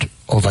word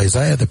of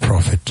Isaiah the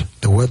prophet,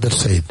 the word that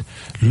said,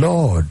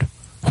 Lord,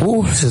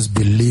 who has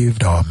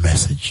believed our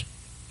message?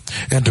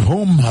 And to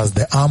whom has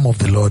the arm of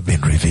the Lord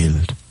been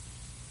revealed?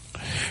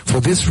 For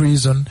this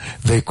reason,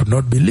 they could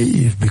not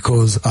believe,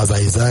 because as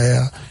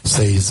Isaiah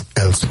says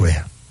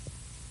elsewhere,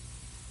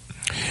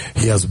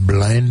 he has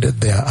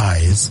blinded their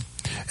eyes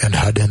and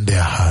hardened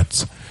their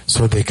hearts,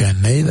 so they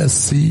can neither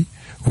see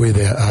with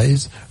their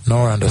eyes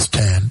nor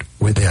understand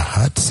with their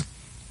hearts,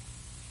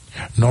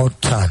 nor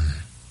turn,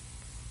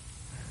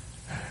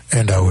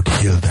 and I would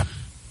heal them.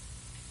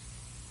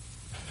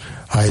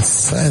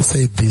 Isaiah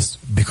said this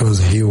because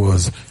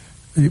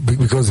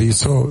he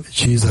saw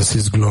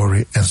Jesus'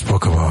 glory and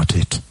spoke about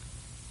it.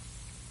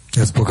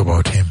 He spoke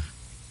about him.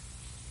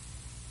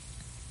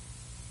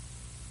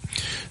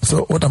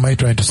 So what am I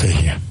trying to say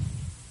here?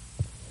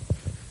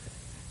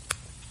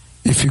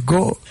 If you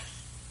go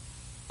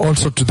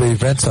also to the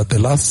events at the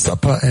Last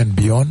Supper and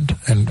beyond,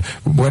 and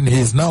when he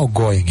is now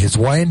going, he's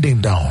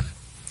winding down.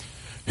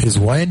 He's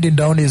winding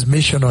down his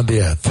mission on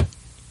the earth.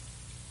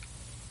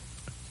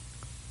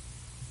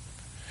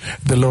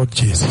 The Lord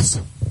Jesus,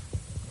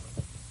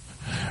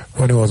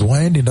 when he was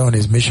winding down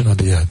his mission on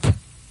the earth,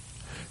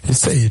 he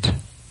said,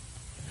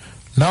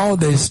 now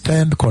they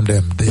stand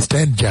condemned, they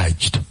stand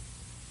judged,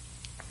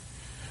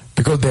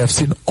 because they have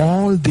seen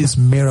all these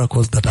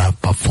miracles that I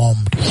have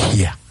performed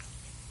here,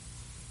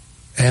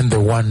 and the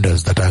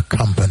wonders that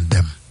accompanied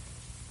them.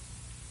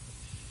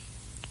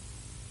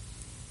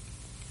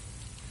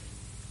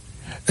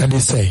 And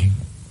he's saying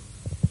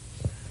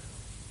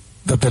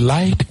that the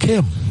light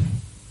came.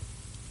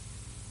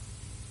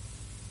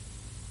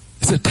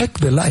 He said, take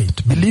the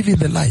light, believe in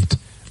the light.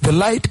 The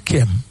light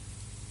came,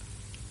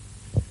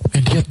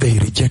 and yet they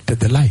rejected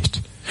the light.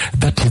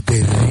 That is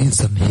the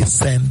reason he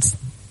sends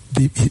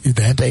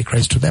the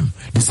Antichrist to them.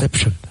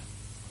 Deception.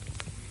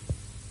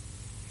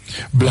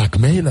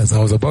 Blackmailers. I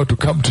was about to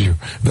come to you.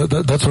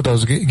 That's what I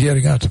was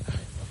gearing at.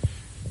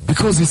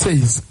 Because he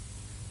says,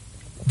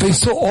 they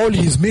saw all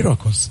his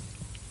miracles.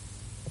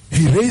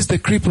 He raised the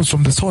cripples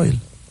from the soil.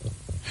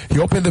 He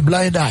opened the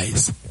blind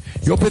eyes.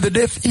 He opened the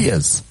deaf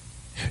ears.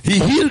 He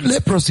healed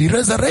leprosy. He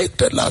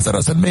resurrected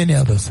Lazarus and many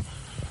others.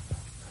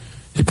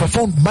 He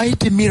performed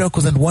mighty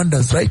miracles and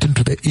wonders right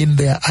in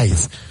their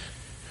eyes.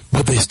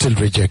 But they still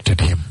rejected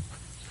him.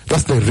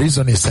 That's the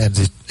reason he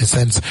sends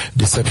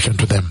deception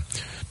to them.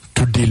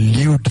 To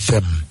delude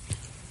them.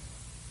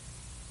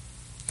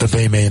 That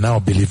they may now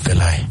believe the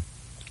lie.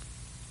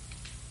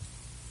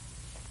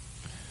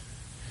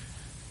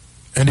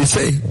 And he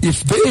said,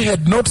 if they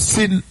had not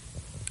seen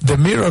the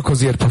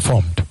miracles he had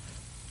performed,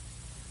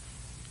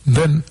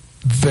 then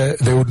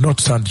they would not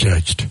stand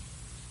judged.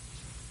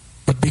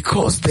 But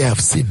because they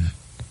have seen,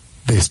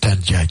 they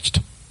stand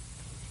judged.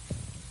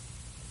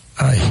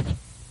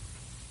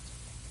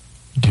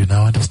 Do you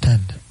now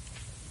understand?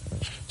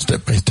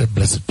 Step by step,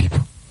 blessed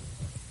people.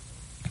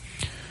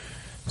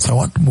 So I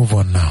want to move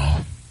on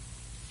now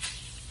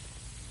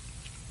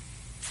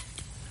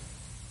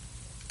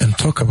and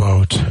talk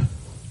about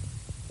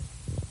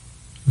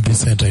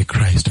this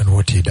Antichrist and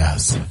what he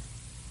does.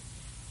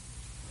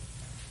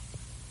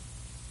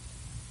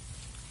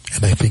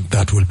 And I think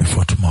that will be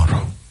for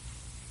tomorrow.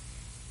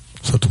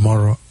 So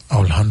tomorrow I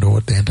will handle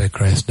what the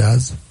Antichrist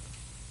does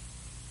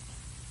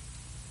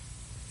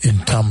in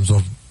terms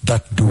of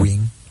that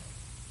doing.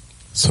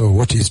 So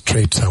what his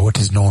traits are, what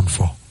he's known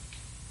for.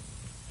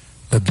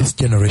 That this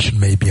generation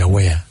may be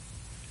aware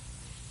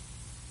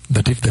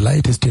that if the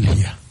light is still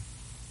here,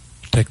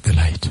 take the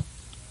light.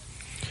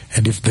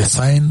 And if the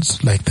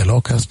signs like the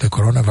locust, the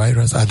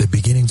coronavirus are the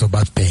beginnings of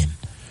birth pain,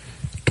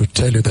 to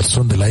tell you that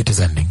soon the light is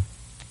ending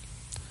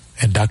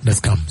and darkness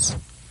comes,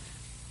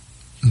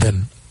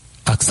 then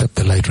accept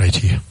the light right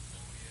here.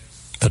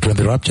 That when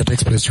the rapture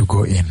takes place, you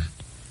go in.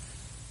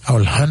 I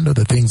will handle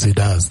the things he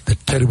does, the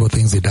terrible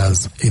things he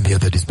does in the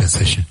other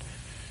dispensation.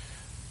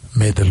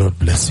 May the Lord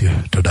bless you.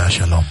 Toda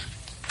Shalom.